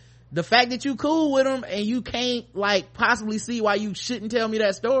 But the fact that you cool with him and you can't like possibly see why you shouldn't tell me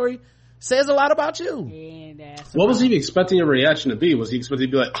that story says a lot about you. Yeah, what was he expecting your reaction to be? Was he expecting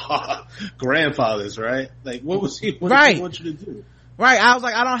to be like, grandfathers, right? Like, what was he, what did he want you to do? Right. I was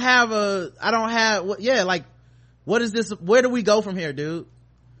like, like, what is this? Where do we go from here, dude?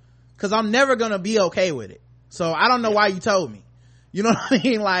 Cause I'm never gonna be okay with it. So I don't know why you told me. You know what I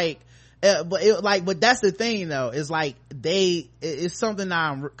mean? Like, but that's the thing though. It's like it's something that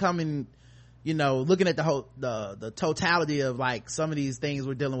I'm coming, looking at the totality of like some of these things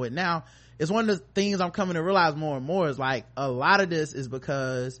we're dealing with now. It's one of the things I'm coming to realize more and more is like a lot of this is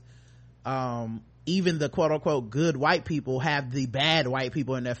because, even the quote unquote good white people have the bad white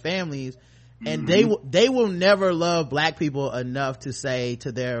people in their families. And they will never love black people enough to say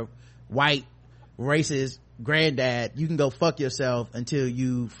to their white racist granddad, you can go fuck yourself until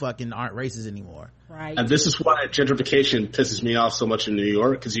you fucking aren't racist anymore. Right. And this is why gentrification pisses me off so much in New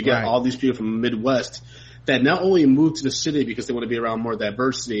York, because you got all these people from the Midwest that not only move to the city because they want to be around more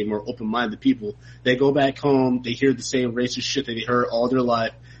diversity, more open-minded people. They go back home, they hear the same racist shit that they heard all their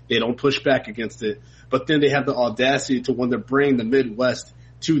life. They don't push back against it. But then they have the audacity to want to bring the Midwest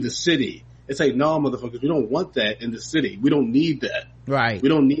to the city. It's like, no, motherfuckers, we don't want that in the city. We don't need that. Right. We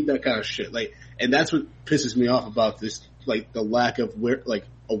don't need that kind of shit. Like, and that's what pisses me off about this, like, the lack of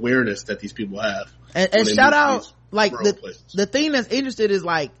awareness that these people have. And shout out, like, the thing that's interesting is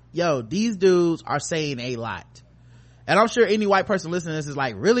like, yo, these dudes are saying a lot. And I'm sure any white person listening to this is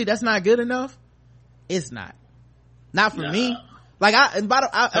like, really? That's not good enough? It's not. Not for me. Like, some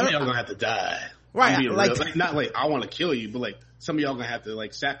of y'all gonna have to die. Right. Like, not like, I want to kill you, but like, some of y'all gonna have to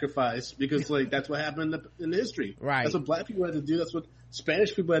like sacrifice because like, that's what happened in history. Right. That's what black people had to do. That's what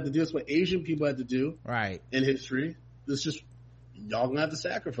Spanish people had to do. That's what Asian people had to do. Right. In history. It's just, y'all gonna have to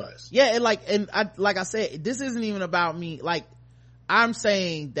sacrifice. Yeah. And like I said, this isn't even about me. Like, I'm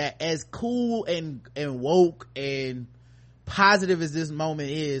saying that as cool and woke and positive as this moment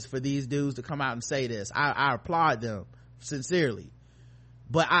is for these dudes to come out and say this, I applaud them sincerely.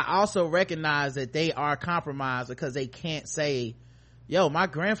 But I also recognize that they are compromised because they can't say, yo, my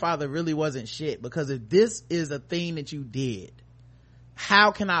grandfather really wasn't shit, because if this is a thing that you did,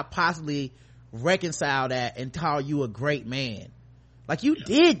 how can I possibly reconcile that and call you a great man? Like, you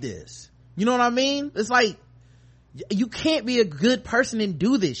did this. You know what I mean? It's like, you can't be a good person and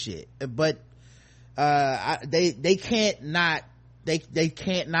do this shit. But they can't not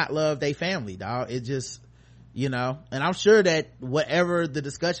love their family, dog. It just, you know, and I'm sure that whatever the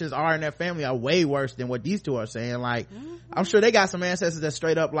discussions are in their family are way worse than what these two are saying. Like, I'm sure they got some ancestors that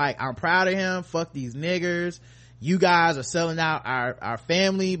straight up like, I'm proud of him, fuck these niggers, you guys are selling out our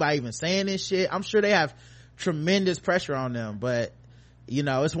family by even saying this shit. I'm sure they have tremendous pressure on them. But, you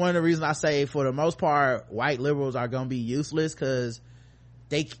know, it's one of the reasons I say, for the most part, white liberals are gonna be useless, because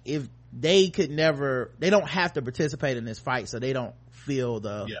they don't have to participate in this fight, so they don't feel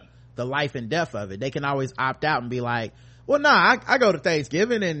the life and death of it. They can always opt out and be like, well, nah, I go to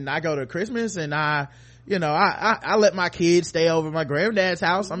Thanksgiving and I go to Christmas and I let my kids stay over at my granddad's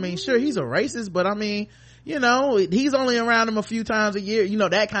house. I mean, sure, he's a racist, but I mean, you know, he's only around them a few times a year. You know,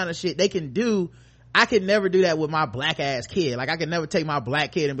 that kind of shit they can do. I could never do that with my black ass kid. Like, I could never take my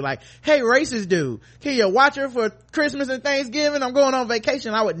black kid and be like, hey, racist dude, can you watch her for Christmas and Thanksgiving? I'm going on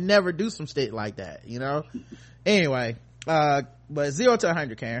vacation. I would never do some shit like that, you know? Anyway, but 0 to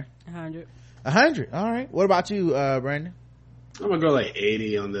 100, Karen. 100. All right. What about you, Brandon? I'm gonna go like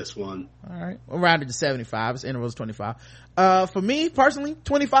 80 on this one. All right. We'll round it to 75. Its interval's 25. For me personally,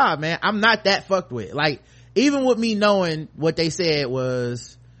 25, man. I'm not that fucked with. Like, even with me knowing what they said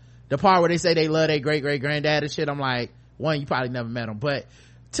was the part where they say they love their great great granddad and shit, I'm like, one, you probably never met him, but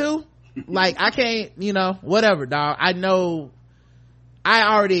two, like, I can't, you know, whatever, dog. I know I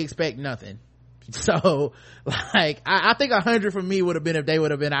already expect nothing. So, like, I think 100 for me would have been if they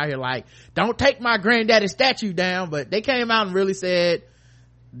would have been out here like, don't take my granddaddy's statue down. But they came out and really said,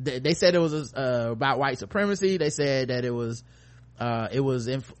 they said it was about white supremacy. They said that it was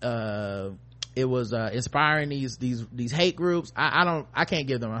inspiring these hate groups. I can't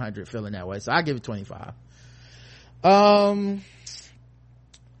give them 100 feeling that way, so I give it 25. What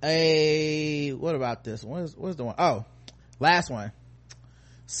about this one? What's the one? Oh, last one.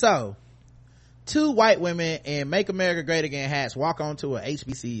 So, 2 white women in Make America Great Again hats walk onto a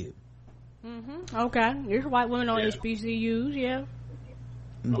HBCU. Okay, there's white women on HBCUs. Yeah,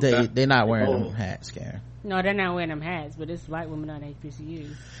 they're not wearing them hats, Karen. No, they're not wearing them hats, but it's white women on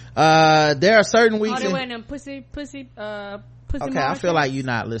HBCUs. There are certain weeks. They're wearing them pussy. Okay, I feel like you're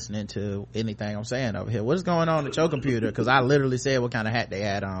not listening to anything I'm saying over here. What's going on at your computer? Because I literally said what kind of hat they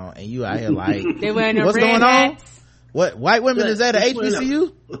had on, and you out here like, they wearing them what's red going hats? on? What white women is at a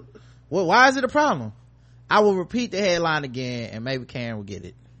HBCU? Well, why is it a problem? I will repeat the headline again, and maybe Karen will get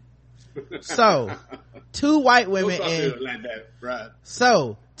it. So, 2 white women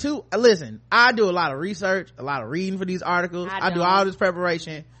listen, I do a lot of research, a lot of reading for these articles. I do all this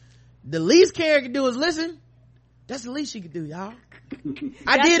preparation. The least Karen can do is listen. That's the least she can do, y'all.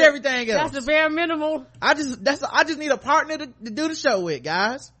 I did everything else. That's the bare minimal. I just need a partner to do the show with,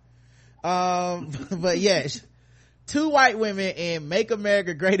 guys. But yes, 2 white women in Make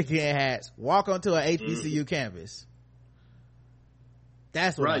America Great Again hats walk onto an HBCU campus.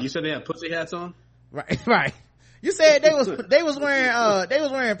 That's right. You said they had pussy hats on? Right. You said they was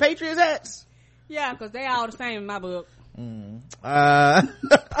wearing Patriots hats? Yeah, because they all the same in my book. Pink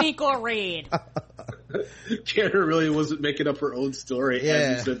or red. Karen really wasn't making up her own story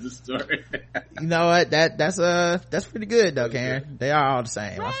as you said the story. You know what? That's pretty good though, Karen. They are all the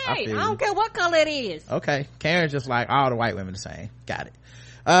same. Right. I feel I don't care what color it is. Okay. Karen's just like all the white women the same. Got it.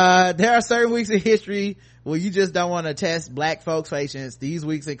 There are certain weeks in history where you just don't want to test black folks' patience. These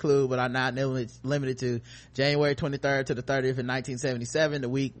weeks include, but are not limited to, January 23rd to the 30th in 1977, the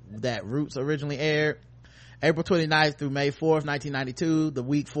week that Roots originally aired. April 29th through May 4th, 1992, the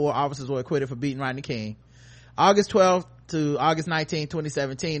week 4 officers were acquitted for beating Rodney King. August 12th to August 19th,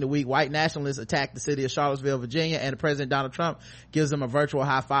 2017, the week white nationalists attacked the city of Charlottesville, Virginia, and President Donald Trump gives them a virtual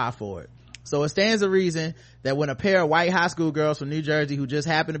high five for it. So it stands to reason that when a pair of white high school girls from New Jersey who just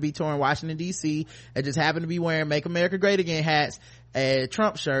happen to be touring Washington D.C. and just happen to be wearing Make America Great Again hats and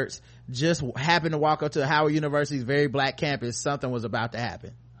Trump shirts just happen to walk up to Howard University's very black campus, something was about to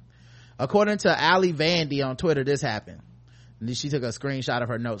happen. According to Ali Vandy on Twitter, this happened. And she took a screenshot of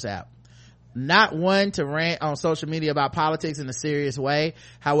her notes app. Not one to rant on social media about politics in a serious way.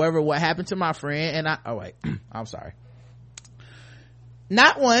 However, what happened to my friend and I'm sorry.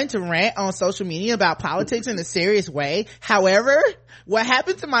 Not one to rant on social media about politics in a serious way. However, what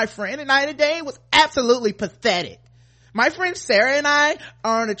happened to my friend and I today was absolutely pathetic. My friend Sarah and I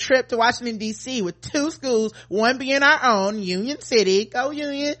are on a trip to Washington D.C. with 2 schools, one being our own, Union City, go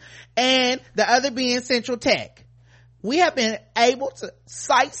Union, and the other being Central Tech. We have been able to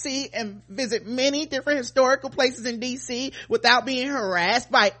sightsee and visit many different historical places in D.C. without being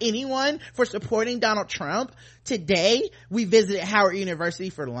harassed by anyone for supporting Donald Trump. Today, we visited Howard University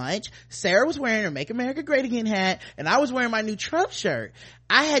for lunch. Sarah was wearing her Make America Great Again hat, and I was wearing my new Trump shirt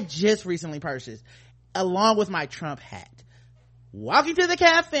I had just recently purchased, along with my Trump hat. Walking to the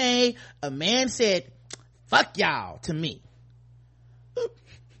cafe, a man said, "Fuck y'all," to me.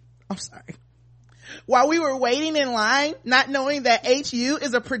 I'm sorry. While we were waiting in line, not knowing that HU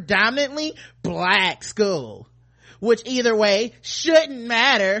is a predominantly black school, which either way shouldn't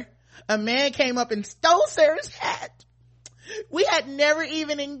matter, a man came up and stole Sarah's hat. We had never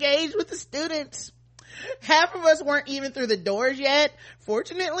even engaged with the students. Half of us weren't even through the doors yet.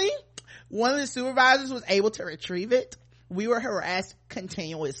 Fortunately, one of the supervisors was able to retrieve it. We were harassed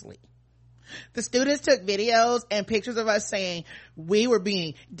continuously. The students took videos and pictures of us saying we were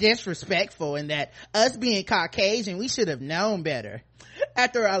being disrespectful and that us being Caucasian, we should have known better.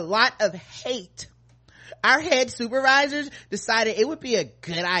 After a lot of hate, our head supervisors decided it would be a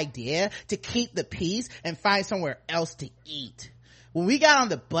good idea to keep the peace and find somewhere else to eat. When we got on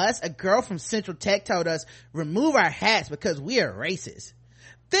the bus, a girl from Central Tech told us, remove our hats because we are racist.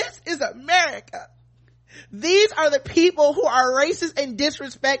 This is America. These are the people who are racist and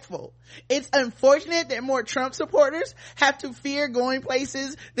disrespectful. It's unfortunate that more Trump supporters have to fear going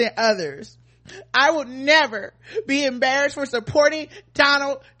places than others. I will never be embarrassed for supporting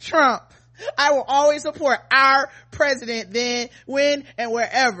Donald Trump. I will always support our president then, when, and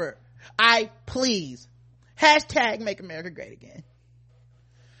wherever I please. Hashtag Make America Great Again.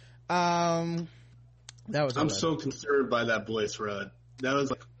 That was. I'm so concerned by that voice, Rod. That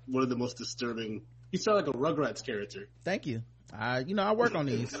was like one of the most disturbing. You sound like a Rugrats character. Thank you. I work on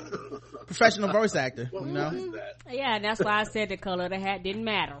these. Professional voice actor. What you know. is that? Yeah, and that's why I said the color of the hat didn't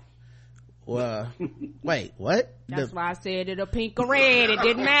matter. Well, wait, what? That's why I said it a pink or red. It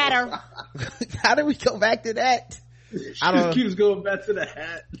didn't matter. How did we go back to that? She keeps going back to the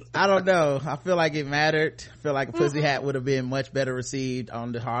hat. I don't know. I feel like it mattered. I feel like a pussy hat would have been much better received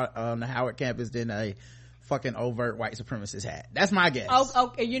on the Howard campus than a fucking overt white supremacist hat. That's my guess.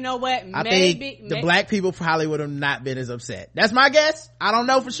 Okay, you know what? I think the black people probably would have not been as upset. That's my guess. I don't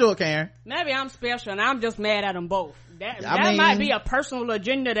know for sure, Karen. Maybe I'm special and I'm just mad at them both. That might be a personal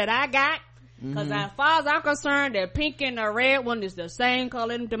agenda that I got. Because as far as I'm concerned, the pink and the red one is the same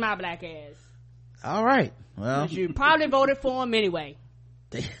color to my black ass. All right. Well, you probably voted for them anyway.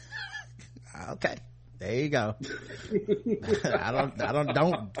 Okay. There you go.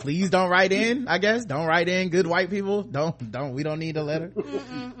 Please don't write in, I guess. Don't write in, good white people. We don't need a letter.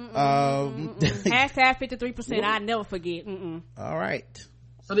 Hashtag 53%. I never forget. All right.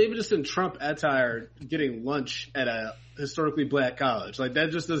 So they even just in Trump attire getting lunch at a historically black college. Like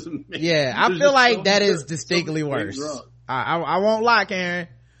that just doesn't make I feel like that is distinctly worse. I won't lie, Karen.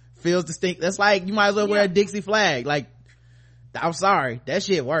 Feels distinct. That's like you might as well wear a Dixie flag. Like, I'm sorry, that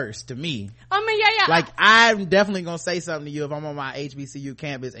shit worse to me. I mean, yeah. Like, I'm definitely gonna say something to you if I'm on my HBCU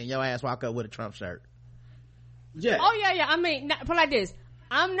campus and your ass walk up with a Trump shirt. Yeah. Oh yeah. I mean, put it like this.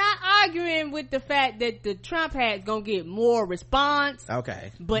 I'm not arguing with the fact that the Trump hat's gonna get more response.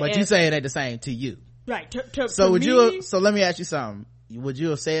 Okay. But you say it ain't the same to you. Right. So let me ask you something. Would you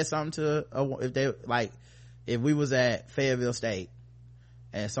have said something to if we was at Fayetteville State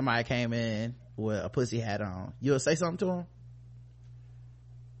and somebody came in with a pussy hat on, you'll say something to him?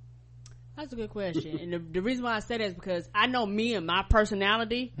 That's a good question. And the reason why I say that is because I know me and my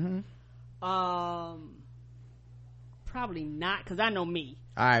personality. Probably not, because I know me.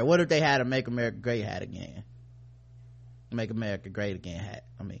 All right, what if they had a Make America Great hat again? Make America Great Again hat.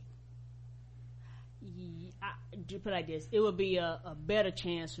 I mean, put it like this, it would be a better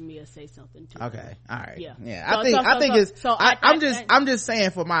chance for me to say something to okay them. All right, yeah. I think I'm just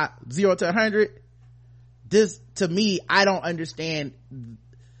saying, for my 0 to 100, this, to me, I don't understand.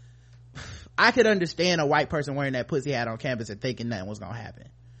 I could understand a white person wearing that pussy hat on campus and thinking nothing was gonna happen.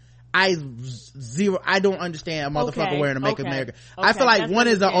 I don't understand a motherfucker wearing a Make America. I feel like one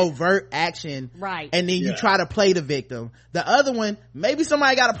is an overt action, right, and then you try to play the victim. The other one, maybe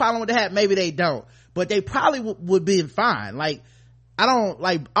somebody got a problem with the hat, maybe they don't, but they probably would be fine. Like, I don't,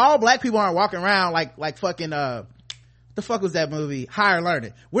 like, all black people aren't walking around like fucking the fuck was that movie, Higher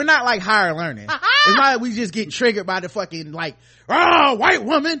Learning? We're not like Higher Learning. It's not like we just get triggered by the fucking, like, oh, white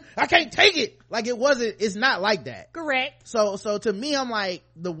woman, I can't take it. Like, it's not like that. Correct. So to me, I'm like,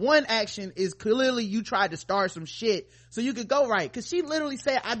 the one action is clearly you tried to start some shit so you could go right. Cause she literally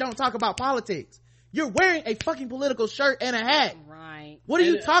said, I don't talk about politics. You're wearing a fucking political shirt and a hat. Right. What are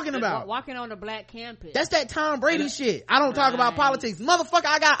you talking about? Walking on the black campus. That's that Tom Brady shit. I don't talk about politics. Motherfucker,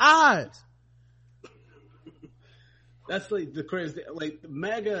 I got eyes. That's like the crazy, like the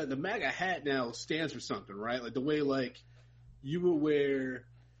MAGA hat now stands for something, right? Like the way, like, you would wear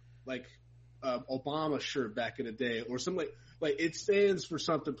like Obama shirt back in the day or something, like it stands for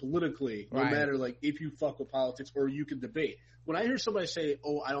something politically, no matter like if you fuck with politics or you can debate. When I hear somebody say,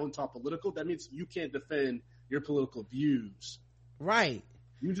 oh, I don't talk political, that means you can't defend your political views. Right.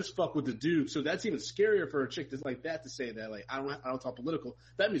 You just fuck with the dude. So that's even scarier for a chick that's like that to say that, like, I don't talk political.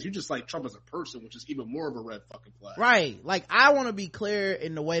 That means you just like Trump as a person, which is even more of a red fucking flag. Right. Like, I want to be clear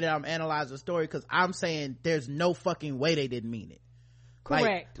in the way that I'm analyzing the story, because I'm saying there's no fucking way they didn't mean it.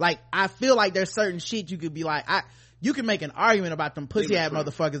 Correct. Like I feel like there's certain shit you could be like, you can make an argument about them pussy ass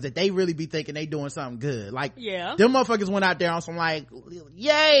motherfuckers that they really be thinking they doing something good. Like, them motherfuckers went out there on some like,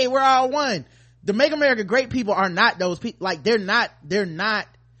 yay, we're all one. The Make America Great people are not those people. Like, they're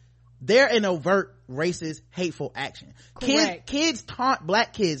an overt racist, hateful action. Kids taunt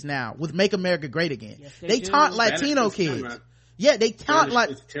black kids now with Make America Great Again. Yes, they taunt Latino kids. Yeah, they taunt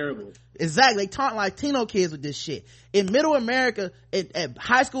it's terrible. Exactly. They taunt Latino kids with this shit. In middle America, at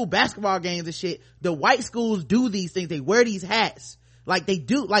high school basketball games and shit, the white schools do these things. They wear these hats. Like, they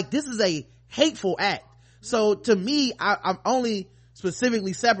do, like, this is a hateful act. So to me, I'm only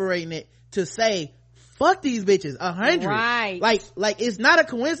specifically separating it to say, fuck these bitches, 100. Right. Like it's not a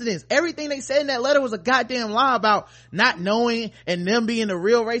coincidence. Everything they said in that letter was a goddamn lie about not knowing and them being the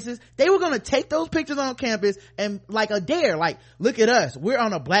real racists. They were gonna take those pictures on campus and like a dare, like, look at us, we're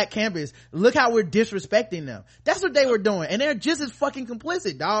on a black campus, look how we're disrespecting them. That's what they were doing, and they're just as fucking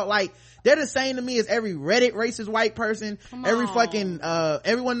complicit, dog. Like, they're the same to me as every Reddit racist white person, every fucking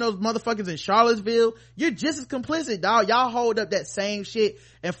every one of those motherfuckers in Charlottesville. You're just as complicit, dog. Y'all hold up that same shit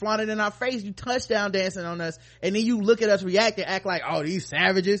and flaunt it in our face. You touchdown dancing on us, and then you look at us react and act like, oh, these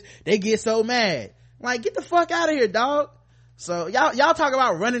savages, they get so mad. Like, get the fuck out of here, dog. So y'all talk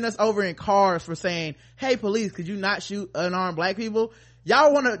about running us over in cars for saying, hey, police, could you not shoot unarmed black people?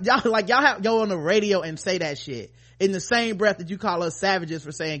 Y'all have go on the radio and say that shit in the same breath that you call us savages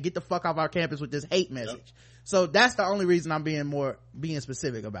for saying, get the fuck off our campus with this hate message. Yep. So that's the only reason I'm being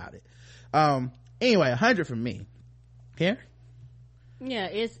specific about it. Anyway, 100 from me. Here? Yeah,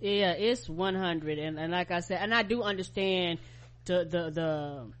 it's 100, and like I said, and I do understand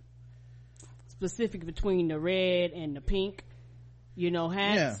the specific between the red and the pink,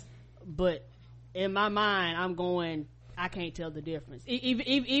 hats, but in my mind, I'm going, I can't tell the difference.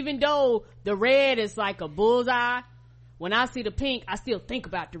 Even though the red is like a bullseye, when I see the pink, I still think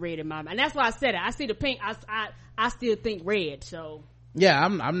about the red in my mind. And that's why I said it. I see the pink, I still think red. So yeah,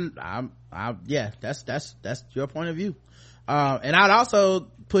 yeah, that's your point of view. And I'd also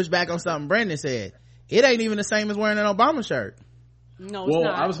push back on something Brandon said. It ain't even the same as wearing an Obama shirt. No, it's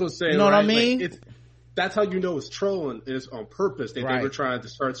not. I was gonna say, you know what I mean? Like, that's how you know it's trolling, is on purpose. They were trying to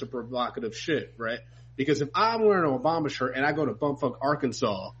start some provocative shit, right? Because if I'm wearing an Obama shirt and I go to Bumfuck,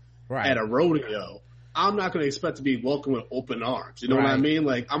 Arkansas at a rodeo, I'm not going to expect to be welcomed with open arms. You know what I mean?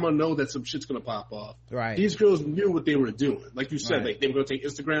 Like, I'm going to know that some shit's going to pop off. Right. These girls knew what they were doing. Like you said, like, they were going to take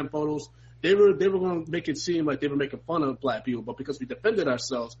Instagram photos. They were going to make it seem like they were making fun of black people, but because we defended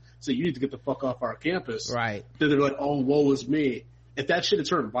ourselves, so you need to get the fuck off our campus. Right. Then they're like, oh, woe is me. If that shit had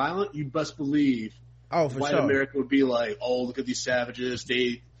turned violent, you best believe white America would be like, oh, look at these savages.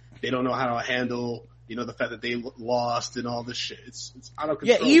 They don't know how to handle, the fact that they lost and all this shit. It's out of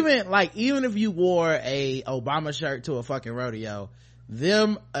control. Yeah, even if you wore a Obama shirt to a fucking rodeo,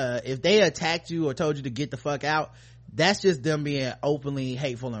 them, if they attacked you or told you to get the fuck out, that's just them being openly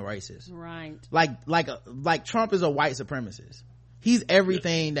hateful and racist. Right. Like Trump is a white supremacist. He's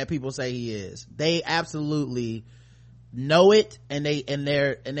everything that people say he is. They absolutely know it, and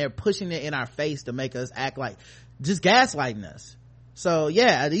they're pushing it in our face to make us act like, just gaslighting us. So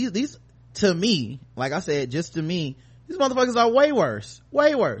yeah, these to me, like I said, just to me, these motherfuckers are way worse.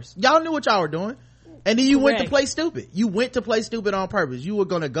 Y'all knew what y'all were doing, and then you went to play stupid. You went to play stupid on purpose. You were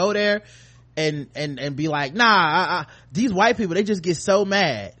gonna go there and be like, nah, these white people, they just get so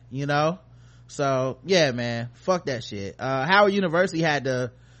mad, so yeah, man, fuck that shit. Howard University had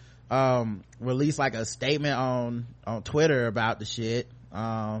to release like a statement on Twitter about the shit,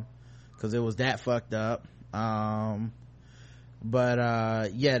 because it was that fucked up.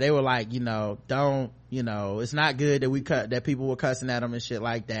 But yeah, they were like, don't, it's not good that that people were cussing at them and shit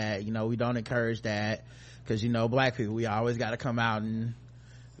like that. We don't encourage that, because black people, we always got to come out and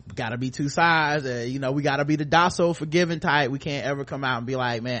gotta be two sides. We gotta be the docile, forgiving type. We can't ever come out and be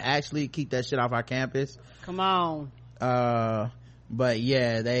like, man, actually keep that shit off our campus. Come on. But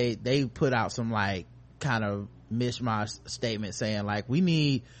yeah, they put out some like kind of mishmash statement saying like, we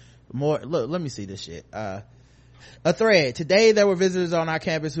need more. Look, let me see this shit. A thread. Today there were visitors on our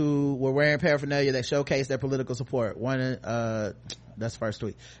campus who were wearing paraphernalia that showcased their political support. That's the first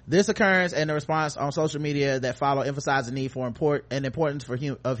tweet. This occurrence and the response on social media that follow emphasize the need for importance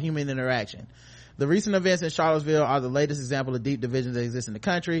of human interaction. The recent events in Charlottesville are the latest example of deep divisions that exist in the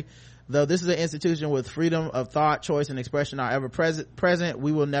country. Though this is an institution with freedom of thought, choice, and expression are ever present,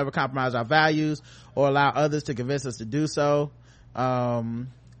 we will never compromise our values or allow others to convince us to do so.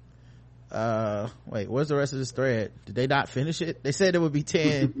 Wait, where's the rest of this thread? Did they not finish it? They said it would be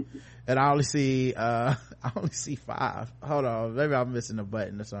 10 and I only see 5. Hold on, maybe I'm missing a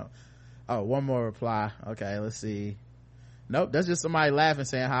button or something. Oh, one more reply. Okay, let's see. Nope, that's just somebody laughing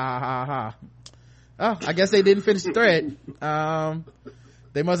saying ha ha ha. Oh, I guess they didn't finish the thread.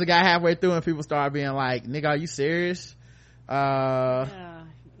 They must have got halfway through and people started being like, nigga, are you serious? Y'all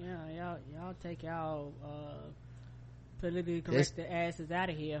take y'all politically correct asses out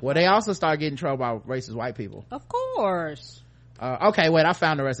of here. Well, they also start getting in trouble by racist white people. Of course. Okay, wait, I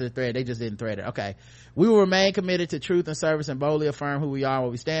found the rest of the thread. They just didn't thread it. Okay. We will remain committed to truth and service and boldly affirm who we are and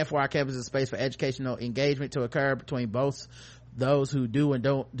what we stand for. Our campus is a space for educational engagement to occur between both those who do and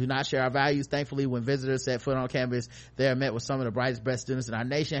do not share our values. Thankfully, when visitors set foot on campus, they are met with some of the brightest, best students in our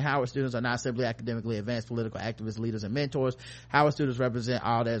nation. Howard students are not simply academically advanced political activists, leaders, and mentors. Howard students represent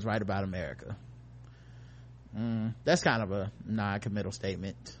all that is right about America. That's kind of a non-committal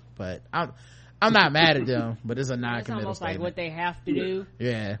statement, but I'm not mad at them, but it's a non-committal statement. It's almost like what they have to do.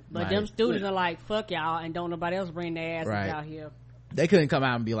 Yeah. But them students are like, fuck y'all, and don't nobody else bring their asses out here. They couldn't come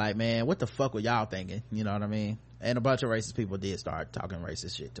out and be like, man, what the fuck were y'all thinking? You know what I mean? And a bunch of racist people did start talking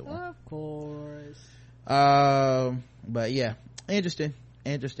racist shit to them. Of course. But yeah, interesting.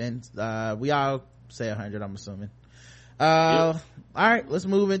 We all say 100, I'm assuming. All right, let's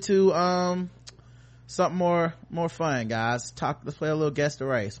move into something more fun, guys. Let's play a little guess the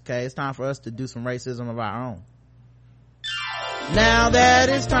race. Okay, it's time for us to do some racism of our own. Now that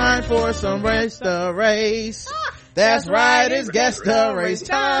it's time for some race the race. That's right, it's Guess the Race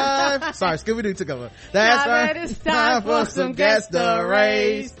time. Sorry, Scooby-Doo took over. That's right, it's time for some Guess the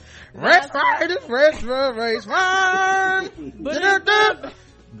Race. That's right, it's Race the Race time.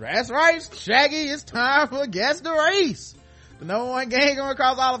 That's right, Shaggy, it's time for Guess the Race. The number one gang going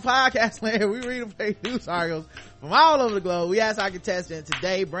across all the podcast land. We read and play news articles from all over the globe. We asked our contestant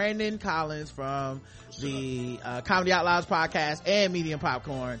today, Brandon Collins from the Comedy Out Loud podcast and Medium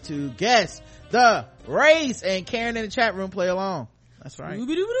Popcorn, to guess the race, and Karen in the chat room play along. That's right.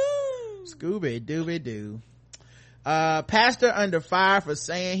 Scooby-Dooby-Doo. Pastor under fire for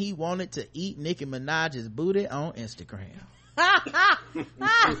saying he wanted to eat Nicki Minaj's booty on Instagram.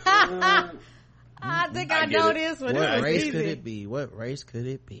 I think I know this one. What race could it be?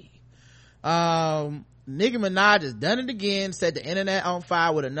 Nicki Minaj has done it again, set the internet on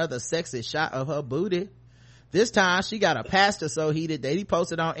fire with another sexy shot of her booty. This time she got a pastor so heated that he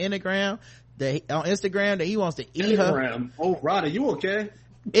posted on Innagram on Instagram that he wants to eat her. Oh, Rod, are you okay?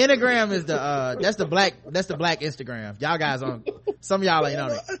 Innagram is that's the black Instagram. Y'all guys on, some of y'all ain't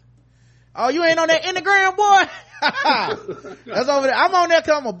on it. Oh, you ain't on that Innagram, boy? That's over there. I'm on there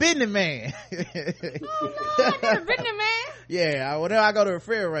cause I'm a business man. Oh, no, a business man? Yeah, whenever I go to the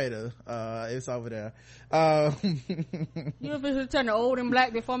refrigerator, it's over there. You ever turning old and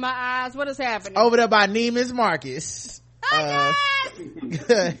black before my eyes? What is happening? Over there by Neiman's Marcus.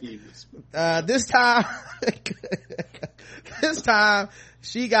 This time this time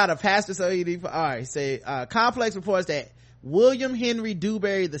she got a pastor. So all right, say Complex reports that William Henry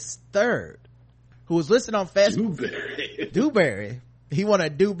Dewberry III, who was listed on Facebook, Dewberry, he want to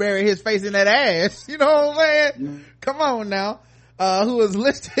Dewberry his face in that ass, you know what I'm saying? Come on now. Who was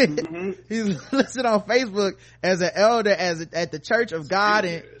listed he's listed on Facebook as an elder at the Church of God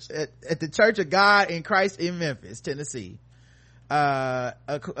at the Church of God in Christ in Memphis, Tennessee.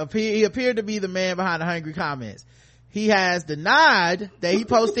 He appeared to be the man behind the hungry comments. He has denied that he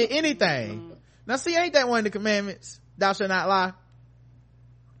posted anything. Now see, ain't that one of the commandments? Thou shalt not lie.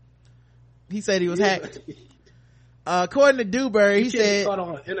 He said he was hacked. According to Dewberry, he said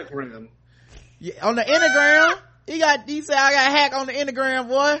on Innagram. Yeah, on the Innagram, he said I got hacked on the Innagram,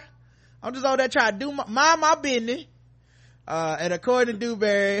 boy. I'm just over there trying to do my business. And according to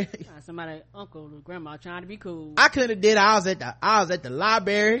Dewberry, somebody, uncle or grandma trying to be cool. I couldn't have did it. I was at the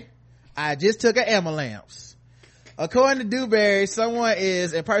library. I just took an Emma lamps. According to Dewberry, someone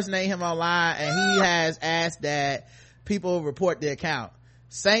is impersonating him online, and he has asked that people report the account.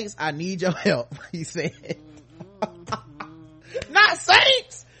 Saints, I need your help, he said. Not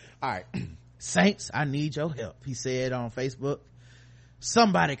saints. All right. Saints, I need your help, he said on Facebook.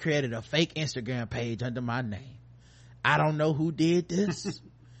 Somebody created a fake Instagram page under my name. I don't know who did this,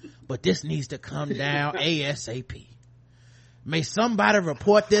 but this needs to come down ASAP. May somebody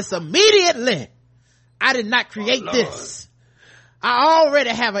report this immediately. I did not create this. I already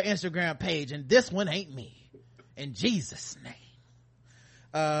have an Instagram page, and this one ain't me. In Jesus' name.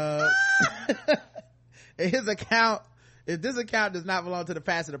 His account, if this account does not belong to the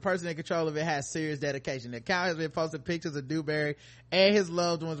pastor, the person in control of it has serious dedication. The account has been posting pictures of Dewberry and his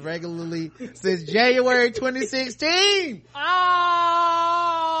loved ones regularly since January 2016. Oh!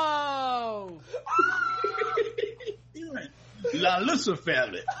 Now listen,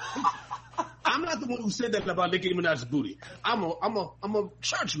 family. I'm not the one who said that about Nicki Minaj's booty. I'm a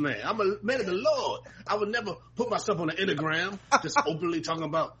church man. I'm a man of the Lord. I would never put myself on an Innagram just openly talking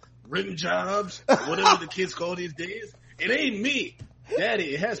about rim jobs, whatever the kids call these days. It ain't me,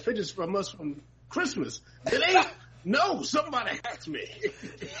 Daddy. It has pictures from us from Christmas. It ain't. No, somebody hacked me.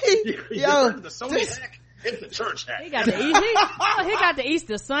 You heard the Sony hack? It's the church hack. He got the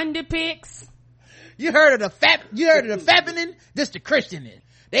Easter Sunday pics. You heard of the fappening? This the Christianing.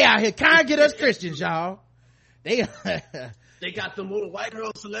 They out here trying to get us Christians, y'all. They got the little white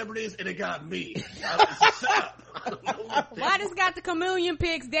girl celebrities, and they got me. It's a setup. Why this got the communion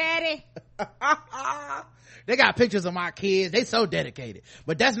pics, Daddy? They got pictures of my kids. They so dedicated.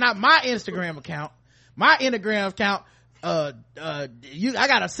 But that's not my Instagram account. My Innagram account, I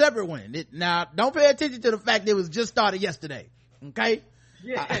got a separate one. Now, don't pay attention to the fact that it was just started yesterday. Okay?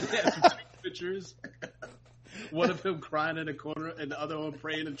 Yeah, that's pictures. One of him crying in the corner and the other one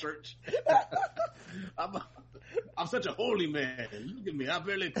praying in church. I'm such a holy man. Look at me. I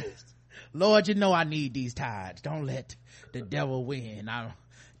barely post. Lord, you know I need these tithes. Don't let the devil win.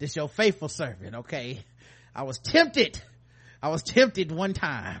 This your faithful servant, okay? I was tempted one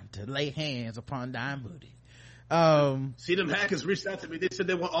time to lay hands upon thine booty. See, them hackers reached out to me. They said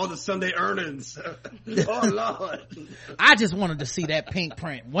they want all the Sunday earnings. Oh Lord. I just wanted to see that pink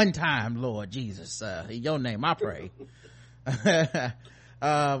print one time, Lord Jesus. In your name I pray.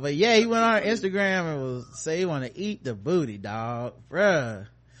 But yeah, he went on Instagram and say he want to eat the booty, dog. Bruh.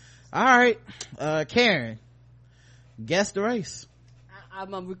 All right. Karen, guess the race.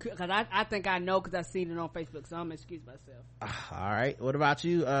 Cause I think I know cause I've seen it on Facebook, so I'm gonna excuse myself. All right. What about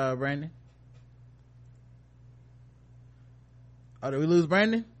you, Brandon? Oh, did we lose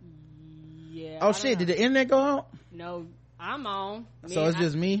Brandon? Yeah. Oh shit, did the internet go out? No, I'm on. So it's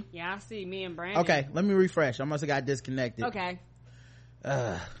just me? Yeah, I see me and Brandon. Okay, let me refresh. I must have got disconnected. Okay.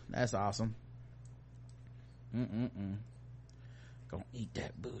 That's awesome. Gonna eat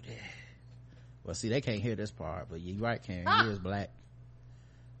that booty. Well, see, they can't hear this part, but you right, Karen. You is black.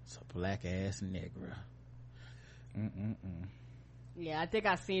 It's a black ass nigga. Yeah, I think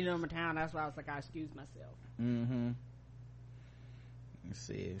I seen it on my town. That's why I was like, I excuse myself. Let's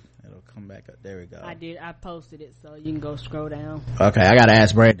see if it'll come back up. There we go. I posted it, so you can go scroll down. Okay, I gotta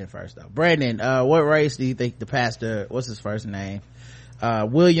ask Brandon first though. Brandon, what race do you think the pastor, what's his first name,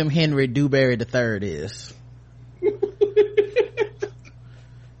 William Henry Dewberry III is?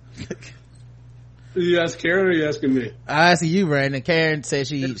 You ask Karen or you asking me? I ask you, Brandon. Karen said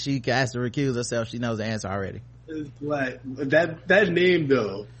she has to recuse herself. She knows the answer already. Like that name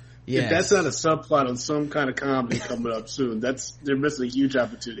though. Yes. If that's not a subplot on some kind of comedy coming up soon, they're missing a huge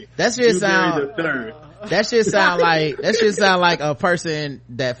opportunity. That shit sound like a person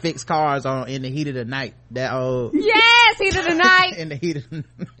that fixed cars in the heat of the night. That old yes, heat of the night. In the heat of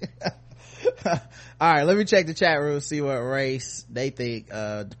All right, let me check the chat room, see what race they think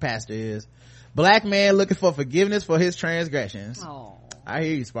the pastor is. Black man looking for forgiveness for his transgressions. Oh, I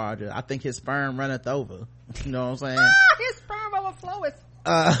hear you, Sparta. I think his sperm runneth over. You know what I'm saying? his sperm overfloweth.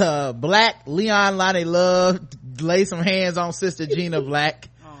 Black Leon Lonnie Love lay some hands on Sister Gina Black.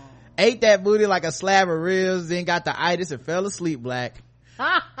 Ate that booty like a slab of ribs, then got the itis and fell asleep. Black.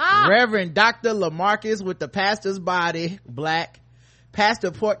 Reverend Dr. Lamarcus with the pastor's body. Black.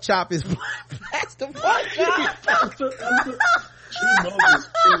 Pastor Pork Chop is black. Pastor Pork Chop.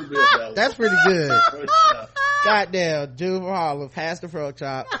 That's pretty good. Goddamn, June Harlem, Pastor Pork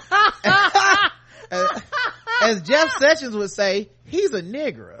Chop. As Jeff Sessions would say, he's a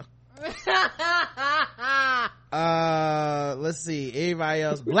nigger. Let's see, anybody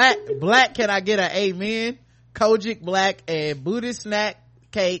else? Black, can I get an amen? Kojic Black and Buddhist snack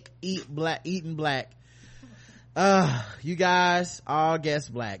cake eating black. You guys all guess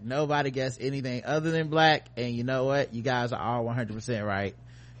black. Nobody guessed anything other than black, and you know what? You guys are all 100% right.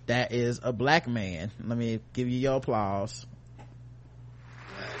 That is a black man. Let me give you your applause.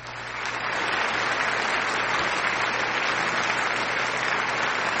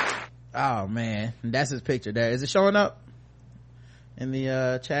 Oh man, that's his picture there. Is it showing up in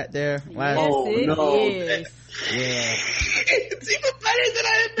the chat there? Yes, it is. Yeah. It's even better than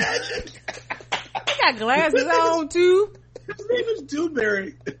I imagined. He got glasses on too. His name is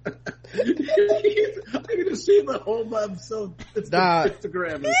Dewberry. I can just see him at home by himself. It's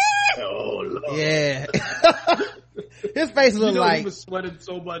Instagram. Oh Lord. Yeah. His face looked like he was sweating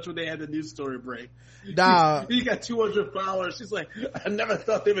so much when they had the news story break. Dog. He got 200 followers. He's like, I never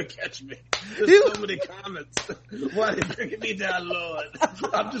thought they would catch me. There's so many comments. Why are they bringing me down, Lord?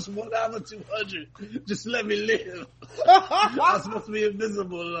 I'm just 1 out of 200. Just let me live. I'm supposed to be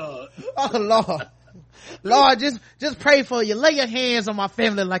invisible, Lord. Oh Lord, just pray for you. Lay your hands on my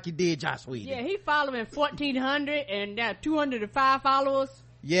family like you did Josh Whedon. Yeah, he following 1,400 and got 205 followers.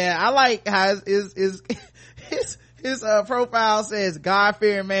 Yeah, I like how his profile says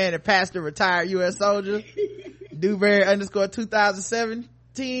God-fearing man and pastor retired U.S. soldier. Dewberry _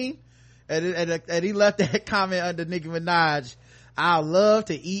 2017. And he left that comment under Nicki Minaj. I'll love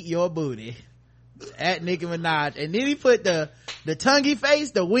to eat your booty. At Nicki Minaj. And then he put the tonguey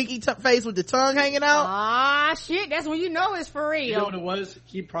face, the winky face with the tongue hanging out. Ah, shit, that's when you know it's for real. You know what it was?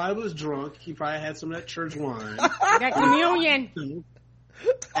 He probably was drunk. He probably had some of that church wine. That communion.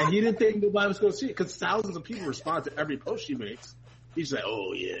 And he didn't think nobody was going to see it because thousands of people respond to every post she makes. He's like,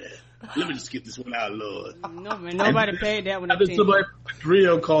 oh yeah, let me just get this one out, Lord. No, man, nobody paid that one. And then somebody from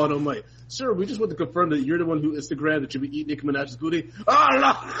Rio called him like, sir, we just want to confirm that you're the one who Instagram that you be eating Nicki Minaj's booty. Oh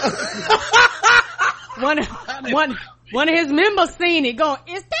no. One of his members seen it going,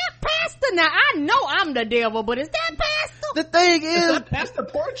 is that pastor? Now I know I'm the devil, but is that pastor? The thing is, Pastor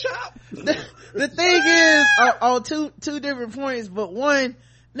Pork Chop. The thing is, on two different points, but one,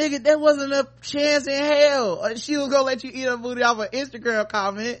 nigga, there wasn't a chance in hell she was gonna let you eat her booty off an Instagram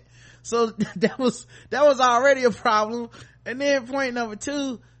comment. So that was already a problem. And then point number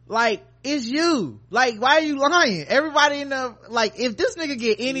two, like, it's you. Like, why are you lying? Everybody in the, like, if this nigga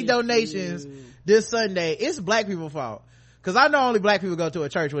get any donations this Sunday, it's black people's fault. Cause I know only black people go to a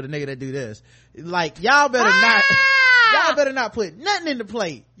church with a nigga that do this. Like, y'all better not put nothing in the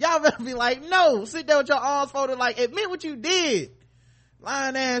plate. Y'all better be like, no, sit there with your arms folded, like, admit what you did.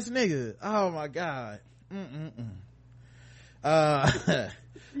 Lying ass nigga. Oh my God. All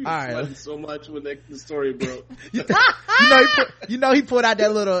right. So much when the story broke. you know he put out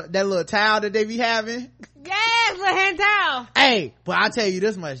that little towel that they be having. Yes, little hand towel. Hey, but I'll tell you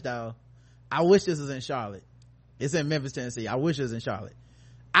this much though. I wish this was in Charlotte. It's in Memphis, Tennessee. I wish it was in Charlotte.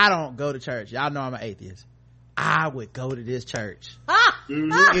 I don't go to church. Y'all know I'm an atheist. I would go to this church.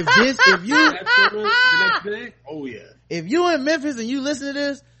 If you in Memphis and you listen to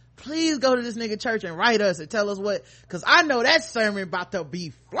this, please go to this nigga church and write us and tell us what, cause I know that sermon about to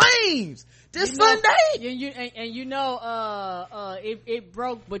be flames this Sunday. It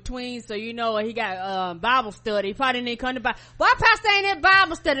broke between, so you know he got Bible study. He probably didn't come to Bible. Why pastor ain't at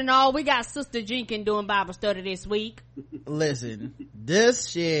Bible study and all? We got Sister Jenkins doing Bible study this week. Listen, this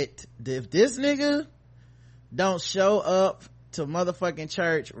shit, if this nigga don't show up to motherfucking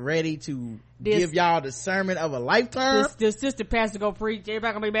church ready to give y'all the sermon of a lifetime, this sister pastor go preach,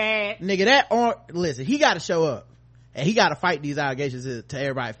 everybody gonna be bad, nigga. Listen, he gotta show up and he gotta fight these allegations to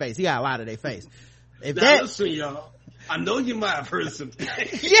everybody's face. He got a lot of their face. Listen, y'all, I know you might have heard some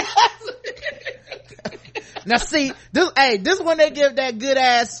things. Yes. Now see, this one they give that good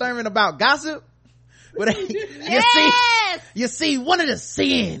ass sermon about gossip. You see one of the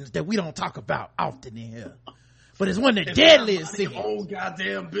sins that we don't talk about often in here. but it's one of the deadliest Your sins. own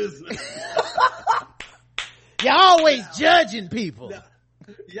goddamn business. You're always judging people.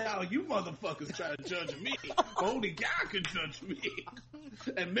 Yo, you motherfuckers try to judge me. Only God can judge me.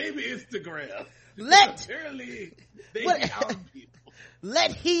 And maybe Instagram. Apparently, they out people.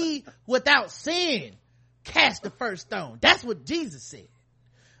 Let he without sin cast the first stone. That's what Jesus said.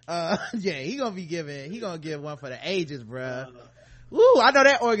 Yeah, he gonna give one for the ages, bruh. Ooh, I know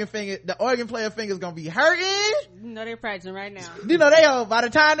that the organ player finger's gonna be hurting. You know they're practicing right now. You know by the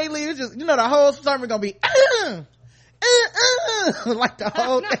time they leave, it's just, the whole sermon gonna be like the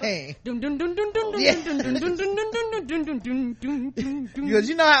whole thing. Because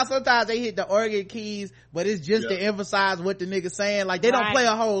you know how sometimes they hit the organ keys, but it's just to emphasize what the nigga's saying. Like they don't play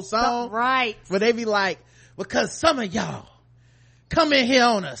a whole song. Right. But they be like, because some of y'all come in here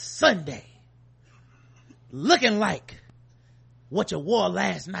on a Sunday looking like what you wore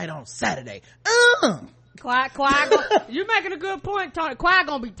last night on Saturday. Choir, you making a good point, Tony. Choir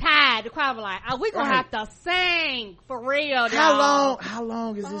gonna be tired. The choir be like, we gonna have to sing for real, y'all. How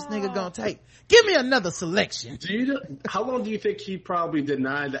long is this nigga gonna take? Give me another selection. How long do you think he probably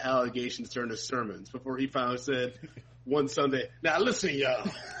denied the allegations during his sermons before he finally said one Sunday, now listen,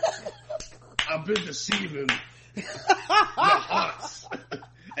 y'all, I've been deceiving your hearts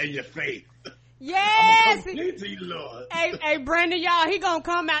and your faith. Yes. To you, Lord. Hey, Brandon, y'all, he gonna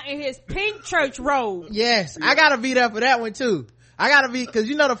come out in his pink church robe. Yes, I gotta be there for that one too. I gotta be, cause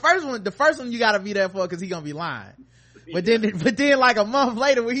the first one you gotta be there for, cause he gonna be lying. But then like a month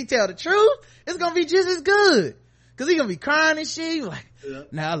later when he tell the truth, it's gonna be just as good. Cause he gonna be crying and shit. He like,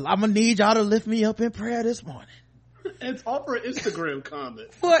 now I'm gonna need y'all to lift me up in prayer this morning. It's all for an Instagram comment.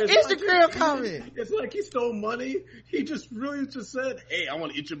 Comment. It's like he stole money. He just said, hey, I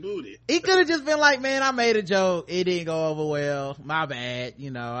want to eat your booty. He could have just been like, man, I made a joke. It didn't go over well. My bad.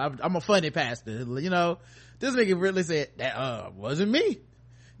 I'm a funny pastor. This nigga really said, that wasn't me.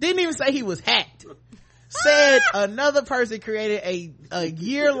 Didn't even say he was hacked. Said another person created a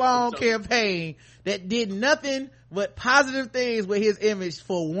year-long campaign that did nothing but positive things with his image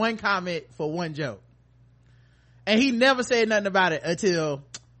for one comment, for one joke. And he never said nothing about it until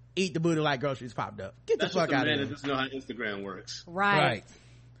Eat the Booty Like Groceries popped up. Get the fuck out of here. That's just a man that doesn't know how Instagram works. Right.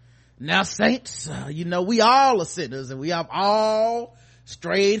 Now, saints, we all are sinners and we have all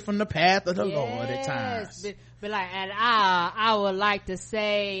strayed from the path of the Lord at times. But like, and I would like to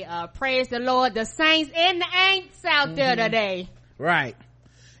say, praise the Lord, the saints and the ain'ts out there today. Right.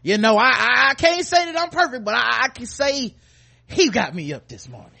 I can't say that I'm perfect, but I can say he got me up this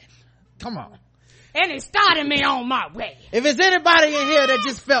morning. Come on. And it started me on my way. If there's anybody in here that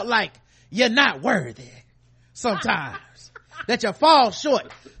just felt like you're not worthy sometimes, that you fall short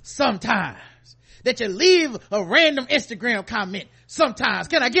sometimes, that you leave a random Instagram comment sometimes,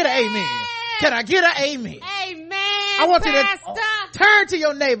 can I get an amen? Can I get an amen? Amen. I want you to turn to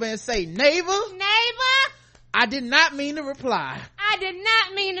your neighbor and say, neighbor, I did not mean to reply.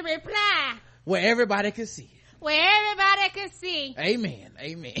 Where everybody could see it. Where everybody can see. Amen.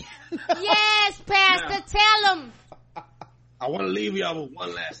 Yes, Pastor, tell them. I want to leave y'all with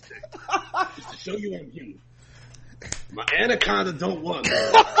one last thing. Just to show you I'm human. My anaconda don't want me.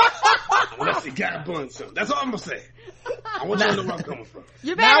 Unless it got a bun something. That's all I'm going to say. I want you to know where I'm coming from.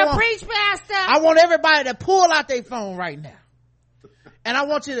 You better preach, Pastor. I want everybody to pull out their phone right now. And I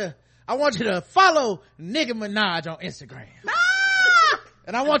want you to follow Nicki Minaj on Instagram.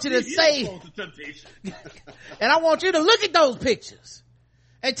 And I want you to say, and I want you to look at those pictures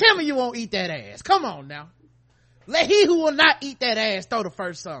and tell me you won't eat that ass. Come on now. Let he who will not eat that ass throw the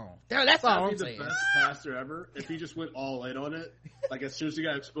first song. That's all I'm saying. The best pastor ever. If he just went all in on it, like as soon as he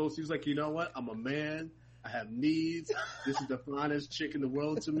got exposed, he was like, you know what? I'm a man. I have needs. This is the finest chick in the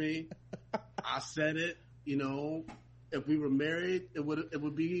world to me. I said it. If we were married, it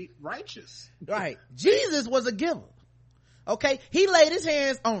would be righteous. Right. Jesus was a giver. Okay, he laid his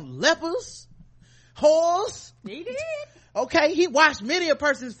hands on lepers, whores. He did. Okay, he washed many a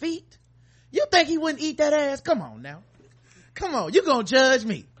person's feet. You think he wouldn't eat that ass? Come on now. Come on, you gonna judge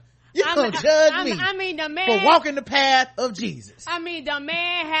me. You gonna judge me the man, for walking the path of Jesus. The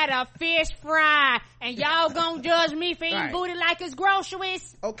man had a fish fry, and y'all gonna judge me for eating booty like his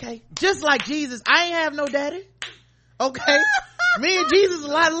groceries? Okay, just like Jesus, I ain't have no daddy. Okay, me and Jesus a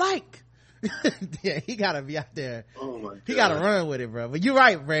lot alike. Yeah, he gotta be out there. Oh my God. He gotta run with it, bro. But you're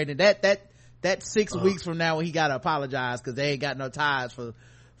right, Brandon. That 6 weeks from now when he gotta apologize because they ain't got no ties for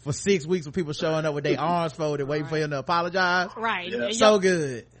 6 weeks with people showing up with their arms folded waiting for him to apologize. Right. Yeah. So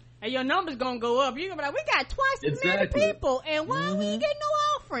good. And your number's gonna go up. You're gonna be like, we got twice as many people, and why we ain't getting no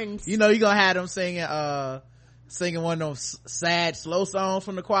offerings? You're gonna have them singing one of those sad slow songs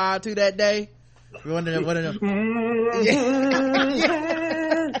from the choir too that day. One of them. Yeah.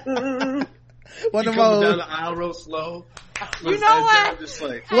 One of them old, down the aisle real slow. You know what? Just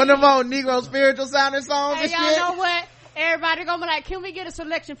like, one of them old Negro spiritual sounding songs. Hey, and y'all shit. know what? Everybody gonna be like, can we get a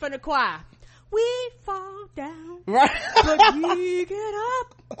selection for the choir? We fall down, Right. but we get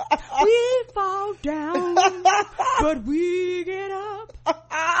up. We fall down, but we get up.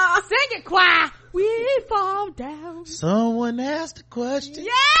 Sing it, choir. We fall down. Someone asked a question.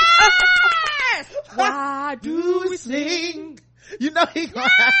 Yes! Why do we sing? You know he gonna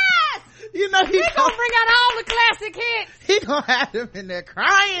Yes! you know He gonna bring out all the classic hits. he gonna have them in there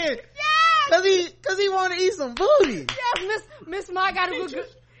crying. Yes! Cause he wanna eat some booty. Yes, Miss Ma got a good,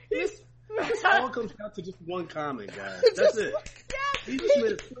 Miss. it all comes down to just one comment, guys. That's it. He just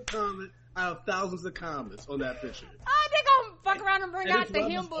made a quick comment out of thousands of comments on that picture. Oh, they gonna fuck around and bring And out it's the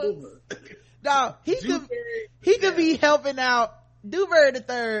almost hymn books. over. No, he could be helping out. Dewberry the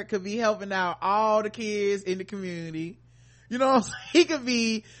Third could be helping out all the kids in the community. You know what I'm saying?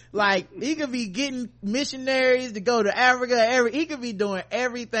 He could be getting missionaries to go to Africa. He could be doing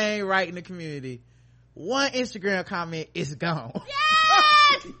everything right in the community. One Instagram comment is gone.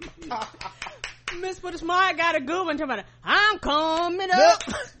 Yes! Miss Put a Smart got a good one talking about, I'm coming up.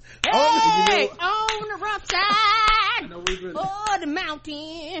 Hey, on the rough side. Oh, the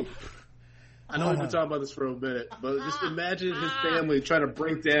mountain. I know we've been talking about this for a minute, but just imagine his family trying to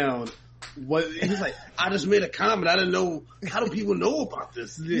break down what he's like. I just made a comment. I didn't know. How do people know about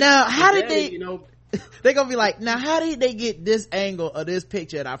this? Now, how did they? You know, they're gonna be like, now, how did they get this angle of this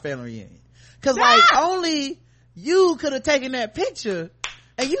picture at our family reunion? Because like only you could have taken that picture,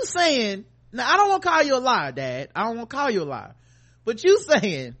 and you saying, now I don't want to call you a liar, Dad. I don't want to call you a liar, but you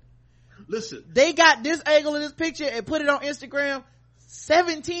saying, listen, they got this angle of this picture and put it on Instagram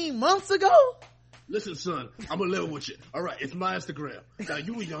 17 months ago. Listen, son, I'm gonna level with you. All right, it's my Instagram. Now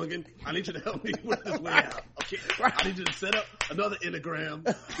you a youngin'. I need you to help me with this layout. Okay, I need you to set up another Innagram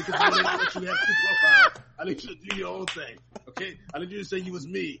because I didn't let you have two profiles. I need you to do your own thing. Okay, I need you to say you was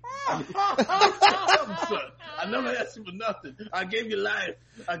me. Son, I never asked you for nothing. I gave you life.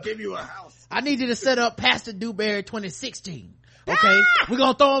 I gave you a house. I need you to set up Pastor Dewberry 2016. Okay, we're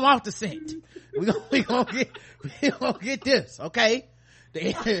gonna throw him off the scent. We gonna get this. Okay.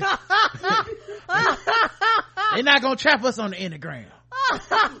 They're not gonna trap us on the Innagram.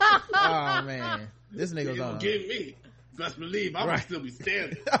 Oh man, this nigga's on. Give me. Best believe I would still be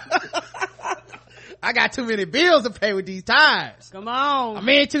standing. I got too many bills to pay with these tires. Come on, I'm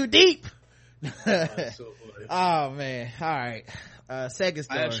in too deep. So funny. Oh man, all right. Second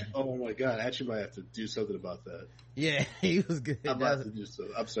story. Oh my god, I actually might have to do something about that. Yeah, he was good. I'm about to do so.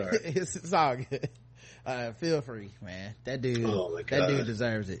 I'm sorry. It's all good. Feel free, man. That dude, that dude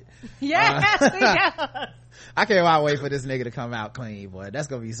deserves it. Yes, he does. I can't wait for this nigga to come out clean, boy. That's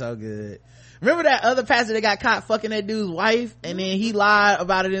gonna be so good. Remember that other pastor that got caught fucking that dude's wife, and then he lied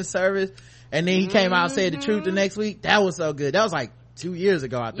about it in service, and then he came out and said the truth the next week? That was so good. That was like 2 years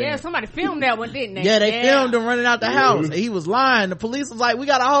ago, I think. Yeah, somebody filmed that one, didn't they? Yeah, they filmed him running out the house, and he was lying. The police was like, we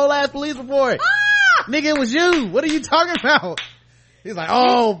got a whole ass police report. Nigga, it was you. What are you talking about? He's like,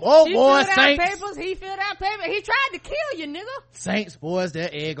 boy, Saints. He filled out papers. He tried to kill you, nigga. Saints, boys,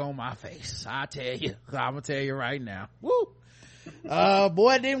 that egg on my face. I tell you. I'm gonna tell you right now. Woo.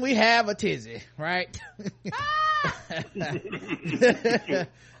 Boy, didn't we have a tizzy, right?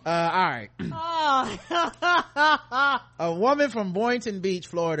 All right. A woman from Boynton Beach,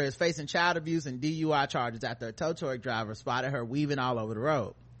 Florida is facing child abuse and DUI charges after a tow truck driver spotted her weaving all over the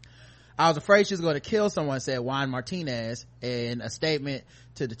road. I was afraid she was going to kill someone, said Juan Martinez in a statement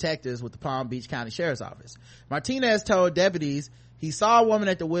to detectives with the Palm Beach County Sheriff's Office. Martinez told deputies he saw a woman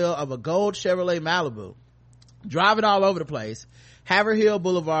at the wheel of a gold Chevrolet Malibu, driving all over the place, down Haverhill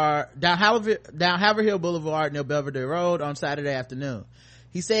Boulevard near Belvedere Road on Saturday afternoon.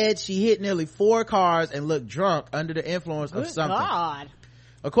 He said she hit nearly 4 cars and looked drunk under the influence of something. God.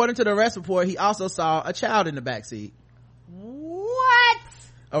 According to the arrest report, he also saw a child in the backseat. What?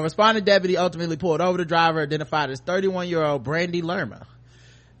 A responding deputy ultimately pulled over the driver, identified as 31-year-old Brandy Lerma.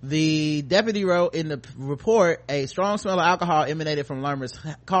 The deputy wrote in the report a strong smell of alcohol emanated from Lerma's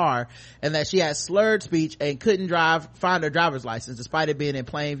car, and that she had slurred speech and couldn't find her driver's license despite it being in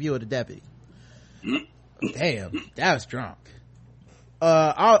plain view of the deputy. Damn, that was drunk.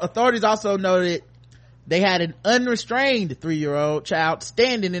 Authorities also noted they had an unrestrained 3-year-old child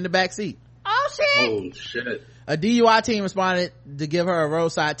standing in the back seat. Oh shit. Oh shit. A DUI team responded to give her a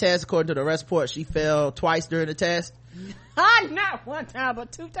roadside test. According to the arrest report, she fell twice during the test. Not one time,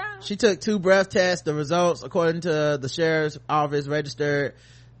 but 2 times. She took 2 breath tests. The results, according to the sheriff's office, registered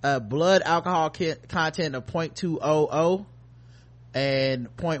blood alcohol content of 0.200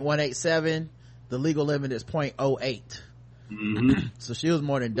 and 0.187. The legal limit is 0.08. So she was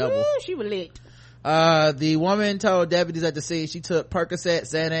more than double. Woo, she was lit. The woman told deputies at the scene she took Percocet,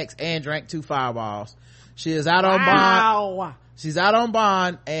 Xanax, and drank 2 Fireballs. She is out on bond. She's out on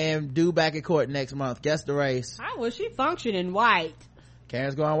bond and due back in court next month. Guess the race. How was she functioning white?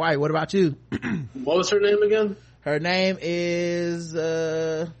 Karen's going white. What about you? What was her name again? Her name is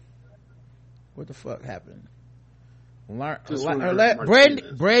what the fuck happened?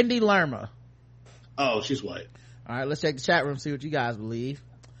 Brandy Lerma. Oh, she's white. All right, let's check the chat room, see what you guys believe.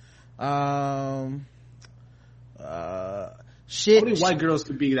 Shit. How many white girls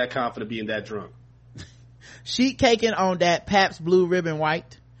could be that confident being that drunk? Sheet caking on that Pabst Blue Ribbon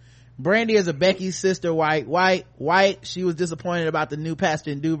white. Brandy is a Becky's sister white. She was disappointed about the new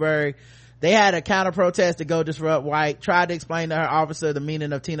pastor in Dewberry. They had a counter protest to go disrupt white. Tried to explain to her officer the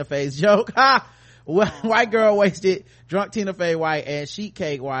meaning of Tina Fey's joke. White girl wasted, drunk Tina Fey white, and sheet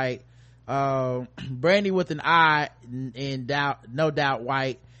cake white. Brandy with an I in doubt, no doubt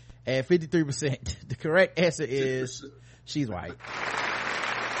white at 53%. The correct answer is she's white.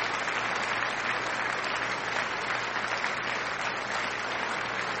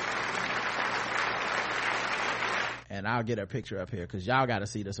 And I'll get her picture up here because y'all gotta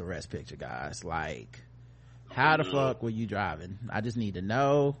see this arrest picture, guys. Like, how the fuck were you driving? I just need to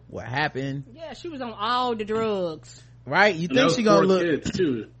know what happened. Yeah, she was on all the drugs. Right? You think she gonna look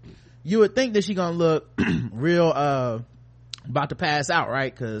too. You would think that she gonna look real about to pass out,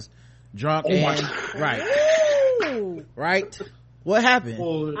 right? Because drunk and right. Right? What happened?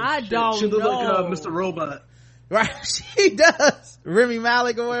 Oh, I don't she looked know. like Mr. Robot. Right? She does. Remy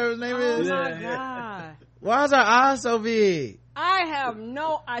Malik or whatever his name is. Oh my god. Why is her eyes so big?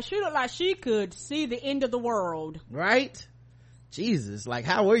 She looked like she could see the end of the world. Right? Jesus, like,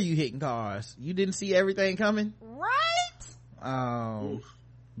 how were you hitting cars? You didn't see everything coming? Right?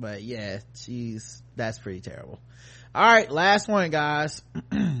 But yeah, that's pretty terrible. All right, last one, guys.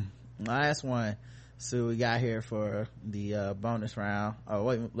 Last one. So we got here for the bonus round. Oh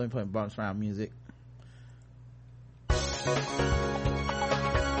wait, let me play bonus round music.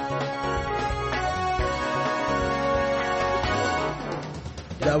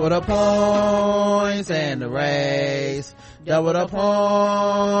 Double the points and the race. Double the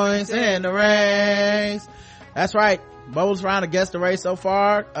points and the race. That's right. Bonus round against the race so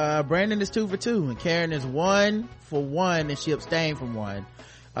far. Brandon is 2 for 2 and Karen is 1 for 1 and she abstained from 1.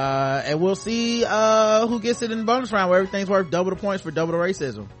 And we'll see who gets it in the bonus round where everything's worth double the points for double the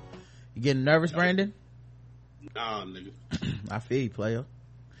racism. You getting nervous, Brandon? Nah, nigga. I feel you, player.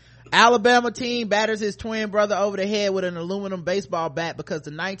 Alabama team batters his twin brother over the head with an aluminum baseball bat because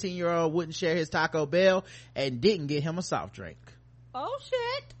the 19-year-old wouldn't share his Taco Bell and didn't get him a soft drink. Oh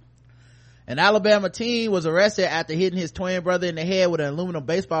shit. An Alabama teen was arrested after hitting his twin brother in the head with an aluminum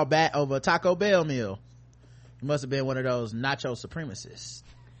baseball bat over a Taco Bell meal. He must have been one of those nacho supremacists.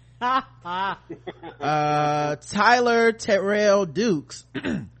 Tyler Terrell Dukes,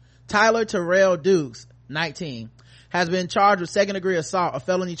 19, has been charged with second degree assault, a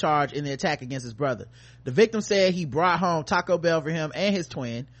felony charge in the attack against his brother. The victim said he brought home Taco Bell for him and his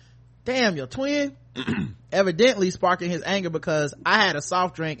twin. Damn, your twin? Evidently sparking his anger because I had a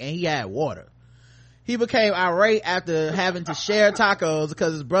soft drink and he had water. He became irate after having to share tacos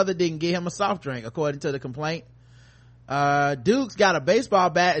because his brother didn't get him a soft drink, according to the complaint. Dukes got a baseball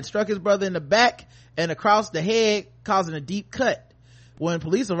bat and struck his brother in the back and across the head, causing a deep cut. When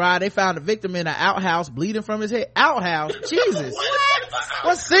police arrived, they found the victim in an outhouse bleeding from his head. Outhouse? Jesus.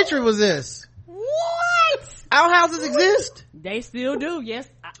 What century was this? What? Outhouses exist? They still do, yes.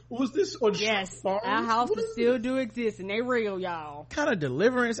 Was this on Yes, outhouses still do exist and they real, y'all. Kind of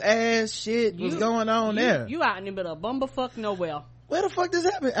deliverance ass shit was going on there. You out in the middle of bumblefuck nowhere. Where the fuck this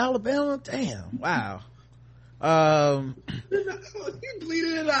happened? Alabama? Damn. Wow. He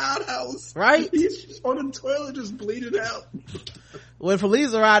bleeding in the outhouse. Right? He's just on the toilet just bleeding out. When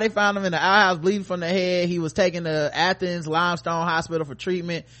police arrived, they found him in the outhouse bleeding from the head. He was taken to Athens Limestone Hospital for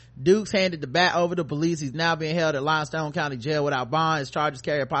treatment. Dukes handed the bat over to police. He's now being held at Limestone County Jail without bond. His charges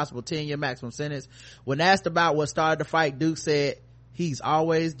carry a possible 10-year maximum sentence. When asked about what started the fight, Dukes said, "He's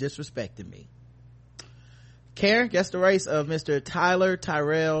always disrespecting me." Karen, guess the race of Mr. Tyler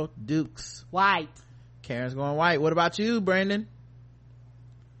Tyrell Dukes. White. Karen's going white. What about you, Brandon?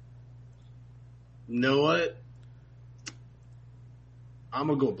 You know what? I'm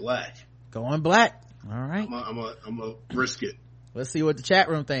gonna go black. Going black. All right. I'm gonna risk it. Let's see what the chat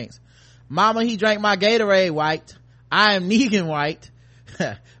room thinks. Mama, he drank my Gatorade white. I am Negan white.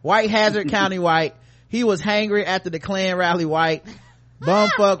 White Hazard County white. He was hangry after the Klan rally white.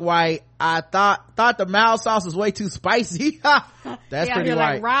 Bumfuck white. I thought the mild sauce was way too spicy. That's pretty white.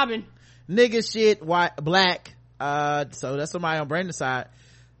 Like Robin. Nigga shit, white, black. So that's somebody on Brandon's side.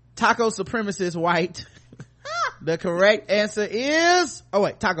 Taco supremacist, white. The correct answer is,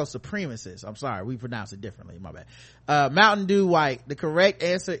 taco supremacist. I'm sorry, we pronounce it differently, my bad. Mountain Dew, white. The correct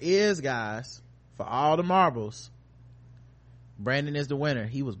answer is, guys, for all the marbles, Brandon is the winner.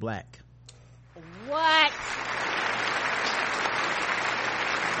 He was black. What?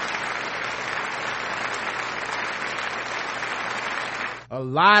 A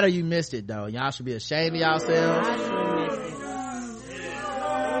lot of you missed it though. Y'all should be ashamed of yourselves. I should have missed it.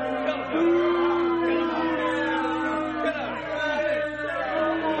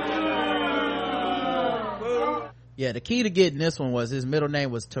 Yeah, the key to getting this one was his middle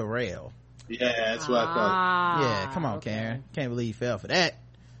name was Terrell. Yeah, that's what I thought. Yeah, come on, Karen. Can't believe you fell for that.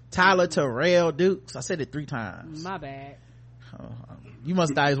 Tyler Terrell Dukes. I said it 3 times. My bad. You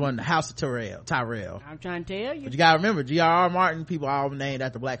must have thought he was one in the house of Tyrell. I'm trying to tell you. But you gotta remember, G.R.R. Martin, people all named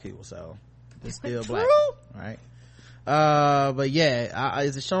after black people, so it's still black. Right? But yeah,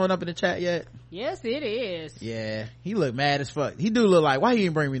 is it showing up in the chat yet? Yes, it is. Yeah, he looked mad as fuck. He do look like, why he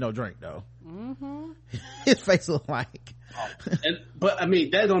didn't bring me no drink though? His face look like. But I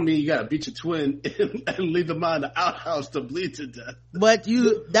mean, that don't mean you gotta beat your twin and leave them out in the outhouse to bleed to death. But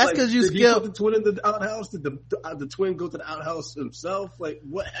that's because you skipped the twin in the outhouse. Did the twin go to the outhouse himself? Like,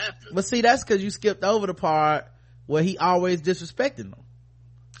 what happened? But see, that's because you skipped over the part where he always disrespecting them.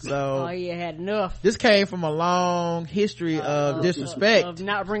 So you had enough. This came from a long history of disrespect, of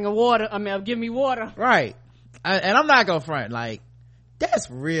not bringing water. Of give me water. Right. And I'm not gonna front, like,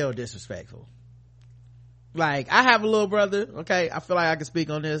 that's real disrespectful. Like, I have a little brother, okay? I feel like I can speak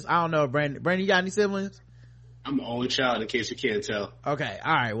on this. I don't know, Brandon, you got any siblings? I'm the only child, in case you can't tell. Okay,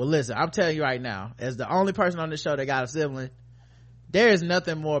 alright, well listen, I'm telling you right now, as the only person on this show that got a sibling, there is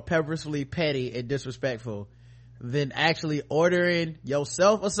nothing more purposefully petty and disrespectful than actually ordering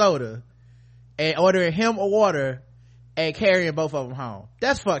yourself a soda and ordering him a water and carrying both of them home.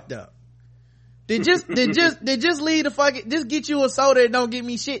 That's fucked up. Then just leave the fucking, just get you a soda and don't get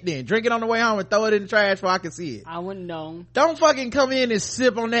me shit then. Drink it on the way home and throw it in the trash before I can see it. I wouldn't know. Don't fucking come in and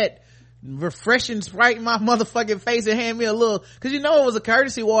sip on that refreshing Sprite in my motherfucking face and hand me a little, cause you know it was a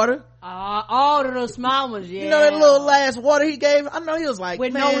courtesy water. All of those small ones, yeah. You know that little last water he gave? I know he was like,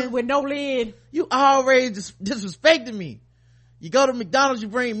 with no lid. You already disrespected me. You go to McDonald's, you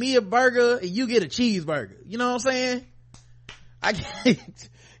bring me a burger and you get a cheeseburger. You know what I'm saying?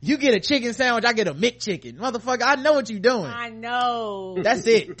 You get a chicken sandwich, I get a McChicken. Motherfucker, I know what you doing. I know. That's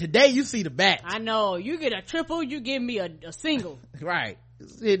it. Today you see the bat. I know. You get a triple, you give me a single. Right.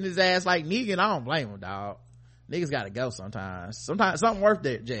 Hitting his ass like Negan, I don't blame him, dog. Niggas gotta go sometimes. Sometimes something worth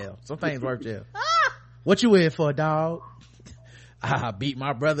jail. Some things worth jail. What you in for, dog? I beat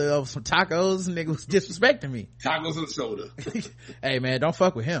my brother over some tacos. Nigga was disrespecting me. Tacos and soda. Hey man, don't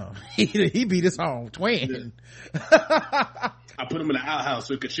fuck with him. He beat his own twin. Yeah. I put him in the outhouse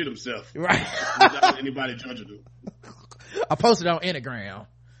so he could shit himself. Right. Without anybody judging him. I posted on Innagram.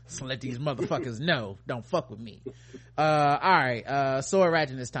 So let these motherfuckers know. Don't fuck with me. Alright. Sword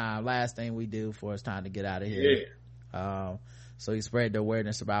ratchet this time. Last thing we do before it's time to get out of here. Yeah. So he spread the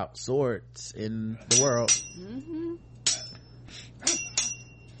awareness about swords in the world. Mm-hmm.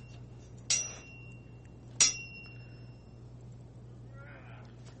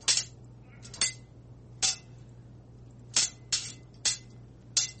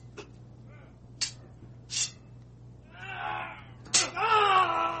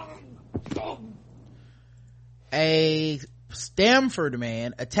 A Stamford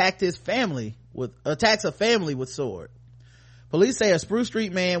man attacks a family with sword. Police say a Spruce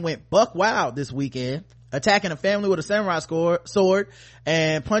Street man went buck wild this weekend, attacking a family with a samurai sword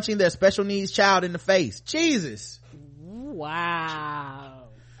and punching their special needs child in the face. Jesus. Wow.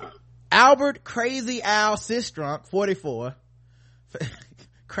 Albert Crazy Al Sistrunk, 44.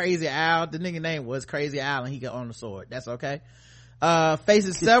 Crazy Al, the nigga name was Crazy Al and he got on the sword. That's okay.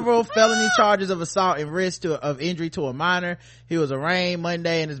 Faces several felony charges of assault and risk of injury to a minor. He was arraigned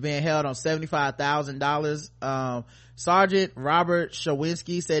Monday and is being held on $75,000. Sergeant Robert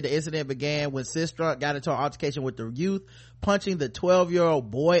Shawinski said the incident began when Sistrunk got into an altercation with the youth, punching the 12-year-old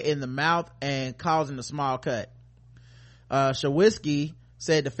boy in the mouth and causing a small cut. Shawinski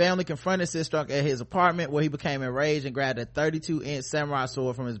said the family confronted Sistrunk at his apartment where he became enraged and grabbed a 32-inch samurai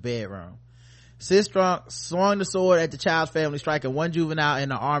sword from his bedroom. Sistrunk swung the sword at the child's family, striking one juvenile in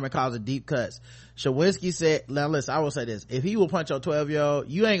the arm and causing deep cuts. Shawinski said, now listen, I will say this, if he will punch your 12-year-old,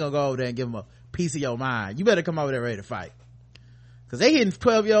 you ain't gonna go over there and give him a piece of your mind. You better come over there ready to fight. Cause they hitting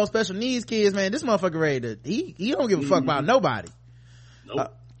 12-year-old special needs kids, man. This motherfucker ready to, he don't give a fuck about nobody.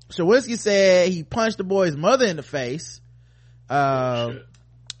 Nope. Shawinski said he punched the boy's mother in the face. And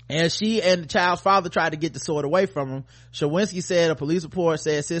And she and the child's father tried to get the sword away from him. Shawinski said a police report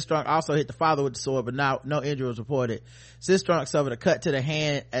said Sistrunk also hit the father with the sword, but no injury was reported. Sistrunk suffered a cut to the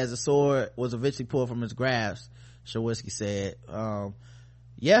hand as the sword was eventually pulled from his grasp, Shawinski said.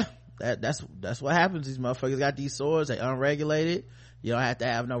 Yeah, that's what happens. These motherfuckers got these swords, they unregulated. You don't have to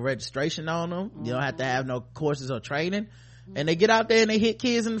have no registration on them. You don't have to have no courses or training. And they get out there and they hit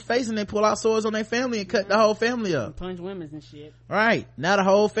kids in the face and they pull out swords on their family and cut the whole family up. Punch women and shit. Right. Now the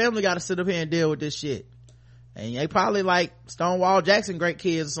whole family got to sit up here and deal with this shit. And they probably like Stonewall Jackson great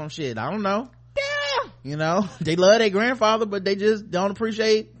kids or some shit. I don't know. Yeah. You know, they love their grandfather, but they just don't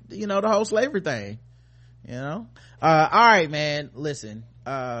appreciate, you know, the whole slavery thing. You know? All right, man. Listen,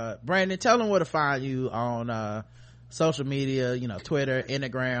 Brandon, tell them where to find you on, social media, you know, Twitter,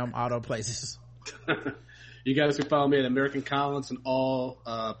 Innagram, all those places. You guys can follow me at American Collins on all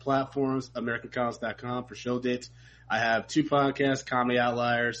platforms, AmericanCollins.com for show dates. I have 2 podcasts, Comedy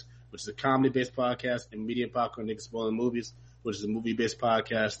Outliers, which is a comedy-based podcast, and Media Popcorn Niggas Spoiling Movies, which is a movie-based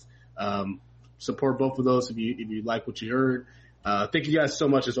podcast. Support both of those if you like what you heard. Thank you guys so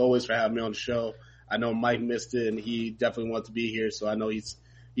much, as always, for having me on the show. I know Mike missed it, and he definitely wanted to be here, so I know he's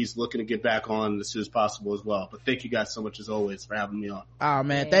looking to get back on as soon as possible as well. But thank you guys so much, as always, for having me on. Oh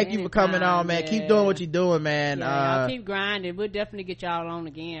man, thank you for coming on, man. Keep doing what you're doing, man. Y'all keep grinding. We'll definitely get y'all on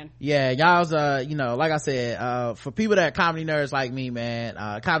again. Yeah, y'all's you know, like I said, for people that are comedy nerds like me, man,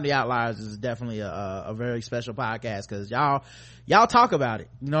 Comedy Outliers is definitely a very special podcast, because y'all talk about it.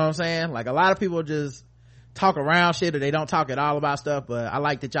 You know what I'm saying? Like, a lot of people just talk around shit, or they don't talk at all about stuff, but I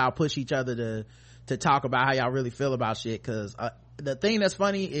like that y'all push each other to talk about how y'all really feel about shit, because the thing that's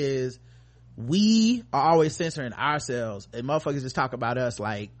funny is we are always censoring ourselves, and motherfuckers just talk about us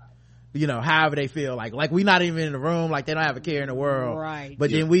like, you know, however they feel, like we not even in the room, like they don't have a care in the world, right?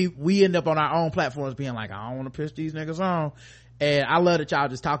 But then we end up on our own platforms being like, I don't want to piss these niggas on. And I love that y'all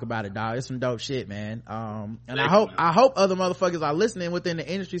just talk about it, dog. It's some dope shit, man. And I hope other motherfuckers are listening within the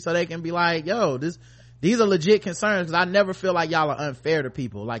industry, so they can be like, yo, these are legit concerns, because I never feel like y'all are unfair to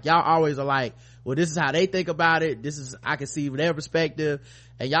people. Like, y'all always are like, well, this is how they think about it, I can see their perspective.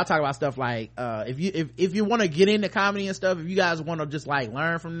 And y'all talk about stuff like, if you want to get into comedy and stuff, if you guys want to just like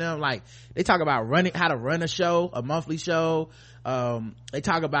learn from them, like, they talk about how to run a show, a monthly show. They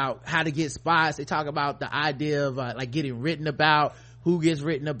talk about how to get spots. They talk about the idea of like getting written about, who gets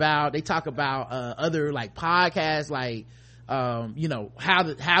written about. They talk about other like podcasts, like you know,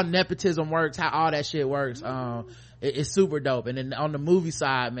 how nepotism works, how all that shit works. It's super dope. And then on the movie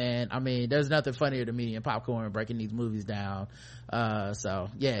side, man, I mean, there's nothing funnier than me and Popcorn breaking these movies down. So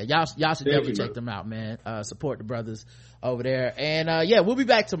yeah, y'all should definitely check them out, man. Support the brothers over there. And yeah, we'll be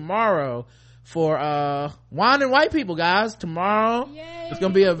back tomorrow for Wine and White People, guys. Tomorrow, yay, it's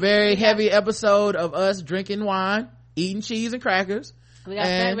gonna be a very heavy episode of us drinking wine, eating cheese and crackers. We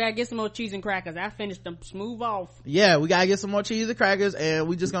gotta get some more cheese and crackers. I finished them smooth off. Yeah, we gotta get some more cheese and crackers, and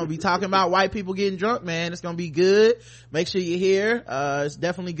we just gonna be talking about white people getting drunk, man. It's gonna be good. Make sure you're here. It's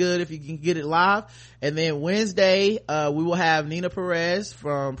definitely good if you can get it live. And then Wednesday, we will have Nina Perez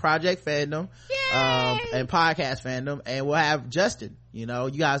from Project Fandom, and Podcast Fandom, and we'll have Justin. You know,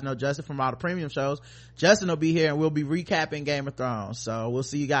 you guys know Justin from all the premium shows. Justin will be here, and we'll be recapping Game of Thrones. So we'll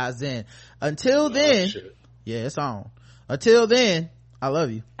see you guys then. Until then, yeah, it's on. Until then, I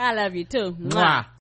love you. I love you too. Mwah.